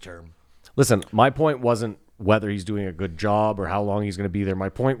out his term. Listen, my point wasn't whether he's doing a good job or how long he's going to be there. My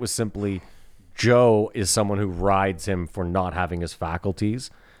point was simply Joe is someone who rides him for not having his faculties.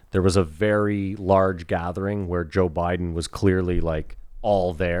 There was a very large gathering where Joe Biden was clearly like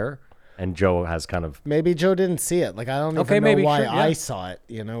all there, and Joe has kind of. Maybe Joe didn't see it. Like I don't Okay, even know maybe, why sure, yeah. I saw it.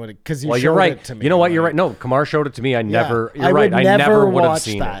 Because you Well, showed you're right. it to me. You know what? You're like- right. No, Kamar showed it to me. I never. Yeah. You're right. I never would have watch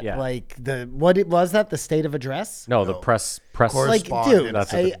seen that. it. Yeah. Like was that? The State of Address? No, the press. Course- Like, Correspondent. dude,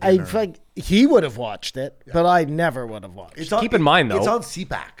 That's at the I dinner. like he would have watched it, but I never would have watched. It's on, Keep in mind, though- it's on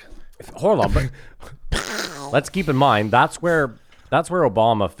CPAC. Hold on, but let's keep in mind that's where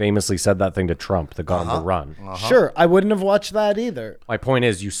Obama famously said that thing to Trump that got him to run. Sure, I wouldn't have watched that either. My point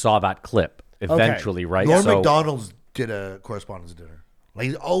is, you saw that clip eventually, right? Norm So- McDonald's did a correspondence dinner. Like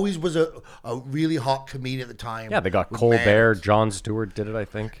he always was a really hot comedian at the time. Yeah, they got with Colbert. Manners. John Stewart did it, I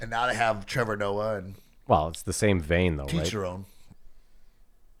think. And now they have Trevor Noah and Well, it's the same vein, though, teach right? your own.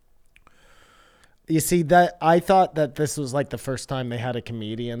 You see that I thought that this was like the first time they had a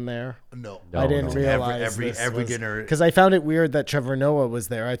comedian there. No, I didn't no. realize Every dinner. because I found it weird that Trevor Noah was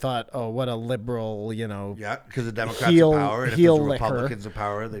there. I thought, oh, what a liberal, Yeah, because the Democrats heel- in power, and if heel there's liquor. Republicans in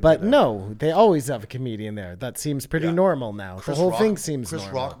power, they But do that. no, they always have a comedian there. That seems pretty Yeah. normal now. Chris the whole Rock- thing seems Chris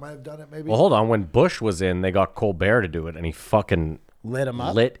normal. Rock might have done it, maybe. Well, hold on. When Bush was in, they got Colbert to do it, and he fucking Lit him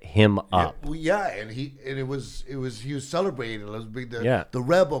up. lit him up. Well, yeah, and he was celebrating. It was being Yeah. the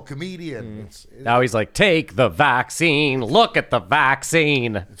rebel comedian. Now he's like, take the vaccine. Look at the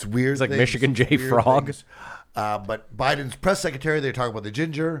vaccine. It's weird. He's like things, Michigan J. weird Frog. things. But Biden's press secretary, they're talking about the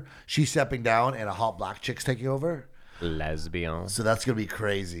ginger. She's stepping down, and a hot black chick's taking over. Lesbian. So that's gonna be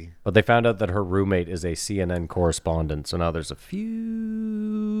crazy. But they found out that her roommate is a CNN correspondent, so now there's a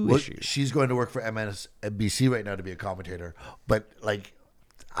few Well, issues. she's going to work for MSNBC right now to be a commentator. But like,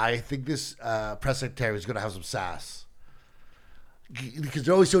 I think this press secretary is going to have some sass because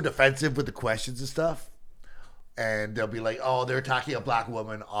they're always so defensive with the questions and stuff, and they'll be like, "Oh, they're attacking a black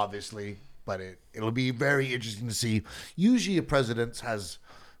woman, obviously." But it'll be very interesting to see. Usually, a president has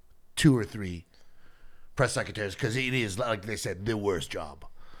 2 or 3 press secretaries because it is, like they said, the worst job.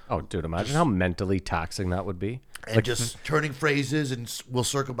 Oh, dude, imagine how mentally taxing that would be. And just turning phrases, and we'll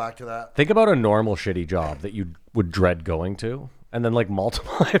circle back to that. Think about a normal shitty job that you would dread going to, and then like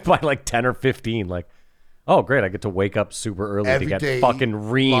multiply it by like 10 or 15. Like, oh, great, I get to wake up super early Every to get day, fucking lie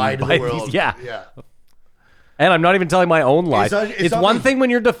reamed to by the world. these. Yeah. yeah. And I'm not even telling my own lies. not- It's, not one like- thing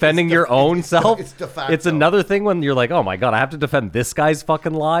when you're defending your own it's self. de facto. It's another thing when you're like, oh my God, I have to defend this guy's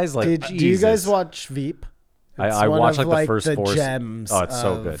fucking lies. Like, Do you guys Jesus. watch Veep? It's I one watched of, like the first the 4. gems. Oh, it's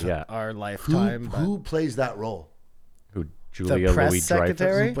so of good. Yeah. our lifetime. but Who plays that role? Who, Julia press Louis Dreyfus?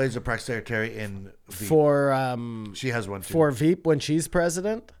 secretary? Who plays the press secretary in Veep? for She has one too. for Veep when she's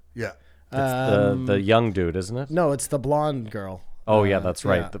president? Yeah. The young dude, isn't it? No, it's the blonde girl. Oh yeah, that's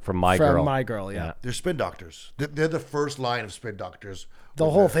right. yeah. From My Girl. From My Girl, yeah. They're spin doctors. They're the first line of spin doctors. The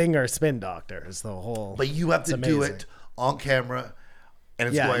whole thing are spin doctors. The whole. But you have to do amazing. it on camera, and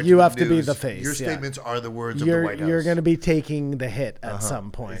it's Yeah, going you to have the to be news. the face, Your yeah. statements are the words of the You're White House. you're going to be taking the hit at some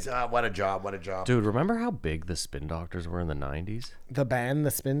point. It's, what a job! What a job! Dude, remember how big the spin doctors were in the 90s? The band,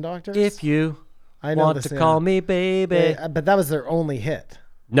 the Spin Doctors. If you I know Want this, to yeah. call me baby. But that was their only hit.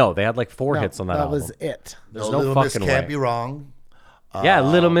 No, they had like 4 No, hits on that that album. was it. There's No, no Little Miss fucking Can't way. Be Wrong. Yeah,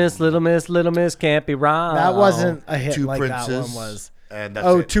 Little Miss can't be wrong. That wasn't a hit Two like Princes. that one was. And that's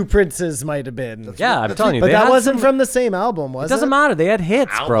Oh, it. Two Princes might have been. Yeah, I'm telling you. But they that had wasn't some- from the same album, was It doesn't matter. They had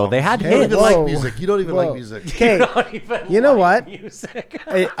hits, bro. They had You don't hits. even like Whoa. music. You don't even Whoa. like music. Okay, you know what?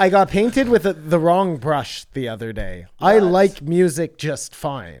 I got painted with the wrong brush the other day. I like music just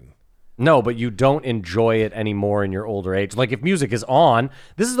fine. No, but you don't enjoy it anymore in your older age. Like if music is on,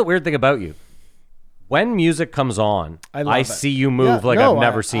 this is the weird thing about you. When music comes on, I love I it. see you move Yeah, like no, I've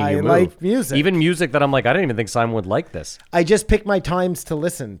never I- seen I you move. like music. Even music that I'm like, I didn't even think Simon would like this. I just pick my times to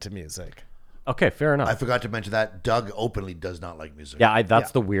listen to music. Okay, fair enough. I forgot to mention that Doug openly does not like music. Yeah,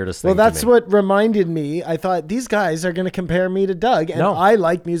 that's the weirdest thing. Well, that's to me. what reminded me. I thought these guys are going to compare me to Doug, and No. I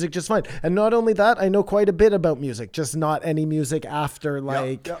like music just fine. And not only that, I know quite a bit about music, just not any music after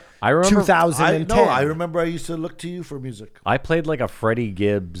like I remember 2010. I remember I used to look to you for music. I played like a Freddie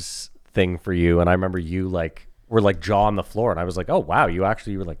Gibbs thing for you, and I remember you like were like jaw on the floor, and I was like, oh wow, you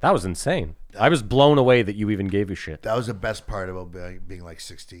were like, that was insane. I was blown away that you even gave a shit. That was the best part about being like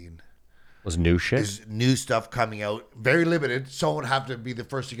 16. Was new shit. There's new stuff coming out, very limited. Someone would have to be the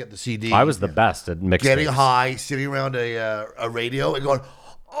first to get the CD. I was the best at mixing. Getting high, sitting around a radio and going,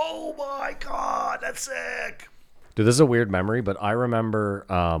 oh my God, that's sick. Dude, this is a weird memory, but I remember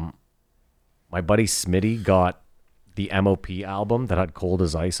my buddy Smitty got the MOP album that had Cold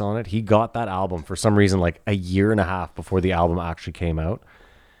as Ice on it. He got that album for some reason like a year and a half before the album actually came out.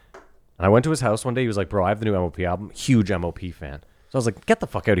 And I went to his house one day. He was like, bro, I have the new MOP album. Huge MOP fan. So I was like, get the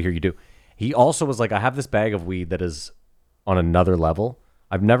fuck out of here, you do. He also was like, I have this bag of weed that is on another level.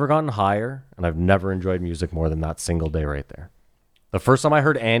 I've never gotten higher, and I've never enjoyed music more than that single day right there. The first time I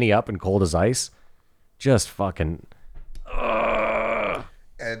heard Annie Up and Cold as Ice, just fucking...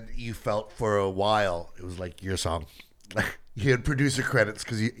 And you felt for a while, it was like your song. You had producer credits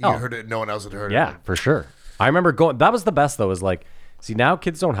because you Oh. heard it and no one else had heard it. Yeah, for sure. I remember going. That was the best though. Is like, see now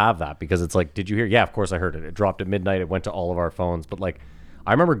kids don't have that because it's like, did you hear? Yeah, of course I heard it. It dropped at midnight. It went to all of our phones. But like,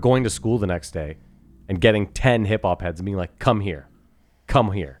 I remember going to school the next day and getting 10 hip hop heads and being like, come here,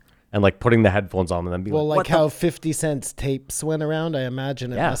 and like putting the headphones on and then being Well, like, like what how 50 Cent's tapes went around, I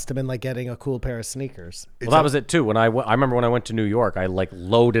imagine it Yeah. must have been like getting a cool pair of sneakers. Well, that was it too. When I remember when I went to New York, I like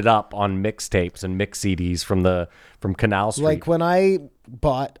loaded up on mixtapes and mix CDs from Canal Street. Like when I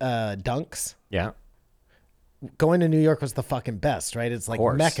bought Dunks, yeah, going to New York was the fucking best, right? It's like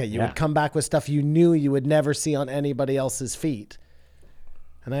course, Mecca. You yeah. would come back with stuff you knew you would never see on anybody else's feet.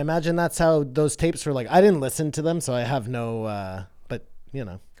 And I imagine that's how those tapes were like. I didn't listen to them, so I have no, but you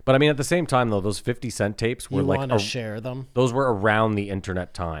know, but I mean at the same time though, those 50 Cent tapes were you like want to share them. those were around the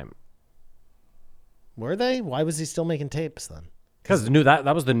internet time. Were they? Why was he still making tapes then? Because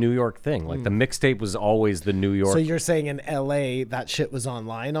that was the New York thing. Like the mixtape was always the New York. So you're saying in LA that shit was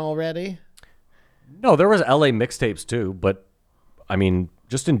online already? No, there was LA mixtapes too, but I mean,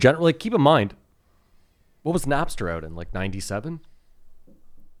 just in general, like keep in mind, what was Napster out in like 97?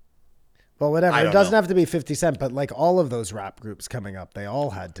 Well, whatever. I It don't doesn't know. have to be 50 Cent, but like all of those rap groups coming up, they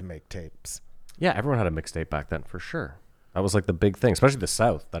all had to make tapes. Yeah, everyone had a mixtape back then for sure. That was like the big thing, especially the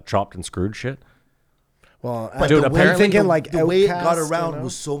South, that chopped and screwed shit. Well, But Dude, the apparently I'm thinking the, like the way it got Outkast, around you know?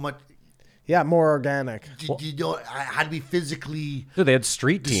 was so much. Yeah, more organic. You know, I had to be physically Dude, they had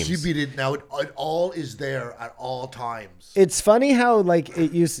street teams. distributed. Now it all is there at all times. It's funny how like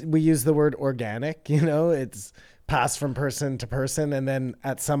we use the word organic, you know, it's passed from person to person, and then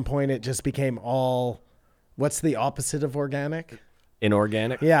at some point it just became all. What's the opposite of organic?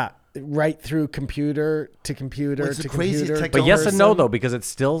 Inorganic. Yeah, right through computer to computer Well, it's to the craziest computer. technology. But yes and no person. though, because it's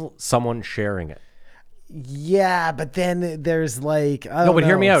still someone sharing it. Yeah, but then there's like I No, don't but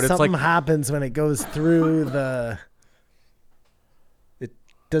hear me know, out. It's Something like- happens when it goes through the.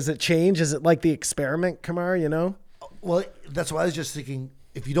 Does it change? Is it like the experiment, Kamar? You know, Well, that's why I was just thinking.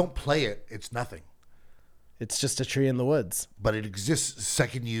 If you don't play it, it's nothing. it's just a tree in the woods. But it exists the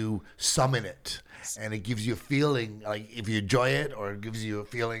second you summon it, and it gives you a feeling like if you enjoy it, or it gives you a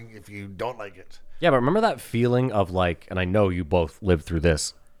feeling if you don't like it. Yeah, but remember that feeling of like, and I know you both lived through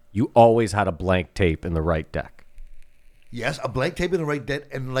this. You always had a blank tape in the right deck. Yes, a blank tape in the right deck,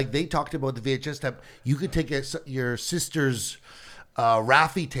 and like they talked about the VHS tape, you could take your sister's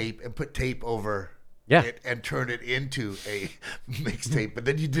Raffi tape and put tape over Yeah. it and turn it into a mixtape. But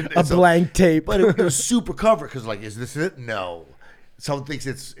then you didn't A blank tape. But it was super cover because like, is this it? No. Someone thinks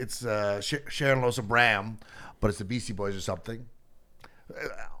it's Sharon Lois and Bram, but it's the Beastie Boys or something.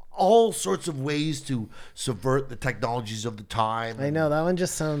 All sorts of ways to subvert the technologies of the time. I know that one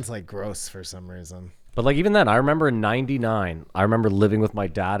just sounds like gross for some reason. But like even then, I remember in '99, I remember living with my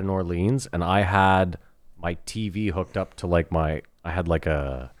dad in Orleans, and I had my TV hooked up to like I had like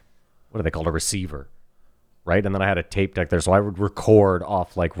a, what do they call it, a receiver, right? And then I had a tape deck there, so I would record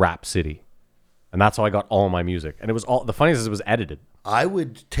off like Rap City, and that's how I got all my music. And it was all, the funniest is it was edited. I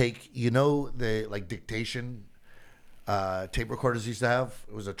would take, the like dictation tape recorders used to have.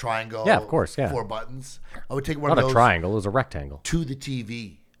 It was a triangle. Yeah, of course, yeah. 4 buttons. I would take one Not of a those triangle, it was a rectangle. to the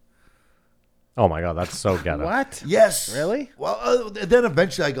TV. Oh my god, that's so ghetto. What? Yes. Really? Well, then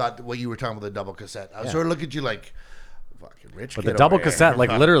eventually I got what you were talking about, the double cassette. I was sort of looking at you like, fucking rich. But kid the double over here. cassette,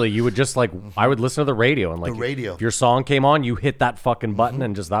 like literally, you would just like, I would listen to the radio and like, The radio. if your song came on, you hit that fucking button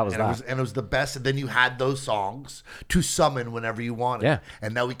and just that was that. And it was the best. And then you had those songs to summon whenever you wanted. Yeah.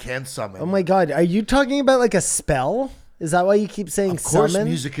 And now we can summon. Oh my God. Are you talking about like a spell? Is that why you keep saying Of course, summon?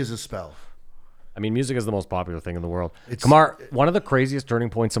 music is a spell. I mean, music is the most popular thing in the world. Kamar, one of the craziest turning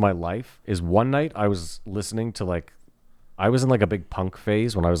points in my life is one night I was listening to like, I was in like a big punk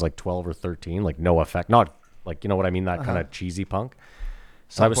phase when I was like 12 or 13, like No Effect, not like, you know what I mean, that kind of cheesy punk.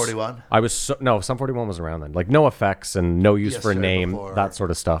 So Sum 41? I was no, Sum 41 was around then. Like No Effects and No Use Yes, for a Sir, Name, before. that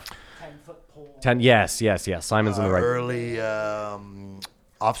sort of stuff. 10-foot pole. Yes. Simon's in the right. Early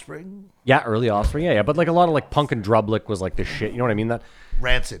Offspring, Yeah, early Offspring. Yeah. But like a lot of like Punk and Drublick was like the shit. You know what I mean? That.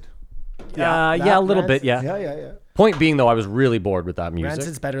 Rancid. Yeah, a little bit. Yeah. Yeah. Point being though, I was really bored with that music.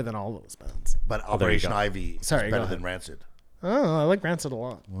 Rancid's better than all those bands. But there you Operation go. Ivy Sorry, is go better ahead. than Rancid. Oh, I like Rancid a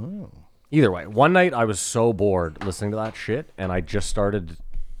lot. Either way, one night I was so bored listening to that shit, and I just started.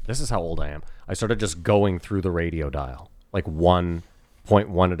 This is how old I am. I started just going through the radio dial, like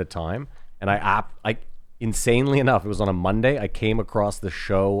 1.1 at a time, and I insanely enough, it was on a Monday. I came across the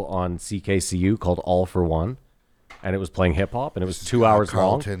show on CKCU called All for One, and it was playing hip hop, and it was 2 hours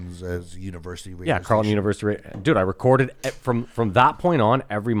long. Carleton's as university radio Yeah, Carleton station. University. Dude, I recorded from that point on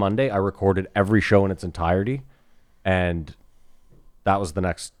every Monday. I recorded every show in its entirety, and that was the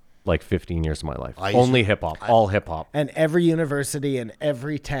next like 15 years of my life. I used Only to- hip hop, all hip hop. And every university in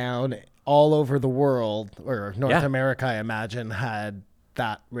every town all over the world, or North Yeah. America, I imagine, had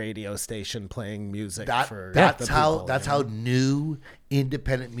that radio station playing music for That's the how people, that's you know? how new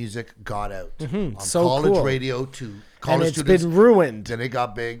independent music got out on So college cool. radio to And college it's students. been ruined. Then it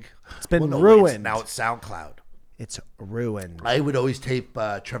got big. It's been wait, ruined. now it's SoundCloud. It's ruined. I would always tape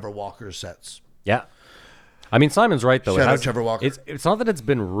Trevor Walker's sets. Yeah. I mean, Simon's right, though. Shout It out has- Trevor Walker. It's not that it's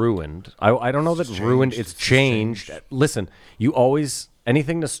been ruined. I don't know that ruined. changed. It's It's just changed. changed. Listen, you always,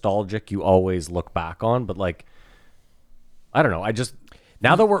 anything nostalgic, you always look back on. But like, I don't know.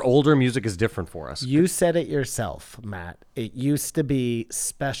 Now that we're older, music is different for us. You said it yourself, Matt. It used to be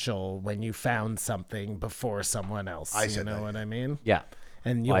special when you found something before someone else. I you said know that. what I mean? Yeah.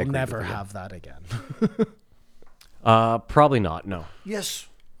 And I you'll agree never with you. have that again. Probably not. No. Yes.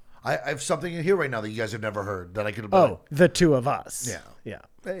 I have something in here right now that you guys have never heard that I could have Oh, the two of us. Yeah. Yeah.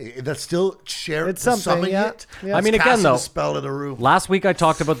 Hey, that's still share It's something, summing yeah. it. Yeah. I mean, It's again, casting though, a spell in a room. last week I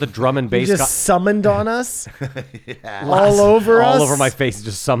talked about the drum and You bass. just summoned on us all over us. all over my face,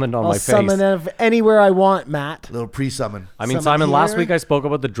 just summoned on I'll my face. summon anywhere I want, Matt. Little pre-summon. I mean, Summon Simon, last here. week I spoke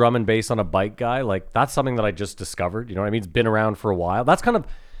about the drum and bass on a bike guy. Like, that's something that I just discovered. You know what I mean? It's been around for a while. That's kind of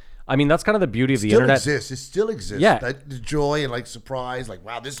the beauty of the Still internet. exists. It still exists. Yeah. That the joy and like surprise, like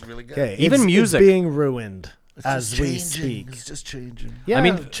wow, this is really good. Okay, Even it's music. being ruined It's as just we changing. speak. It's just changing. Yeah, I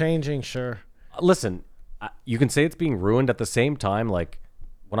mean- changing, sure. Listen, you can say it's being ruined at the same time. Like,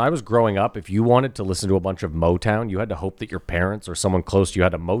 when I was growing up, if you wanted to listen to a bunch of Motown, you had to hope that your parents or someone close to you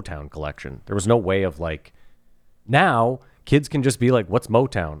had a Motown collection. There was no way of like, now kids can just be like, what's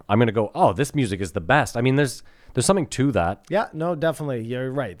Motown? I'm going to go, oh, this music is the best. I mean, there's something to that. Yeah, no, definitely.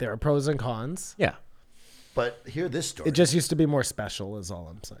 You're right. There are pros and cons. Yeah. But hear this story. It just used to be more special, is all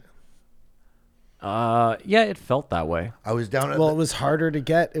I'm saying. Yeah, it felt that way. I was down at Well, it was harder to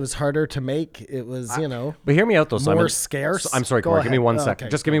get. It was harder to make. It was, you know. But hear me out, though, Simon. More scarce? I'm sorry, Go Corey. Give me ahead. one Oh, sec. okay,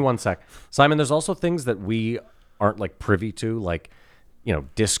 Just go give me 1 sec. Simon, there's also things that we aren't like privy to, like, you know,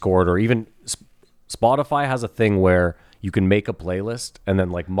 Discord or even Spotify has a thing where you can make a playlist and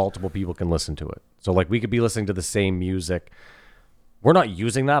then like multiple people can listen to it. So like we could be listening to the same music. We're not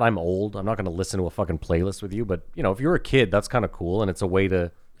using that. I'm old. I'm not going to listen to a fucking playlist with you. But, you know, if you're a kid, that's kind of cool. And it's a way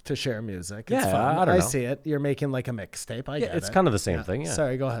to... To share music. It's Yeah, fun. I don't know. see it. You're making like a mixtape. I get it's it. kind of the same thing, yeah.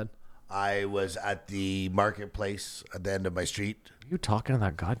 Sorry, go ahead. I was at the marketplace at the end of my street You talking to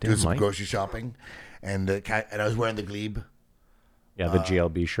that goddamn doing some mic? grocery shopping, and I was wearing the Glebe Yeah, the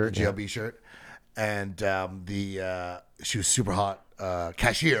GLB shirt. yeah. GLB shirt, and she was super hot.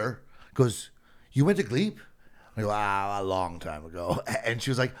 Cashier goes, "You went to Glebe?" I go, a long time ago. And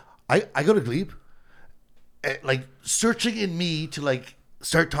she was like, I go to Glebe, like searching in me to like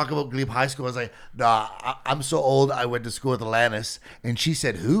start talking about Glebe High School. I was like, nah, I'm so old. I went to school with Alanis. And she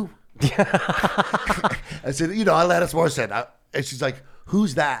said, who? I said, Alanis Morissette. And she's like,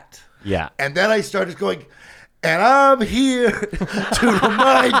 who's that? Yeah. And then I started going, and I'm here to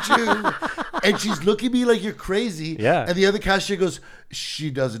remind you. And she's looking at me like you're crazy. Yeah. And the other cashier goes, she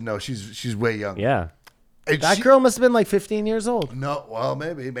doesn't know. She's way young. Yeah. And That girl must have been like 15 years old. No, well,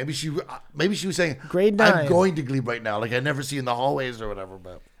 maybe she was saying, Grade 9. I'm going to Glebe right now. Like I never see in the hallways or whatever.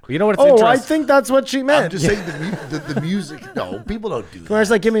 But You know what? It's Oh, interesting. I think that's what she meant. I'm just saying the music. No, people don't do that.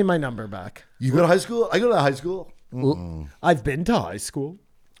 Claire's like, give me my number back. You go to high school? I go to high school. I've been to high school.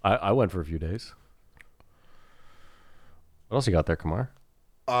 I went for a few days. What else you got there, Kamar?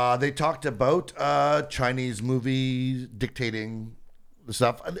 They talked about Chinese movies dictating the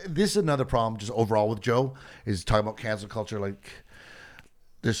stuff. This is another problem just overall with Joe is talking about cancel culture. Like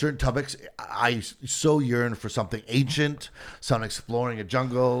there's certain topics I so yearn for something ancient, some exploring a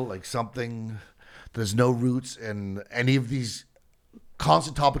jungle, like something there's no roots in any of these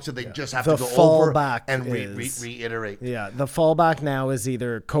constant topics that they just have The to go over fallback and is- reiterate. Yeah, the fallback now is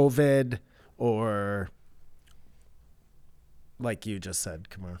either COVID or, like you just said,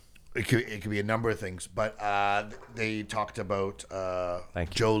 Kamar. It could be a number of things, but they talked about Thank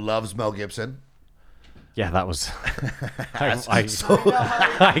you. Joe loves Mel Gibson. Yeah, that was. I'm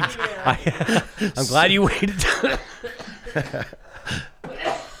glad you waited.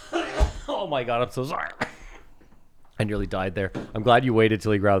 Oh my God, I'm so sorry. I nearly died there. I'm glad you waited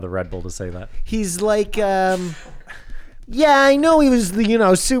till he grabbed the Red Bull to say that. He's like, yeah, I know he was,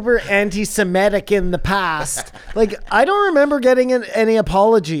 super anti-Semitic in the past. Like, I don't remember getting any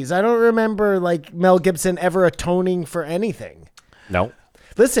apologies. I don't remember, like, Mel Gibson ever atoning for anything. No.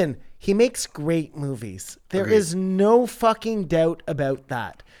 Listen, he makes great movies. There is no fucking doubt about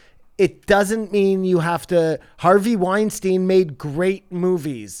that. It doesn't mean you have to. Harvey Weinstein made great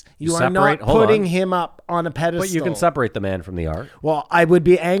movies. You are not hold putting on. him up on a pedestal. But you can separate the man from the art. Well, I would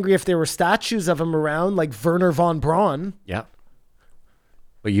be angry if there were statues of him around, like Werner von Braun. Yeah.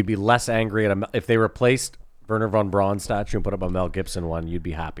 But you'd be less angry if they replaced Werner von Braun statue and put up a Mel Gibson one, you'd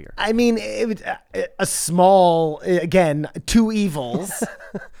be happier. I mean, a small, again, two evils.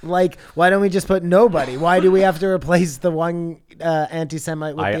 Like, why don't we just put nobody? Why do we have to replace the one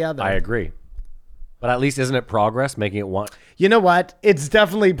anti-Semite with the other? I agree. But at least isn't it progress making it one? You know what? It's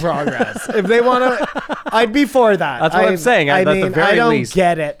definitely progress. If they want to, I'd be for that. That's what I'm saying. At the very I don't least.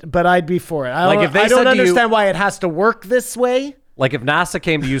 get it, but I'd be for it. Like, if they I don't said to you- understand why it has to work this way. Like if NASA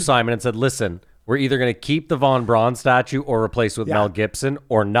came to you, Simon, and said, listen, we're either going to keep the Von Braun statue or replace it with Mel Gibson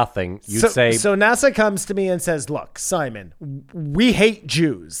or nothing. You'd say... So NASA comes to me and says, look, Simon, we hate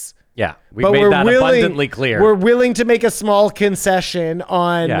Jews. Yeah, we made that abundantly clear. We're willing to make a small concession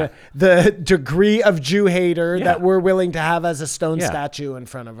on the degree of Jew hater that we're willing to have as a stone statue in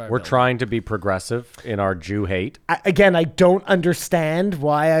front of our We're building. trying to be progressive in our Jew hate. Again, I don't understand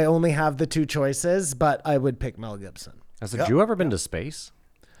why I only have the two choices, but I would pick Mel Gibson. Has a Jew ever been to space?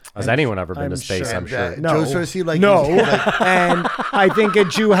 Has anyone ever been to space? sure. I'm sure. No. Joe sort of seemed like No, he's like, and I think a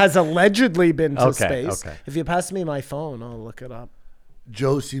Jew has allegedly been to Okay, space. okay. If you pass me my phone, I'll look it up.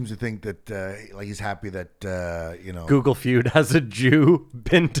 Joe seems to think that like he's happy that Google Feud has a Jew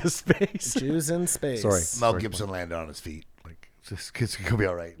been to space. Jews in space. Sorry. Mel Gibson landed on his feet. Like it's gonna be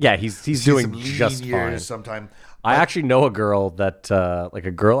all right. Yeah, he's See doing some lean just years fine. sometime. I actually know a girl that, like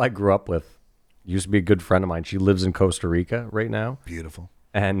a girl I grew up with, used to be a good friend of mine. She lives in Costa Rica right now. Beautiful.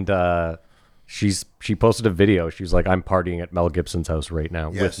 And she posted a video. She's like, I'm partying at Mel Gibson's house right now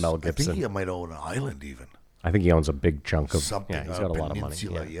with Mel I Gibson. think he might own an island even. I think he owns a big chunk of Something, Yeah, he's a got a lot of money.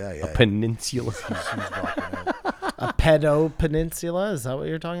 peninsula, yeah, A peninsula. He's rocking out. A pedo peninsula? Is that what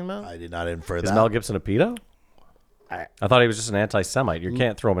you're talking about? I did not infer Is that. Mel Gibson a pedo? I thought he was just an anti-Semite. You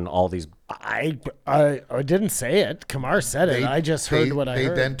can't throw him in all these. I didn't say it. Kamar said it. I just heard what I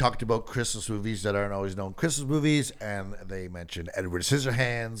heard. They then talked about Christmas movies that aren't always known Christmas movies, and they mentioned Edward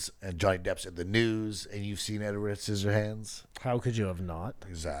Scissorhands and Johnny Depp's in the news. And you've seen Edward Scissorhands? How could you have not?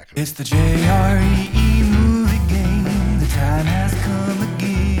 Exactly. It's the JRE movie game. The time has come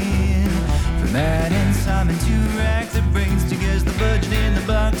again. For Matt and Simon to rack their brains to guess the budget in the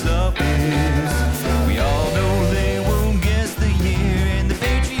box office. We all know they won't guess the year, and the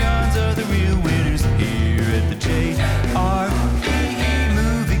Patreons are the real winners here at the JRE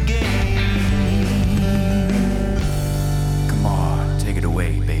movie game. Come on, take it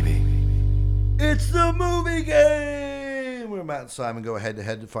away, baby. It's the movie game where Matt and Simon go head to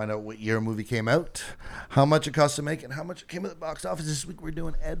head to find out what year a movie came out, how much it cost to make, and how much it came at the box office. This week we're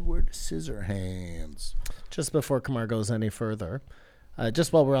doing Edward Scissorhands. Just before Kamar goes any further,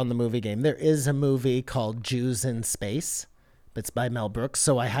 just while we're on the movie game, there is a movie called Jews in Space, It's by Mel Brooks,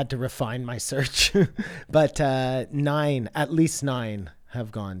 so I had to refine my search. But 9, at least 9,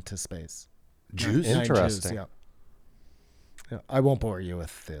 have gone to space. Jews? 9 Interesting. Jews, yeah. I won't bore you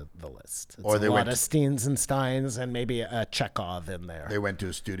with the list. It's Or a they lot went of to- Steens and Steins and maybe a Chekhov in there. They went to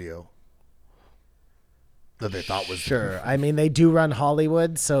a studio that they thought was Sure. I mean, they do run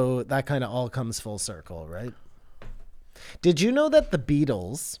Hollywood, so that kind of all comes full circle, right? Did you know that the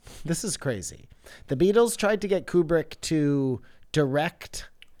Beatles, this is crazy, the Beatles tried to get Kubrick to direct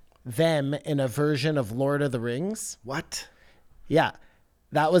them in a version of Lord of the Rings? What? Yeah,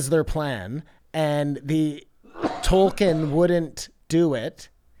 that was their plan. And the Tolkien wouldn't do it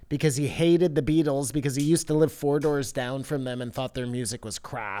because he hated the Beatles because he used to live 4 doors down from them and thought their music was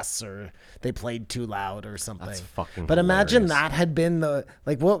crass or they played too loud or something. That's fucking But imagine hilarious. that had been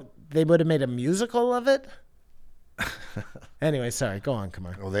they would have made a musical of it. Anyway, sorry, go on,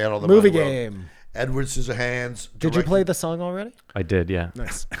 Kamar. Well, they had all the Movie money in the world. game. Edward Scissorhands. Did you directed- play the song already? I did, yeah.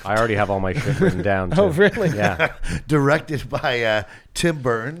 Nice. I already have all my shit written down. Too. Oh, really? Yeah. Directed by Tim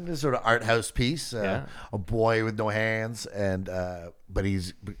Burton, this sort of art house piece. Yeah. A boy with no hands, and but he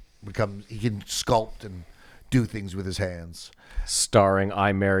can sculpt and do things with his hands. Starring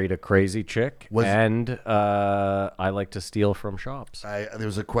I Married a Crazy Chick Was- and I Like to Steal from Shops. There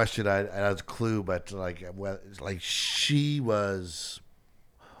was a question I had a clue, but she was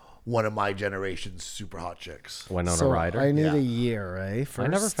one of my generation's super hot chicks. Winona So Ryder. I need Yeah. a year, eh? First. I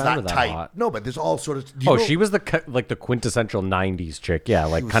never It's found her not that tight. hot. No, but there's all sort of. do you Oh, know- she was the quintessential 90s chick. Yeah,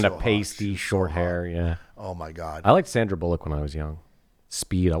 like was kind so of hot. pasty, She was short so hair. Yeah. Oh my God. I liked Sandra Bullock when I was young.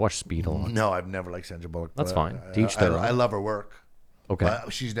 Speed. I watched Speed a lot. No, I've never liked Sandra Bullock. That's but fine. To each their own. I love her work. Okay.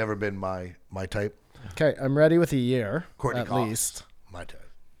 But she's never been my type. Okay, I'm ready with a year, Courtney at Cox, least. my type.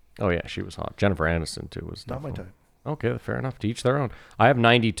 Oh, yeah, she was hot. Jennifer Aniston, too, was Not my definitely- type. Okay, fair enough. To each their own. I have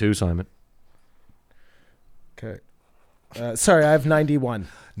 92, Simon. Okay. Sorry, I have 91.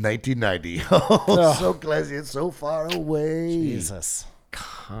 1990. Oh, so classy and so far away. Jesus.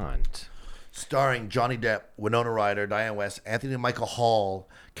 Cunt. Starring Johnny Depp, Winona Ryder, Diane West, Anthony Michael Hall,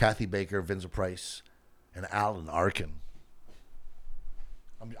 Kathy Baker, Vincent Price, and Alan Arkin.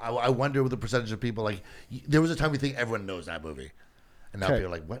 I wonder what the percentage of people like. There was a time we think everyone knows that movie, and now Okay. people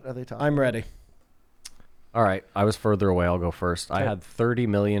are like, "What are they talking?" I'm ready. All right, I was further away. I'll go first. I had 30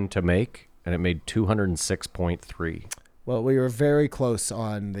 million to make, and it made 206.3. Well, we were very close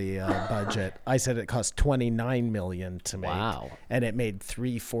on the budget. I said it cost $29 million to make. Wow. And it made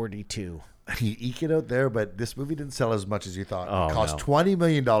 $342. You eke it out there, but this movie didn't sell as much as you thought. Oh, It cost no. $20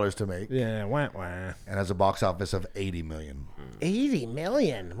 million to make, Yeah, wah. and has a box office of $80 million. 80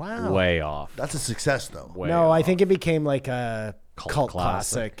 million. Wow. Way off. That's a success, though. Way No, off. I think it became like a cult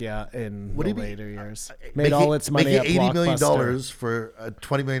classic. classic, yeah, in What the do you mean? later years. Made all its money at making $80 million Blockbuster. for a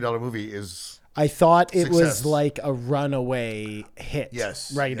 $20 million movie is I thought it was Success. like a runaway hit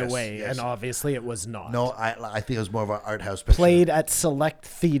Yes, right yes, away, yes. and obviously it was not. no. I think it was more of an art house picture. Played at select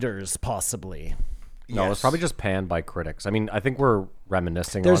theaters, possibly. No, it's Yes. probably just panned by critics. I mean, I think we're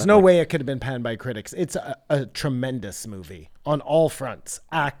reminiscing. There's on it. no like, way it could have been panned by critics. It's a tremendous movie on all fronts.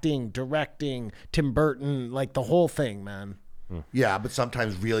 Acting, directing, Tim Burton, like the whole thing, man. Yeah, but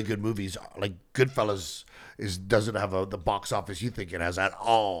sometimes really good movies, like Goodfellas, doesn't have the box office you think it has at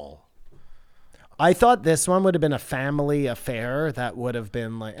all. I thought this one would have been a family affair that would have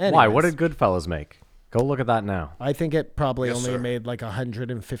been like. Why? What anyways. did Goodfellas make? Go look at that now. I think it probably Yes, only sir. made like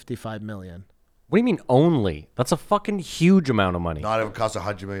 155 million. What do you mean only? That's a fucking huge amount of money. Not even cost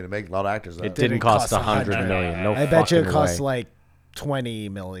 $100 million to make. A lot of actors. It didn't cost 100 million. No, I bet you it fucking cost way. like 20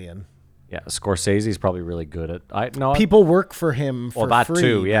 million. Yeah, Scorsese's probably really good at. No, People work for him for well, that free.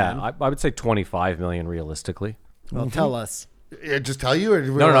 too. Yeah, man. I would say 25 million realistically. Well, tell us. Just tell you? Or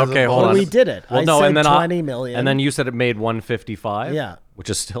No, okay, hold Well, on. we did it. Well, I no, said and then 20 million. And then you said it made 155. Yeah. which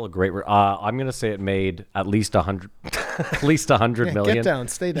is still a great. I'm gonna say it made at least 100, at least 100 Yeah, million. get down,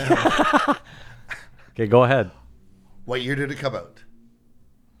 stay down. Okay, go ahead. What year did it come out?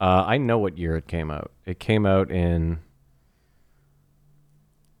 I know what year it came out. It came out in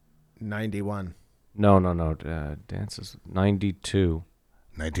 91. no. Dances 92.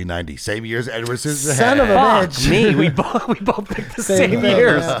 1990. Same year as Edward Scissorhands. Son of a Fuck bitch. me. We both picked the Same same thing,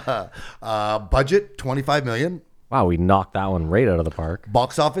 years. yeah. Budget, $25 million. Wow, we knocked that one right out of the park.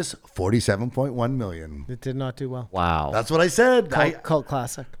 Box office, $47.1 million. It did not do well. Wow. That's what I said. Cult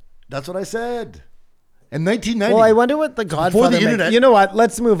classic. That's what I said. In 1990. Well, I wonder what the Godfather meant. internet- You know what?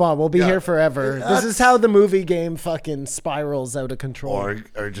 Let's move on. We'll be Yeah. here forever. This is how the movie game fucking spirals out of control.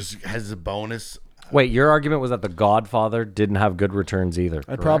 or just has a bonus Wait, your argument was that The Godfather didn't have good returns either.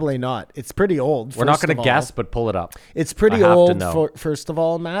 correct? Probably not. It's pretty old. We're not first going of to all. guess, but pull it up. It's pretty I have to old, know. first of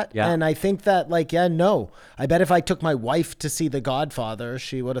all, Matt. Yeah. And I think that, like, no. I bet if I took my wife to see The Godfather,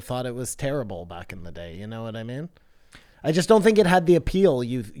 she would have thought it was terrible back in the day. You know what I mean? I just don't think it had the appeal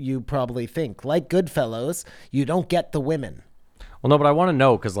you probably think. Like Goodfellas, you don't get the women. Well, no, but I want to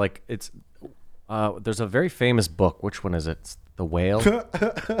know because, like, it's there's a very famous book. Which one is it? It's The Whale.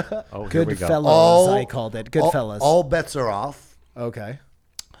 Oh, here we go. Goodfellas, I called it. Goodfellas. All bets are off. Okay.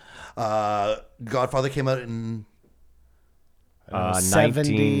 Godfather came out in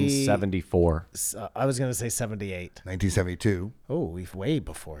 1974. I was going to say 78. 1972. Oh, we've way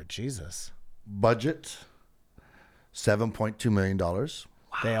before. Jesus. Budget $7.2 million.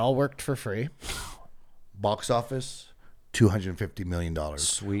 They all worked for free. Box office $250 million.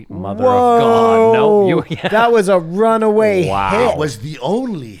 Sweet mother of God! No, you. Yeah. That was a runaway Wow. hit. It was the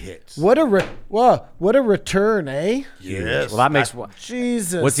only hit. What a return, eh? Yes. Well, that makes.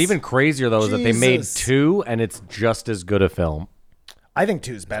 Jesus. What's even crazier though is that they made Jesus. 2, and it's just as good a film. I think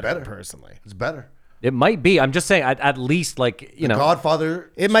 2's better, better. personally. It's better. It might be. I'm just saying. At least, like you know,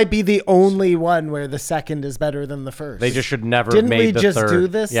 Godfather. It might be the only one where the second is better than the first. they just should never Didn't have made we the just third. do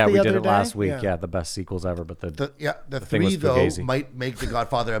this Yeah, the we did other it last day? week. Yeah. Yeah, the best sequels ever. But the The thing three was though Fugazi. might make the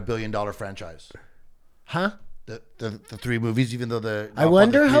Godfather $1 billion franchise. Huh? The 3 movies, even though the I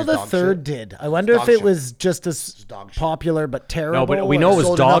wonder Godfather 3 how is the dog third shit. did. I wonder if dog it shit. was just as dog shit. popular but terrible. no, but we know it was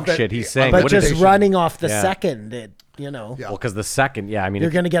sold dog enough that- shit. He's saying, But what just did they- running off the Yeah. second, Yeah. Well, because the second, yeah, I mean, you're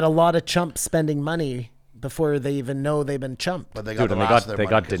it- going to get a lot of chumps spending money before they even know they've been chumped. But they got dude, the and last of their they money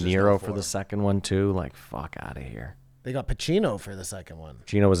got De 'cause there's no Niro for the form. second one too. Like, fuck out of here. They got Pacino for the second one.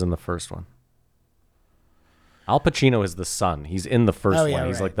 Gino was in the first one. Al Pacino is the son. He's in the first Oh, yeah, one.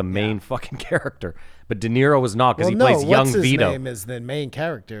 He's right. like the main fucking character. But De Niro was not because Well, he no, plays young what's his Vito. name is the main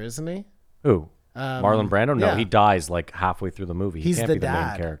character, isn't he? Who? Marlon Brando? No, yeah. he dies like halfway through the movie. He He's can't the be the main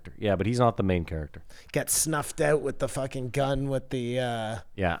dad. character. Yeah, but he's not the main character. Gets snuffed out with the fucking gun with the...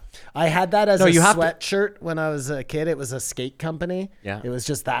 Yeah. I had that as No, a you have to- sweatshirt when I was a kid. It was a skate company. Yeah. It was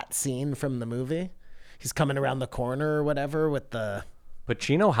just that scene from the movie. He's coming around the corner or whatever with the...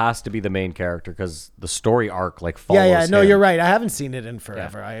 Pacino has to be the main character because the story arc like follows Yeah, no, him. you're right. I haven't seen it in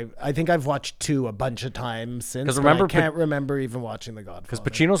forever. I think I've watched 2 a bunch of times since. 'Cause but remember I can't remember even watching The Godfather. Because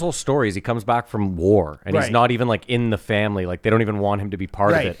Pacino's whole story is he comes back from war and he's Right. not even like in the family. Like they don't even want him to be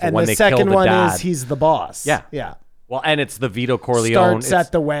part right, of it. But and when the they kill second the one dad, is he's the boss. Yeah. yeah. well, and it's the Vito Corleone. Starts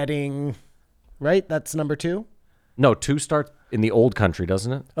at the wedding, right? That's number 2. No, 2 starts in the old country,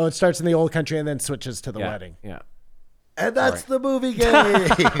 doesn't it? Oh, it starts in the old country and then switches to the Yeah. wedding. Yeah. And that's the movie game.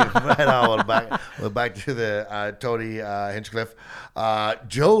 Right on. We're back to the Tony Hinchcliffe.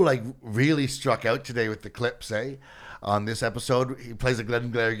 Joe like really struck out today with the clips, eh? On this episode, he plays a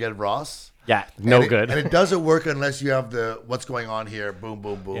Glengarry Ross. Yeah, no And it- good. and it doesn't work unless you have the what's going on here. Boom,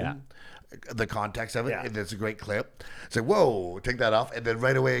 boom, boom. Yeah. The context of it. Yeah. And it's a great clip. It's like, whoa, take that off. And then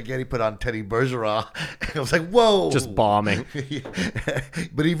right away again, he put on Teddy Bergeron. And I was like, whoa. Just bombing.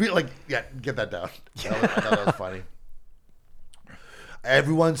 But he really, get that down. I thought that was funny.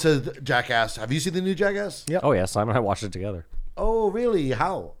 Everyone says Jackass. Have you seen the new Jackass? Yep. Oh yeah, Simon and I watched it together. Oh, really?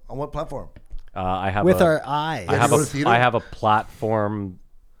 How? On what platform? I have With a, our eyes. I have you go a to theater? I have a platform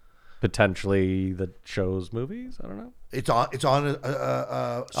potentially that shows movies. I don't know. It's on. It's on a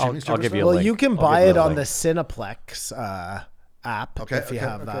streaming I'll service. give now? you a Well, link. you can I'll buy give you it a on link. the Cineplex app if you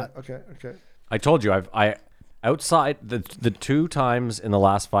have that. Okay. I told you I outside the 2 times in the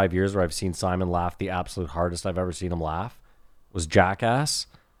last 5 years where I've seen Simon laugh the absolute hardest I've ever seen him laugh was Jackass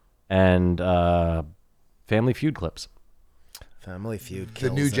and Family Feud clips. Family Feud. The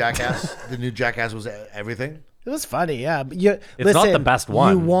Kills new it. Jackass. The new Jackass was everything. It was funny, yeah. But you, It's not the best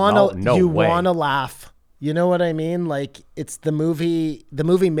one. You wanna, No you way. wanna laugh. You know what I mean? Like it's the movie. The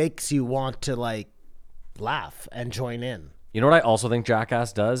movie makes you want to like laugh and join in. You know what I also think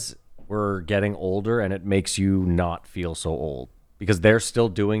Jackass does? We're getting older and it makes you not feel so old because they're still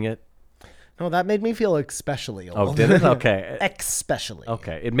doing it. No, that made me feel especially old. Oh, did it? Okay. Especially.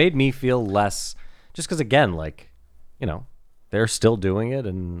 Okay. It made me feel less just because again, like, you know, they're still doing it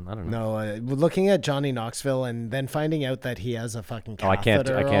and I don't know. No, looking at Johnny Knoxville and then finding out that he has a fucking Oh, I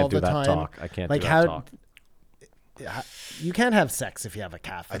catheter can't all do the that time. talk. I can't like do that how, talk. You can't have sex if you have a I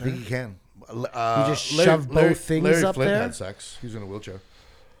catheter. think he can. You just shove both things Larry up Flint there? had sex. He was in a wheelchair.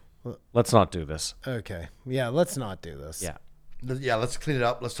 Let's not do this. Okay. Yeah, let's not do this. Yeah. Yeah, let's clean it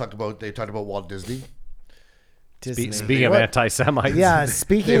up. Let's talk about. They talked about Walt Disney. Disney. Speaking of What- anti-Semites. Yeah,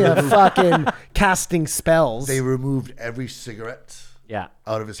 speaking of fucking casting spells. They removed every cigarette Yeah.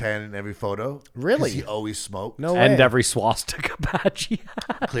 out of his hand in every photo. 'Cause Really? He always smoked. No And way. every swastika badge. he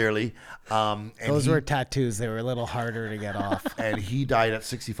had. Clearly. And Those he, were tattoos. They were a little harder to get off. and he died at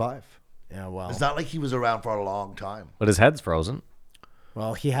 65. Yeah, well. It's not like he was around for a long time. But his head's frozen.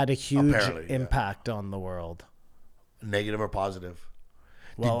 Well, he had a huge Apparently, yeah. impact on the world. Negative or positive.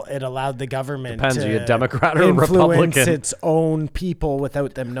 Well, it allowed the government Depends, to are you a Democrat or a influence Republican? its own people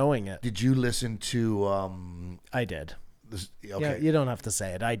without them knowing it. Did you listen to I did. this? Yeah, Okay. you don't have to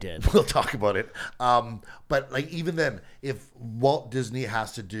say it. I did. We'll talk about it. But like even then, if Walt Disney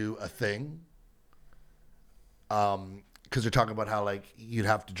has to do a thing, because they're talking about how like you'd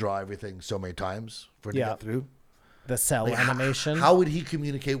have to draw everything so many times for it to Yeah. get through. The cell Like, animation. How would he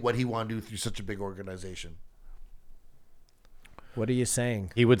communicate what he wanted to do through such a big organization? What are you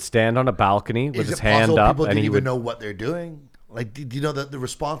saying? He would stand on a balcony with Is his it hand possible up, people and didn't he even would. know what they're doing? Like, do you know that the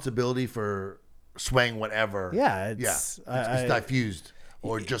responsibility for swaying whatever? Yeah, it's- it's diffused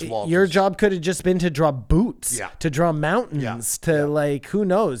or just Walt. Your job could have just been to draw boots, Yeah. to draw mountains, to like, who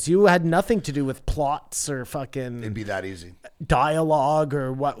knows? You had nothing to do with plots or fucking It'd be that easy. dialogue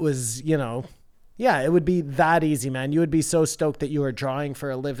or what was, Yeah, it would be that easy, man. You would be so stoked that you were drawing for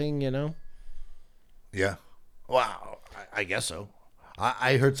a living, Yeah. Wow. I guess so.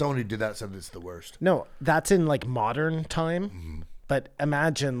 I heard someone who did that said it's the worst. No, that's in like modern time. But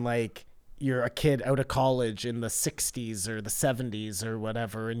imagine like you're a kid out of college in the 60s or the 70s or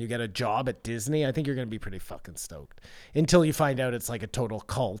whatever, and you get a job at Disney. I think you're going to be pretty fucking stoked until you find out it's like a total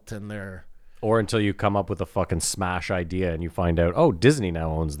cult and they're. Or until you come up with a fucking smash idea and you find out, oh, Disney now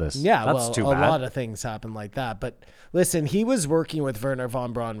owns this. Yeah, That's well, too a bad. lot of things happen like that. But listen, he was working with Werner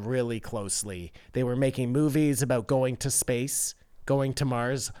von Braun really closely. They were making movies about going to space, going to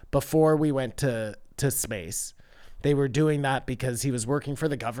Mars before we went to space. They were doing that because he was working for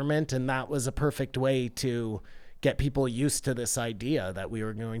the government, and that was a perfect way to get people used to this idea that we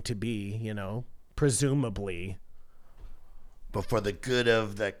were going to be, presumably. But for the good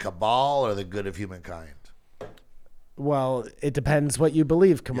of the cabal or the good of humankind? Well, it depends what you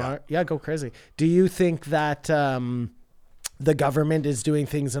believe, Kumar. Yeah, go crazy. Do you think that the government is doing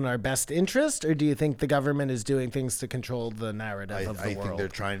things in our best interest, or do you think the government is doing things to control the narrative of the I world? think they're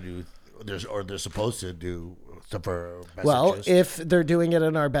trying to do, or they're supposed to do stuff for best Well, interest. if they're doing it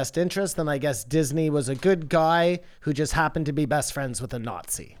in our best interest, then I guess Disney was a good guy who just happened to be best friends with a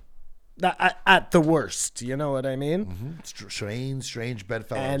Nazi. At the worst, you know what I mean? strange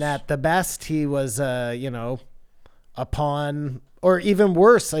bedfellows. And at the best, he was, a pawn, or even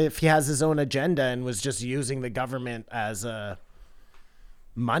worse, if he has his own agenda and was just using the government as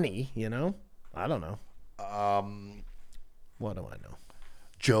money, I don't know. What do I know?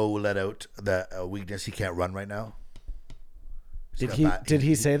 Joe let out the weakness. He can't run right now. Did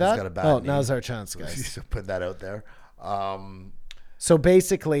he say that? Got a bad Oh, knee. now's our chance, guys. He's put that out there. So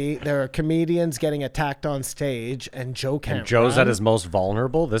basically, there are comedians getting attacked on stage, and Joe can't. And Joe's run. at his most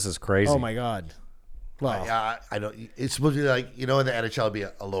vulnerable. This is crazy. Oh my god. Well, Yeah, I don't. It's supposed to be like in the NHL it'd be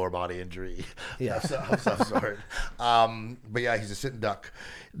a lower body injury, Yeah. of some sort. But yeah, he's a sitting duck.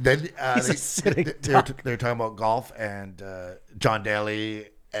 Then He's a sitting duck. They're talking about golf and John Daly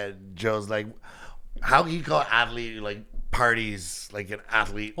and Joe's like, how can you call athlete like parties like an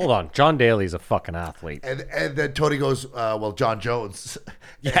athlete? Hold on. John Daly's a fucking athlete. And then Tony goes, well, John Jones.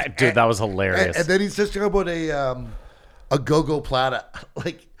 Yeah, dude, that was hilarious. And then he's just talking about a go-go plata,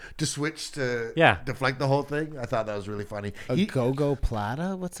 like to switch to deflect the whole thing. I thought that was really funny. a go-go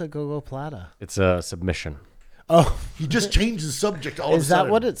plata? What's a go-go plata? It's a submission. Oh, He just changed the subject all of a is that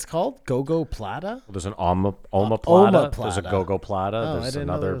sudden. what it's called? Go-go plata? There's an omoplata. There's a Omoplata. go-go plata. Oh, I There's didn't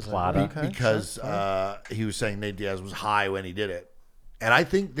know another there was a- plata. Okay. Because he was saying Nate Diaz was high when he did it. And I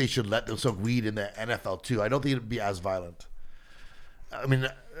think they should let them smoke weed in the NFL too. I don't think it'd be as violent. I mean,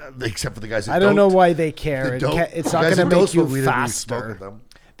 except for the guys that I don't know why they care. that It's the not guys going that to don't make you smoke weed, they'd be smoking faster. them.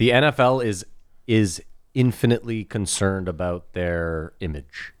 The NFL is infinitely concerned about their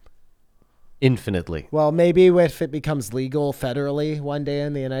image. Infinitely. Well, maybe if it becomes legal federally one day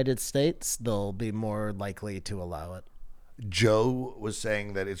in the United States, they'll be more likely to allow it. Joe was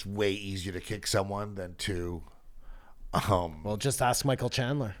saying that it's way easier to kick someone than to. Well, just ask Michael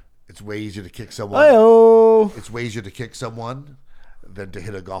Chandler. It's way easier to kick someone. Hi-oh. It's way easier to kick someone than to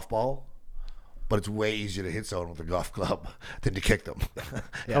hit a golf ball. But it's way easier to hit someone with a golf club than to kick them.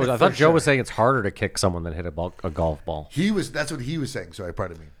 I thought Joe was saying it's harder to kick someone than hit a golf ball. That's what he was saying. Sorry,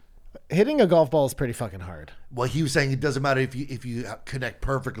 pardon me. Hitting a golf ball is pretty fucking hard. Well, he was saying it doesn't matter if you connect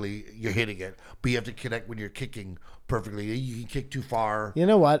perfectly, you're hitting it, but you have to connect when you're kicking perfectly. You can kick too far. You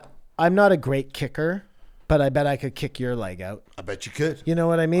know what? I'm not a great kicker, but I bet I could kick your leg out. I bet you could. You know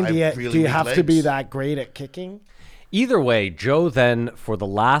what I mean? I Do you, have really do you weak have to be legs. that great at kicking? Either way, Joe then, for the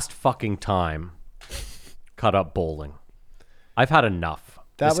last fucking time, cut up bowling. I've had enough.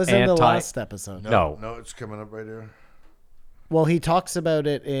 That This was in the last episode. No. No, it's coming up right here. Well, he talks about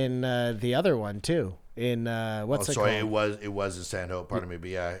it in the other one too. In what's it Sorry, called? it was in Sandhope, pardon me, but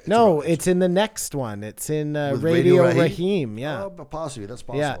yeah. It's in the next one. It's in With Radio Radio Raheem. Yeah, but possibly, that's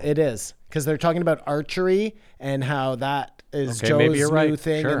possible. yeah, it is because they're talking about archery and how that is Okay, Joe's maybe you're right. new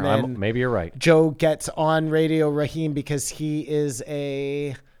thing, Sure, and then maybe you're right. Joe gets on Radio Raheem because he is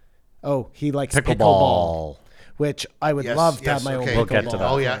he likes pickleball, which I would love to have my own okay. pickleball. We'll get to that.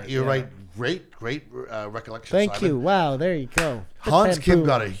 Oh yeah, you're right. Great recollection. Thank Simon. you. Wow, there you go. Hans Boom.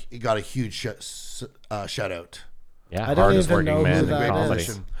 Kim got a huge shout out. Yeah, I don't hardest even working know man who in that comedy.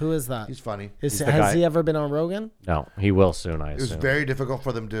 is. Who is that? He's funny. Has the guy- he ever been on Rogan? No, he will soon, I It was assume. very difficult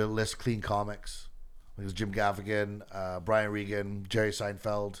for them to list clean comics. It was Jim Gaffigan, Brian Regan, Jerry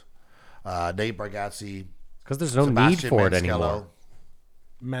Seinfeld, Nate Bargatze, Because there's no need Sebastian for it Maniscalco. anymore.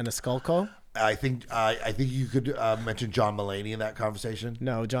 Maniscalco? I think you could mention John Mulaney in that conversation.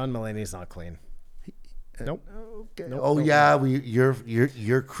 No, John Mulaney's not clean. Nope.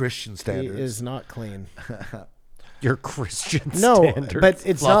 Your Christian He standards. is not clean. Your Christian No, standards. but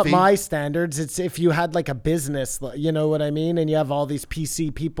it's Fluffy. not my standards. It's if you had like a business, you know what I mean, and you have all these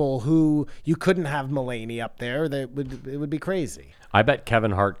PC people who you couldn't have Mulaney up there. It would be crazy. I bet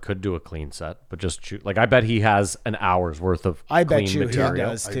Kevin Hart could do a clean set, but just shoot. Like I bet he has an hour's worth of I bet clean you material. he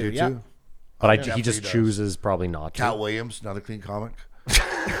does I too. do Yeah. too. But he definitely just does. chooses probably not to. Cat Williams, not a clean comic.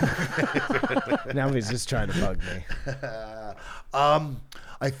 Now he's just trying to bug me.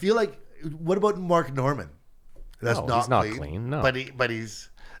 I feel like. What about Mark Norman? That's No, not he's not clean. clean, no. but he's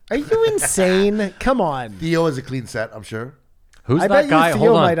Are you insane? Come on. Theo is a clean set. I'm sure. Who's I that bet guy? you Hold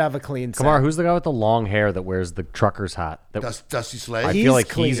Theo on. might have a clean set. Kamar, who's the guy with the long hair that wears the trucker's hat? That Dusty Slade. I He's feel like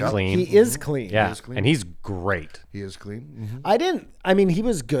clean. he's clean. He is clean. yeah, is clean. and he's great. He is clean. I mean, he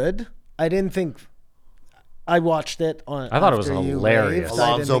was good. I didn't think. I watched it on. I thought it was after you hilarious. raved. I didn't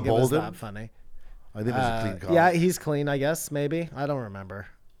Alonzo think it was Bolden? that funny. I think it was a clean comic. Yeah, he's clean. I guess maybe. I don't remember.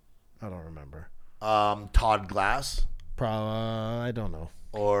 Todd Glass. I don't know.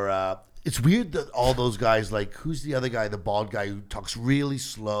 Or it's weird that all those guys, like, who's the other guy, the bald guy who talks really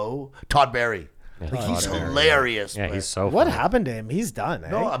slow? Todd Barry. Like, he's hilarious. Yeah, but- he's so. What funny. happened to him? He's done.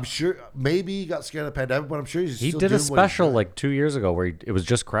 No, eh? I'm sure. Maybe he got scared of the pandemic, but I'm sure he's He still did a doing what he's special doing. like 2 years ago where it was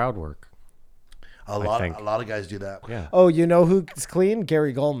just crowd work. a lot. think. A lot of guys do that. Yeah. Oh, you know who's clean?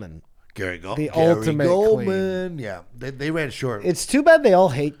 Gary Goldman. Gary Goldman. The ultimate Goldman. Yeah, they ran short. It's too bad they all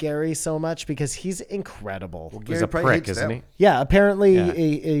hate Gary so much because he's incredible. He's Gary a probably prick, hates isn't them. he? Yeah, apparently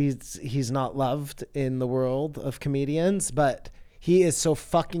Yeah. he's not loved in the world of comedians, but he is so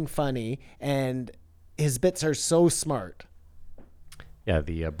fucking funny and his bits are so smart. Yeah,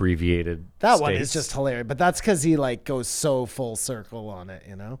 the abbreviated. That one is states. just hilarious, but that's because he like goes so full circle on it.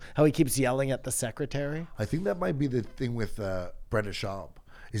 You know how he keeps yelling at the secretary. I think that might be the thing with Brendan Schaub.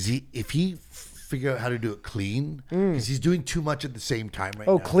 Is if he figure out how to do it clean, because he's doing too much at the same time right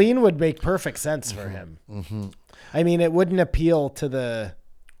Oh, now. clean would make perfect sense for him. Mm-hmm. I mean, it wouldn't appeal to the.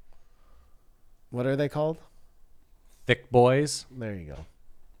 What are they called? thick boys. There you go.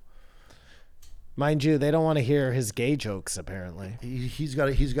 Mind you, they don't want to hear his gay jokes apparently. He's got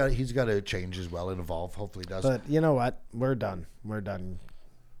to change as well and evolve. Hopefully, he does. But you know what? We're done. We're done.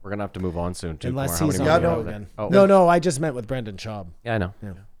 We're gonna have to move on soon too. Unless Kumar. he's How on many more no, do we have Rogan. there? Oh, No, I just meant with Brendan Schaub. Yeah, I know.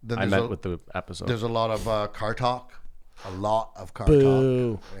 Then I there's meant a- with the episode. There's a lot of car talk, a lot of car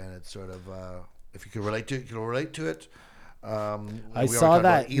Boo. talk, and it's sort of if you can relate to it, you can relate to it. I we saw already talked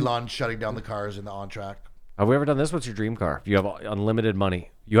that- about Elon shutting down the cars in the on track. Have we ever done this? What's your dream car? If you have unlimited money,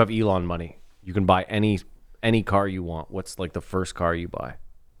 you have Elon money. You can buy any car you want. What's like the first car you buy?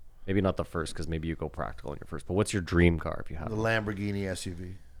 Maybe not the first because maybe you go practical in your first. But what's your dream car if you have? The Lamborghini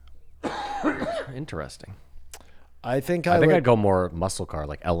SUV. Interesting. I think I think would. I'd go more muscle car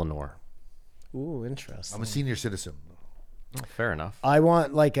like Eleanor. Ooh, interesting. I'm a senior citizen. Fair enough. I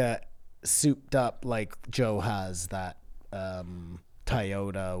want like a souped up like Joe has that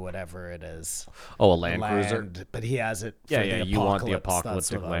Toyota, whatever it is. Oh, a Land Cruiser. Land, but he has it. For Yeah, the yeah. You want the apocalypse.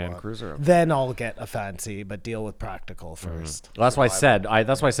 That's apocalyptic what I Land want. Cruiser. Then I'll get a fancy, but deal with practical first. Well, that's why I said.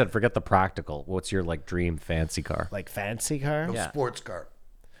 That's why I said forget the practical. What's your like dream fancy car? Like fancy car. No Yeah. sports car.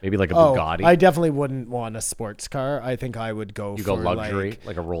 Maybe like a Oh, Bugatti. I definitely wouldn't want a sports car. I think I would go you for go luxury, like,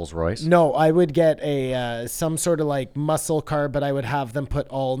 like a Rolls Royce. no, I would get a some sort of like muscle car, but I would have them put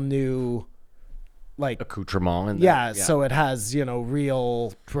all new, like Accoutrement. And yeah, so it has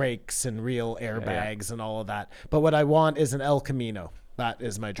real brakes and real airbags and all of that. But what I want is an El Camino. That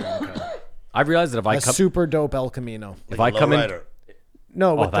is my dream car. I realized that if I A come, super dope El Camino. if I come in, Lowrider.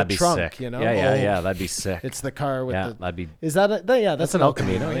 No, Oh, with the that'd be trunk, sick. you know? Yeah, that'd be sick. It's the car with Yeah, the... that'd be- Is that a... Yeah, that's an El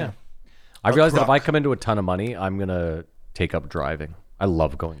Camino, yeah. I realized that if I truck. come into a ton of money, I'm going to take up driving. I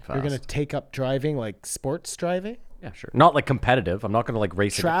love going fast. You're going to take up driving, like sports driving? Yeah, sure. Not like competitive. I'm not going to like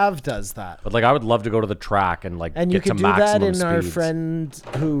race it. Trav does that. But like I would love to go to the track and like And get you could to do that maximum in our speeds. friend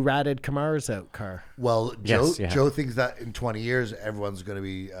who ratted Kamar's out car. Well, Yes, yeah. Joe thinks that in 20 years everyone's going to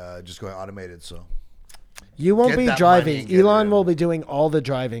be just going automated. So You won't Get be that money driving. and get it Elon in. will be doing all the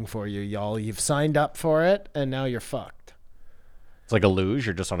driving for you, y'all. You've signed up for it, and now you're fucked. It's like a luge.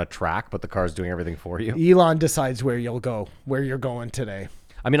 You're just on a track, but the car's doing everything for you. Elon decides where you'll go, where you're going today.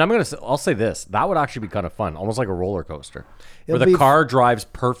 I mean, I'll say this. That would actually be kind of fun, almost like a roller coaster, It'll where be the f- car drives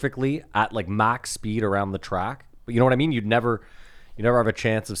perfectly at like max speed around the track. But you know what I mean? You never have a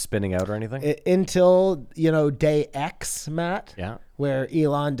chance of spinning out or anything. Until, day X, Matt. Yeah. Where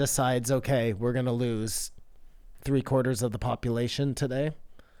Elon decides, okay, we're going to lose 3/4 of the population today.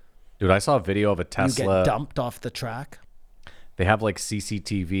 Dude, I saw a video of a You Tesla. get dumped off the track. They have like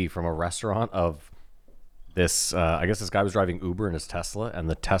CCTV from a restaurant of this. I guess this guy was driving Uber in his Tesla, and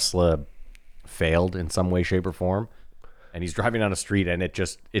the Tesla failed in some way, shape, or form. And he's driving down a street, and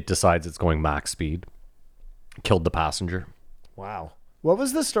it decides it's going max speed. Killed the passenger. Wow. What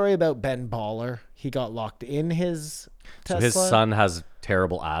was the story about Ben Baller? He got locked in his So Tesla. his son has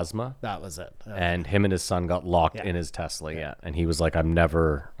terrible asthma, That was it. and him and his son got locked Yeah. in his Tesla. Yeah, and he was like, I'm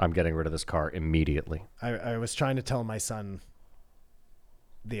getting rid of this car immediately. I was trying to tell my son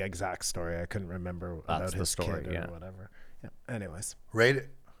the exact story. I couldn't remember about That's the his story, kid or yeah. whatever. Yeah. Anyways, rate it.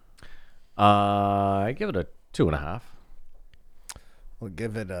 I give it a 2.5. we'll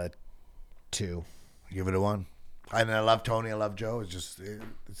give it a 2. Give it a 1. And I love Tony. I love Joe. It's just it's the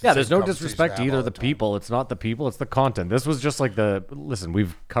Yeah, same there's no conversation disrespect I to have either all of the time. people. It's not the people, it's the content. This was just like listen,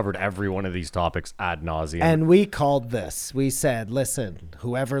 we've covered every one of these topics ad nauseum. And we called this. We said, listen,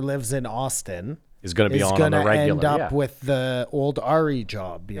 whoever lives in Austin is going to be is on going the to regular. end up yeah. with the old Ari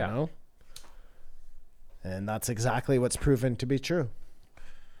job, you Yeah. know? And that's exactly what's proven to be true.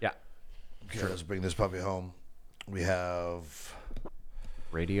 Yeah. Okay, let's bring this puppy home. We have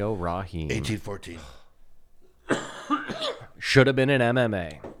Radio Raheem. 1814. Should have been in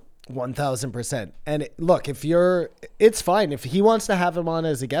MMA. 1000%. And look, it's fine if he wants to have him on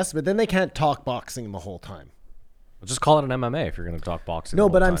as a guest, but then they can't talk boxing the whole time. Just call it an MMA if you're going to talk boxing. No,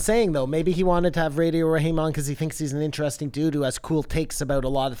 the but whole I'm time. saying though, maybe he wanted to have Radio Raheem on because he thinks he's an interesting dude who has cool takes about a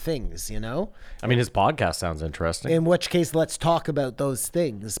lot of things, you know? I mean, his podcast sounds interesting. In which case, let's talk about those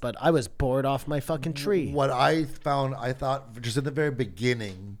things. But I was bored off my fucking tree. What I thought just at the very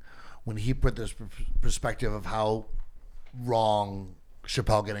beginning, when he put this perspective of how wrong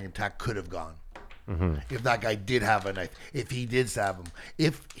Chappelle getting attacked could have gone. If that guy did have a knife, if he did stab him,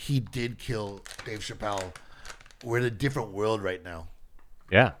 if he did kill Dave Chappelle, we're in a different world right now.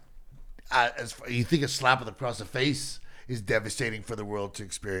 Yeah. You think a slap across the face is devastating for the world to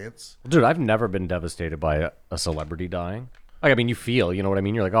experience? Dude, I've never been devastated by a celebrity dying. Like, I mean, you feel, you know what I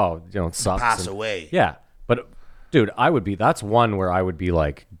mean? You're like, oh, it sucks. Pass and- away. Yeah. But, dude, that's one where I would be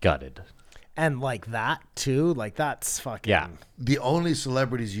like gutted. And like that too, like that's fucking. Yeah. The only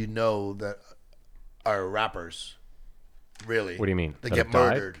celebrities you know that are rappers, really. What do you mean? They That get have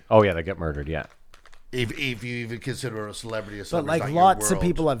died? murdered. Oh, yeah, they get murdered, yeah. If you even consider a celebrity a But celebrity, like it's not your lots of world.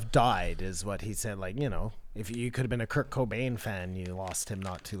 people have died, is what he said. Like, if you could have been a Kurt Cobain fan, you lost him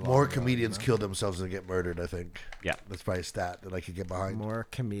not too long More ago, comedians kill themselves than get murdered, I think. Yeah. That's probably a stat that I could get behind. More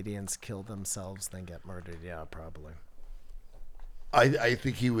comedians kill themselves than get murdered. Yeah, probably. I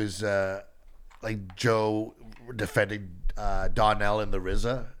think he was like Joe defending Donnell in the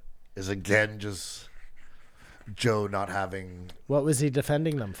RZA is again just Joe not having. What was he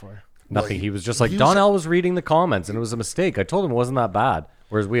defending them for? Nothing. he- He was just like, he was- Donnell was reading the comments and it was a mistake. I told him it wasn't that bad.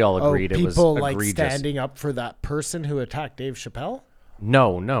 Whereas we all agreed it was people like egregious. standing up for that person who attacked Dave Chappelle?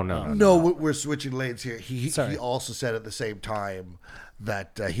 No. No, we're switching lanes here. He Sorry. also said at the same time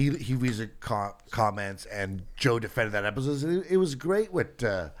that he reads the comments and Joe defended that episode. It was great with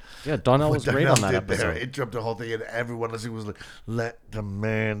Yeah, Donnell what was great Donnell on that did there. episode. It jumped the whole thing, and everyone listening was like, "Let the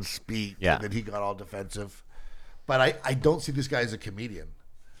man speak." Yeah. And then he got all defensive. But I don't see this guy as a comedian.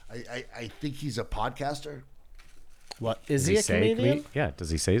 I think he's a podcaster. What is Does he a say comedian? Yeah. Does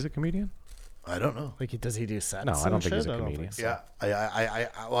he say he's a comedian? I don't know. Like, does he do sets? No, I and don't think he's shit? a I don't comedian. so. Yeah,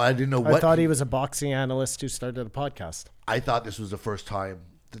 I didn't know what. I thought he was a boxing analyst who started a podcast. I thought this was the first time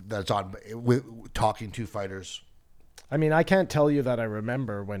that's on talking to fighters. I mean, I can't tell you that I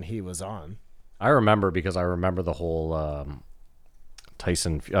remember when he was on. I remember because I remember the whole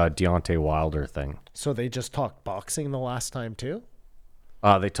Tyson Deontay Wilder thing. So they just talked boxing the last time too?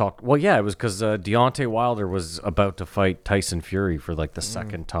 They talked. Well, yeah, it was because Deontay Wilder was about to fight Tyson Fury for like the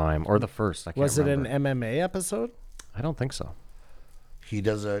second time or the first. I can't Was it remember. an MMA episode? I don't think so. He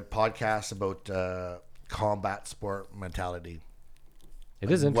does a podcast about combat sport mentality.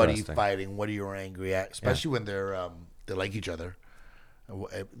 It is What are you interesting. fighting? What are you angry at? Especially when they like each other,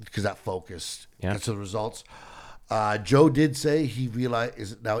 because that focus gets to the results. Joe did say he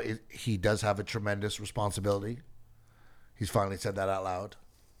realized he does have a tremendous responsibility. He's finally said that out loud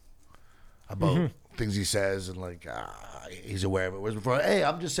about things he says, and like he's aware of it. Whereas before, hey,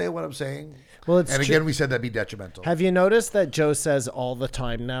 I'm just saying what I'm saying. Well, it's and true. again, we said that'd be detrimental. Have you noticed that Joe says all the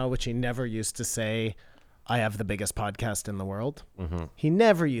time now, which he never used to say, I have the biggest podcast in the world? Mm-hmm. He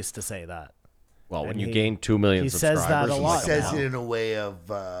never used to say that. Well, when And you he- gain 2 million he says subscribers, that a he's lot. like, Says now. it in a way of,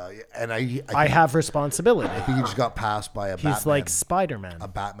 and I I have responsibility. I think he just got passed by a He's Batman, like Spider-Man. a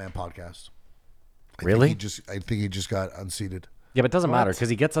Batman podcast. Really? I think he just got unseated. Yeah, but it doesn't matter because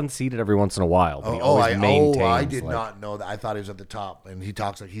he gets unseated every once in a while. But he I always maintains. did like, not know that. I thought he was at the top, and he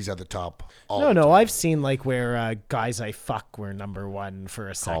talks like he's at the top. All No, the no, time. I've seen like where guys I fuck were number one for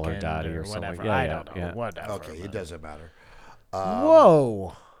a Call her second daddy or something. whatever. Yeah, I yeah, don't know. yeah. Whatever. Okay, it doesn't matter.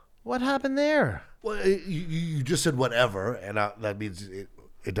 Whoa. What happened there? Well, you just said whatever, and that means it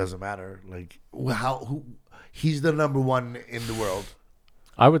doesn't matter. Like he's the number one in the world.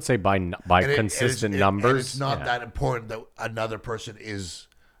 I would say by And consistent and numbers. it's not yeah. that important that another person is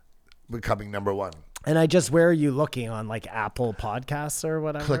becoming number one. And where are you looking on like Apple Podcasts or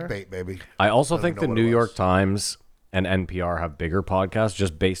whatever? Clickbait, baby. I also don't think know the what New it York was. Times and NPR have bigger podcasts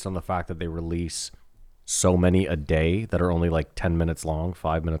just based on the fact that they release so many a day that are only like 10 minutes long,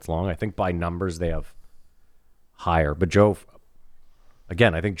 5 minutes long. I think by numbers they have higher. But Joe,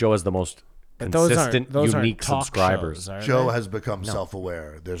 again, I think Joe has the most But consistent, those aren't unique talk subscribers. shows, are Joe they? has become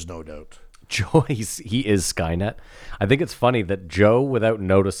self-aware. There's no doubt. Joe, he is Skynet. I think it's funny that Joe, without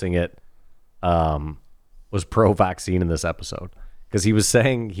noticing it, was pro-vaccine in this episode because he was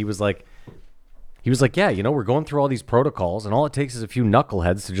like, yeah, you know, we're going through all these protocols, and all it takes is a few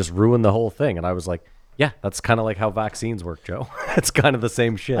knuckleheads to just ruin the whole thing. And I was like, yeah, that's kind of like how vaccines work, Joe. It's kind of the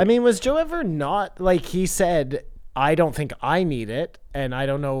same shit. I mean, was Joe ever not like he said, I don't think I need it, and I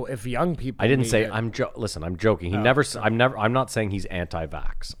don't know if young people I didn't need say it. listen, I'm joking. I'm not saying he's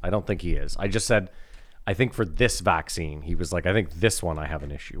anti-vax. I don't think he is. I just said I think for this vaccine, he was like, I think this one I have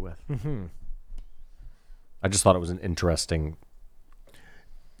an issue with. Mm-hmm. I just thought it was an interesting.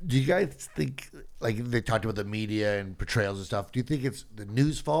 Do you guys think, like they talked about the media and portrayals and stuff, do you think it's the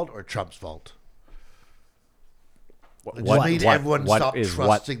news fault or Trump's fault? Just made everyone stop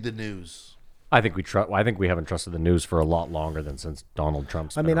trusting the news. I think we haven't trusted the news for a lot longer than since Donald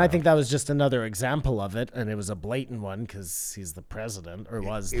Trump's. I been mean, I around. think that was just another example of it, and it was a blatant one because he's the president, or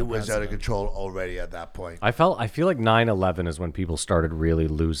was. It was out of control already at that point. I feel like 9/11 is when people started really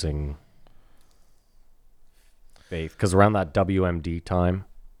losing faith because around that WMD time,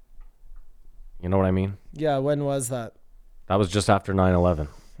 you know what I mean? Yeah, when was that? That was just after 9/11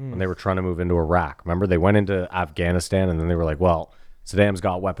 when they were trying to move into Iraq. Remember, they went into Afghanistan and then they were like, well, Saddam's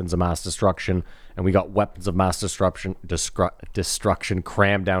got weapons of mass destruction and we got weapons of mass destruction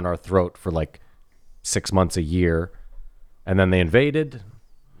crammed down our throat for like 6 months, a year. And then they invaded.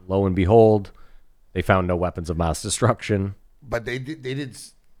 Lo and behold, they found no weapons of mass destruction. But they did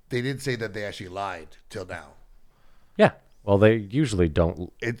say that they actually lied till now. Yeah. Well, they usually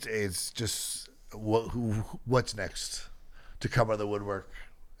don't. It's just what's next to come out of the woodwork,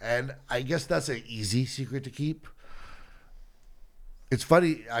 and I guess that's an easy secret to keep. It's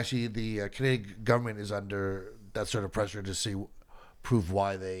funny, actually. The Canadian government is under that sort of pressure to prove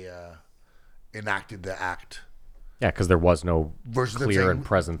why they enacted the act. Yeah, because there was no Versus them clear saying, and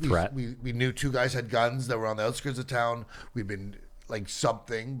present threat. We knew two guys had guns that were on the outskirts of town. We've been like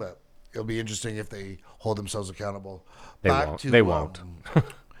something, but it'll be interesting if they hold themselves accountable. They won't.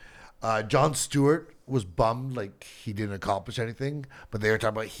 Jon Stewart was bummed, like he didn't accomplish anything, but they were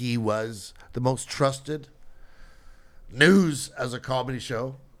talking about he was the most trusted news as a comedy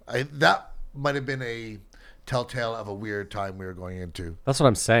show. That might have been a telltale of a weird time we were going into. That's what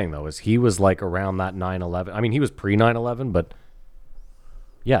I'm saying, though, is he was like around that 9/11. I mean, he was pre 9/11, but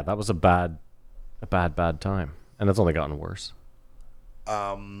yeah, that was a bad time, and it's only gotten worse.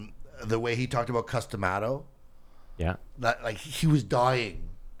 The way he talked about Customato, Yeah. that like he was dying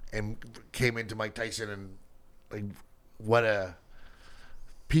and came into Mike Tyson, and like what a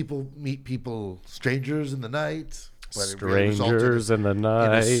people meet people, strangers in the night. But it really resulted Strangers in the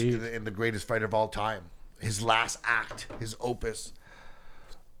night. in the greatest fighter of all time. His last act, his opus.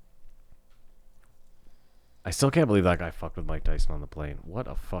 I still can't believe that guy fucked with Mike Tyson on the plane. What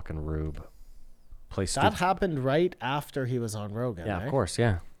a fucking rube. Play That stupid. happened right after he was on Rogan. Yeah, right? of course.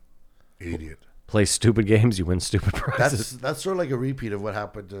 Yeah. Idiot. Play stupid games, you win stupid prizes. That's sort of like a repeat of what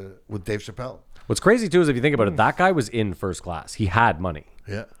happened with Dave Chappelle. What's crazy too is if you think about it, that guy was in first class. He had money.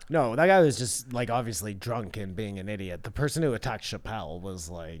 Yeah. No, that guy was just like obviously drunk and being an idiot. The person who attacked Chappelle was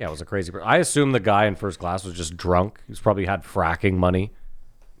like, Yeah, it was a crazy. I assume the guy in first class was just drunk. He's probably had fracking money.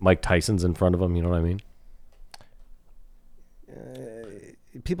 Mike Tyson's in front of him. You know what I mean?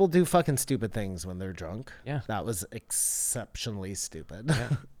 people do fucking stupid things when they're drunk. Yeah. That was exceptionally stupid.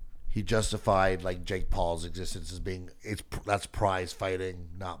 He justified like Jake Paul's existence as being that's prize fighting,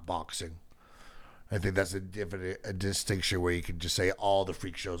 not boxing. I think that's a distinction where you can just say all the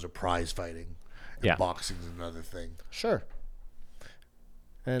freak shows are prize fighting. And Yeah. boxing's another thing. Sure.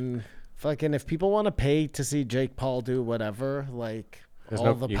 And fucking if people want to pay to see Jake Paul do whatever, like There's all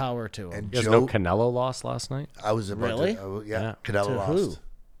no- the you- power to him. And You guys Joe, know Canelo lost last night? I was about Really? to, Yeah. Canelo To lost.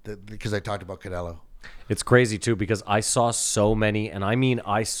 who? Because I talked about Canelo. It's crazy too because I saw so many, and I mean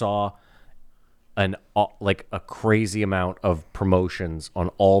I saw like a crazy amount of promotions on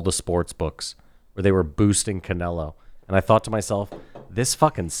all the sports books where they were boosting Canelo, and I thought to myself, this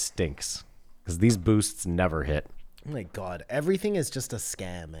fucking stinks because these boosts never hit. Oh my God, everything is just a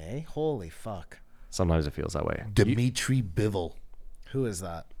scam, eh? Holy fuck. Sometimes it feels that way. Dimitri Bivol. Who is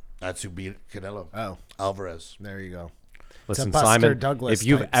that? That's who beat Canelo. Oh, Alvarez. there you go. Listen, Buster Simon, Douglas if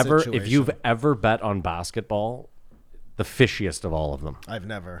you've type ever situation. bet on basketball, the fishiest of all of them, I've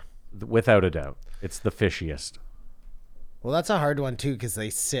never. without a doubt, it's the fishiest. Well, that's a hard one too because they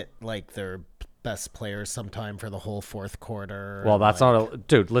sit like their best players sometime for the whole fourth quarter. Well, and, that's like, not a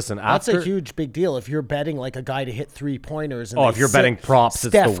dude. Listen, That's after a huge big deal if you're betting like a guy to hit 3-pointers. And Oh, they if you're sit betting props, it's the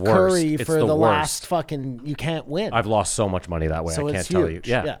Steph worst. Curry It's for the the worst. last fucking. You can't win. I've lost so much money that way. So I can't it's tell you. huge.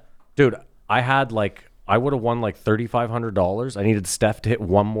 Yeah. Yeah. Dude, I would have won like $3,500. I needed Steph to hit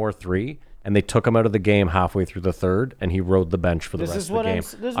one more three, and they took him out of the game halfway through the third, and he rode the bench for the This rest is of the what I'm game.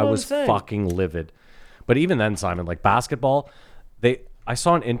 s- this is I what I'm was saying. fucking livid. But even then, Simon, like basketball, I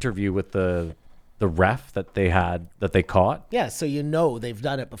saw an interview with the ref that they caught. Yeah, so you know they've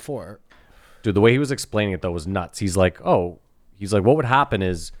done it before. Dude, the way he was explaining it though was nuts. He's like, what would happen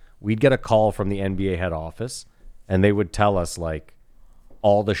is we'd get a call from the NBA head office, and they would tell us like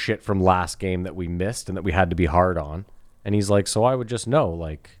all the shit from last game that we missed and that we had to be hard on. And he's like, so I would just know,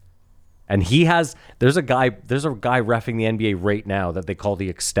 like, and there's a guy reffing the NBA right now that they call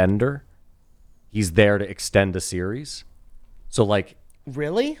the extender. He's there to extend a series. So like,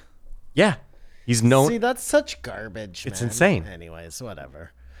 Really? yeah, he's known. See, that's such garbage. It's man. insane. Anyways,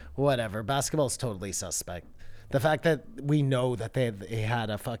 whatever. Basketball's totally suspect. The fact that we know that they had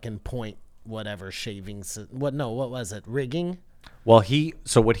a fucking point, whatever shaving. What was it? Rigging? Well,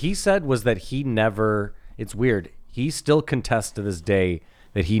 what he said was that he never. It's weird. He still contests to this day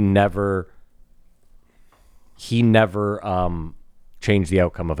that he never changed the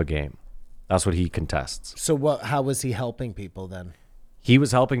outcome of a game. That's what he contests. So what? How was he helping people then? He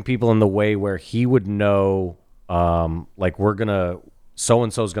was helping people in the way where he would know, like so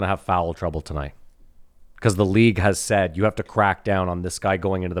and so's gonna have foul trouble tonight, because the league has said you have to crack down on this guy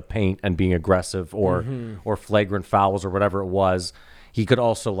going into the paint and being aggressive or flagrant fouls or whatever it was. He could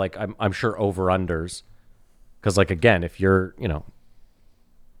also like I'm sure over unders, because like again if you're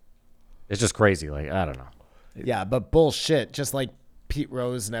it's just crazy. Like I don't know. Yeah, but bullshit. Just like Pete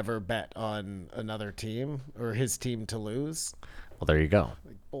Rose never bet on another team or his team to lose. Well, there you go.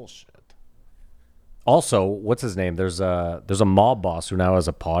 Like bullshit. Also, what's his name? There's a mob boss who now has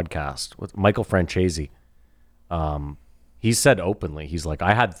a podcast with Michael Francesi. He said openly, he's like,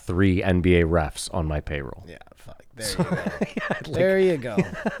 I had 3 NBA refs on my payroll. Yeah, fuck. There you go. There you go.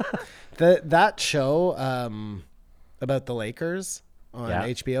 That show about the Lakers on Yeah.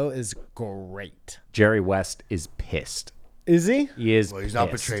 HBO is great. Jerry West is pissed. Is he? He is. Well, he's not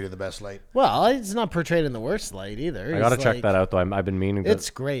pissed. portrayed in the best light. Well, it's not portrayed in the worst light either. I gotta He's check like- that out though. I've been meaning to. It's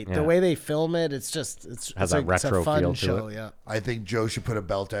great. Yeah. The way they film it, it's just Has that it's retro a fun feel to show. it. Yeah. I think Joe should put a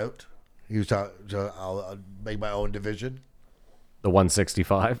belt out. He was talking, I'll make my own division, The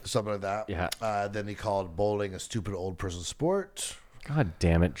 165. something like that. Yeah. Then he called bowling a stupid old person sport. God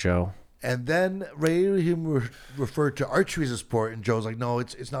damn it, Joe. And then him referred to archery as a sport, and Joe's like, "No,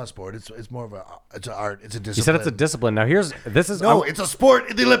 it's not a sport. It's more of it's an art. It's a discipline." He said it's a discipline. Now this is No, it's a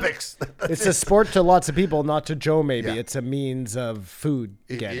sport in the Olympics. It's a sport to lots of people, not to Joe. Maybe Yeah. it's a means of food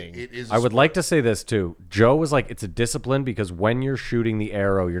getting. It is. a I would sport. like to say this too. Joe was like, it's a discipline because when you're shooting the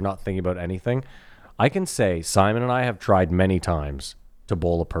arrow, you're not thinking about anything. I can say Simon and I have tried many times to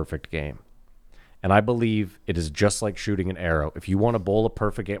bowl a perfect game. And I believe it is just like shooting an arrow. If you want to bowl a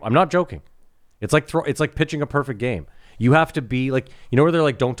perfect game, I'm not joking. It's like pitching a perfect game. You have to be like, where they're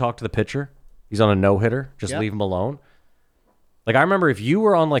like, don't talk to the pitcher. He's on a no hitter. Just Yep. leave him alone. Like I remember if you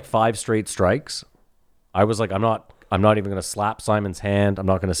were on like 5 straight strikes, I was like, I'm not even gonna slap Simon's hand. I'm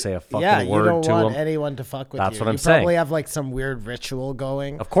not gonna say a fucking Yeah, you word don't to want him. anyone to fuck with That's you. what I'm you saying. probably have like some weird ritual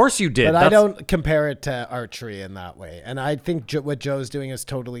going. Of course you did. But I That's- don't compare it to archery in that way. And I think what Joe's doing is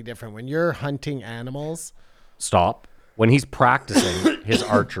totally different. When you're hunting animals, Stop. When he's practicing his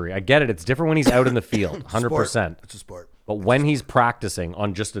archery, I get it. It's different when he's out in the field, 100%. It's a sport. But when he's practicing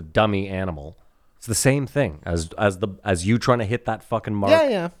on just a dummy animal, it's the same thing as you trying to hit that fucking mark.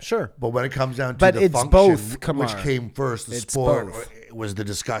 yeah, sure. But when it comes down to But the it's function, both, Kamar. which came first, the It's sport both. was the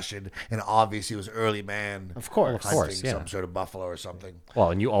discussion, and obviously it was early man. Of course. hunting yeah. some sort of buffalo or something. Well,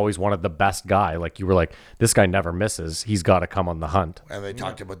 and you always wanted the best guy. Like you were like, this guy never misses. He's got to come on the hunt. And they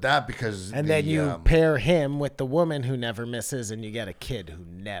talked about that because And the, then you pair him with the woman who never misses, and you get a kid who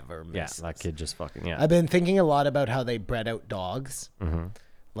never Yeah, misses. that kid just fucking yeah. I've been thinking a lot about how they bred out dogs.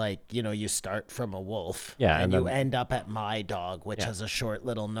 Like, you start from a wolf Yeah, and and you then- end up at my dog, which has a short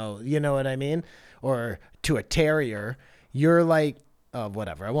little nose. You know what I mean? Or to a terrier, you're like,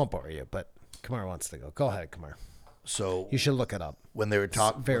 whatever. I won't bore you, but Kamar wants to go. Go ahead, Kamar. so You should look it up. when they were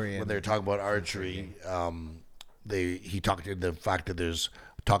talking very when they were talking about archery, he talked to the fact that there's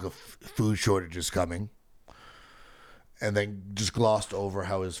talk of food shortages coming, and then just glossed over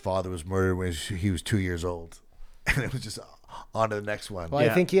how his father was murdered when he was 2 years old, and it was just on to the next one. Well,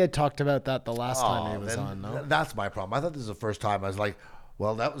 I think he had talked about that the last time he was then on, no? That's my problem. I thought this was the first time. I was like,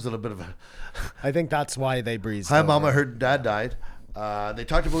 well, that was a little bit of a. I think that's why they breezed Hi, over Mom. I it. heard Dad died. They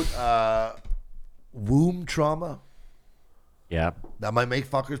talked about womb trauma. yeah. That might make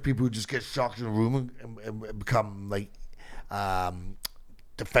fuckers, people who just get shocked in the room and become like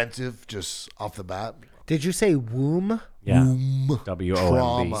defensive just off the bat. Did you say womb? Yeah. Womb WOMB.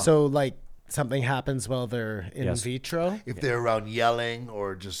 trauma. So, like, something happens while they're in Yes. vitro? If they're around yelling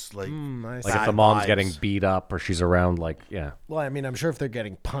or just like, I Like see. if bad the mom's vibes. getting beat up or she's around, like, yeah. Well, I mean, I'm sure if they're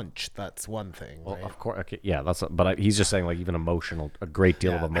getting punched, that's one thing, Well, right? of course. Okay, yeah, he's just saying like even emotional, a great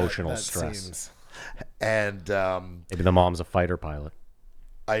deal of emotional that stress. seems- and Maybe the mom's a fighter pilot.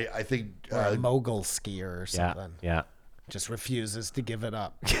 I think or a mogul skier or Yeah, something. yeah. Just refuses to give it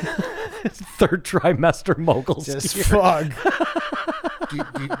up. Third trimester mogul Just skier. fuck.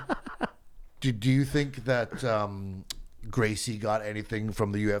 do you think that Gracie got anything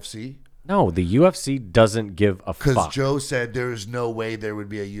from the UFC? No, the UFC doesn't give a Because fuck. Joe said there is no way there would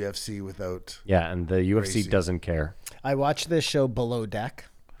be a UFC without. Yeah, and the UFC Gracie. doesn't care. I watch this show Below Deck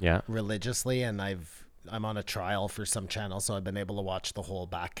Yeah. religiously, and I'm on a trial for some channel, so I've been able to watch the whole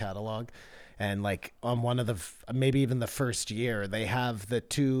back catalog. And like on one of the maybe even the first year, they have the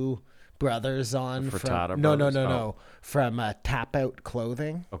two brothers on Furtado from no brothers? from Tap Out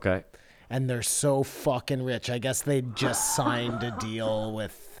Clothing, Okay. and they're so fucking rich. I guess they just signed a deal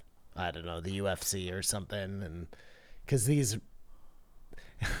with I don't know the UFC or something, and because these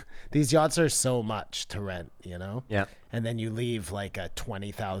yachts are so much to rent, Yeah. and then you leave like a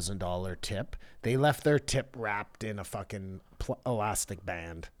 $20,000 tip. They left their tip wrapped in a fucking elastic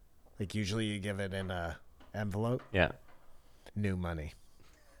band. Like usually you give it in a envelope. Yeah. New money.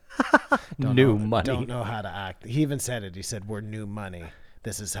 New money. Don't know how to act. He even said it. He said, "We're new money.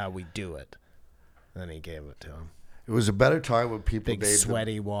 This is how we do it." And then he gave it to him. It was a better time when people Big named them-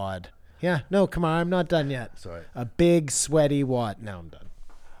 sweaty wad. Yeah. No, come on. I'm not done yet. Sorry. A big sweaty wad. Now I'm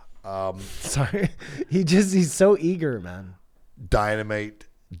done. Sorry. He's so eager, man. Dynamite,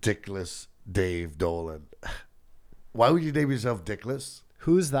 Dickless, Dave Dolan. Why would you name yourself Dickless?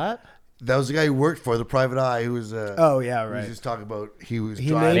 Who's that? That was the guy who worked for the Private Eye who was. Oh, yeah, who was right. just talking about he was. He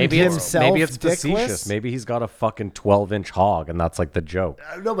driving. named Maybe it's himself maybe it's Dickless? facetious. Maybe he's got a fucking 12-inch hog, and that's like the joke.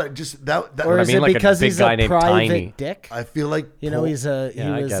 No, but just that. Or I is mean, it like a because big he's guy a named private Tiny. dick? I feel like He was Yeah, he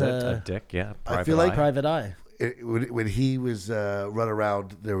I was get it. A dick. Yeah. I feel like private eye. when he was run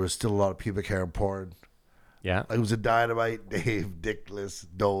around, there was still a lot of pubic hair and porn. Yeah. Like it was a Dynamite, Dave, Dickless,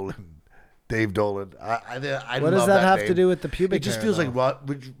 Dolan. Dave Dolan. I What does love that have to name. do with the pubic It just hair, feels though? like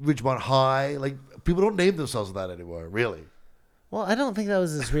Ridgemont High. Like people don't name themselves that anymore. Really? Well, I don't think that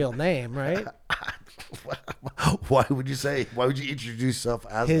was his real name, right? Why would you say? Why would you introduce yourself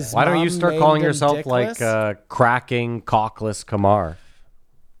as His that? Why don't you mom start named calling him yourself like Dickless? cracking cockless Kamar?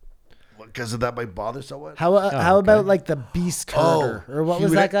 Because that might bother someone. How about like the beast herder, Oh, or what he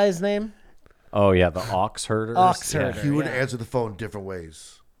was would- that guy's name? Oh yeah, the ox herders. Ox Yeah. herder. He would Yeah. answer the phone different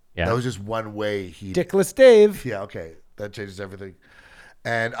ways. Yeah. That was just one way he. Dickless Dave. Yeah, okay. That changes everything.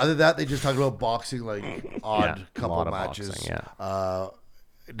 And other than that, they just talked about boxing, like odd Yeah, a couple lot of matches. boxing, yeah.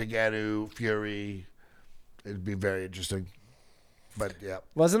 Ngannou, Fury. It'd be very interesting. But yeah,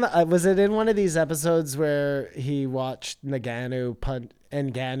 Wasn't that, was it in one of these episodes where he watched Nagano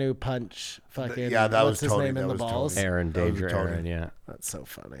punch fucking yeah, that what's was his Tony. name in That the was balls? Tony. Aaron, That was Danger Tony. Aaron, yeah. That's so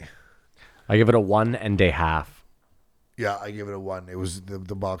funny. I give it a 1.5. yeah, I give it a 1. It was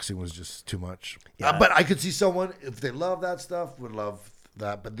the boxing was just too much. But I could see someone if they love that stuff would love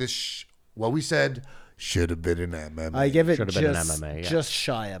that. But this, what we said, should have been an MMA. I give it Should've been an MMA, yeah. just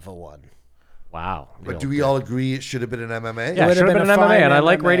shy of a 1. Wow. But do we all agree it should have been an MMA? Yeah, it would've should have been been a an MMA. fine And I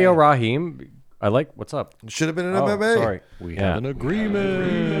like MMA. Radio Raheem. I like, what's up? It should have been an Oh, MMA. sorry. We have an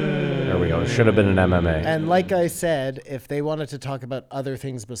agreement. There we go. It should have been an MMA. And like I said, if they wanted to talk about other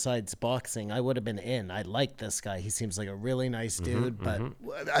things besides boxing, I would have been in. I like this guy. He seems like a really nice dude, but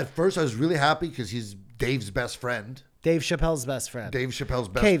At first, I was really happy because he's Dave's best friend. Dave Chappelle's best friend. Dave Chappelle's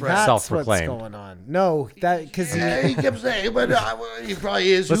best Okay, friend. that's what's Self-proclaimed. going on. No, that because Yeah, he kept saying, but he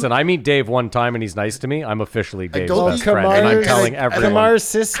probably is. Listen, I meet Dave one time and he's nice to me. I'm officially Dave's don't best think- friend. And I'm Kamar's- telling everyone. Kamar's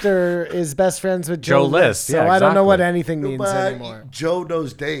sister is best friends with Joe, Joe List, List, so yeah, I don't know what exactly. anything means But anymore. Joe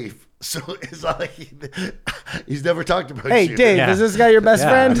knows Dave, so it's not like he's never talked about. Hey, you. Dave, Yeah. is this guy your best Yeah,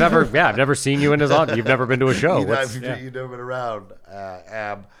 friend? I've never seen you in his audience. You've never been to a show. You've What's- yeah. never been around.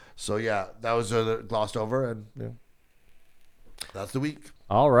 So yeah, that was glossed over, and yeah, that's the week.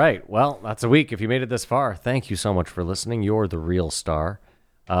 All right. Well, that's a week. If you made it this far, thank you so much for listening. You're the real star.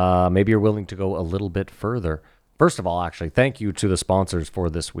 Maybe you're willing to go a little bit further. First of all, actually, thank you to the sponsors for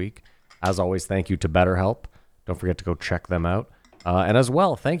this week. As always, thank you to BetterHelp. Don't forget to go check them out. And as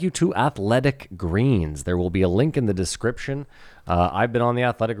well, thank you to Athletic Greens. There will be a link in the description. I've been on the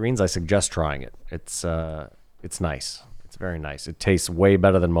Athletic Greens. I suggest trying it. It's nice. It's very nice. It tastes way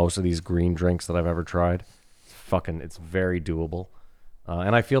better than most of these green drinks that I've ever tried. It's very doable.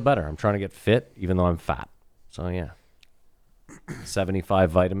 And I feel better. I'm trying to get fit, even though I'm fat. So, yeah. 75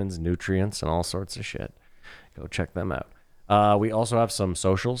 vitamins, nutrients, and all sorts of shit. Go check them out. We also have some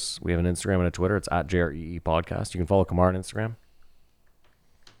socials. We have an Instagram and a Twitter. It's at JREE Podcast. You can follow Kamar on Instagram.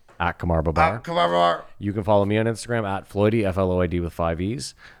 At Kamar Babar. Come on, You can follow me on Instagram at Floydy, Floyd with 5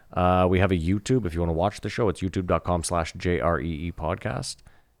 E's. We have a YouTube. If you want to watch the show, it's youtube.com/JREE Podcast.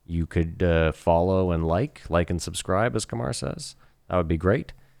 You could follow and like and subscribe, as Kamar says. That would be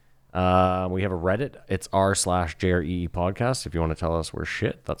great. We have a Reddit. It's r/JREE Podcast. If you want to tell us we're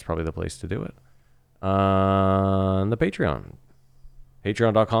shit, that's probably the place to do it. And the Patreon.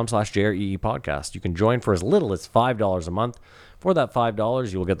 Patreon.com/JREE Podcast. You can join for as little as $5 a month. For that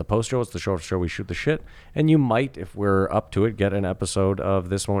 $5, you will get the post show. It's the show we shoot the shit. And you might, if we're up to it, get an episode of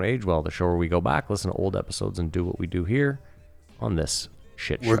This Won't Age Well, the show where we go back, listen to old episodes, and do what we do here on this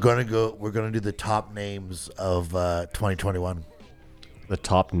shit show. We're gonna do the top names of 2021. The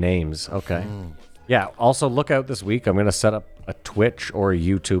top names. Okay. Yeah. Also, look out this week. I'm going to set up a Twitch or a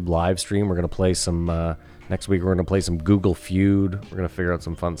YouTube live stream. We're going to play some, next week, we're going to play some Google Feud. We're going to figure out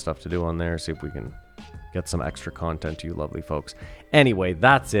some fun stuff to do on there, see if we can get some extra content to you lovely folks. Anyway,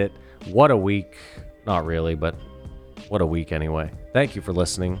 that's it. What a week. Not really, but what a week anyway. Thank you for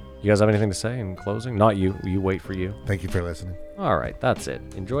listening. You guys have anything to say in closing? Not you. You wait for you. Thank you for listening. All right. That's it.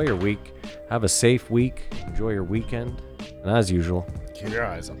 Enjoy your week. Have a safe week. Enjoy your weekend. And as usual, Keep your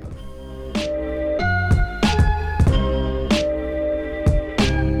eyes open.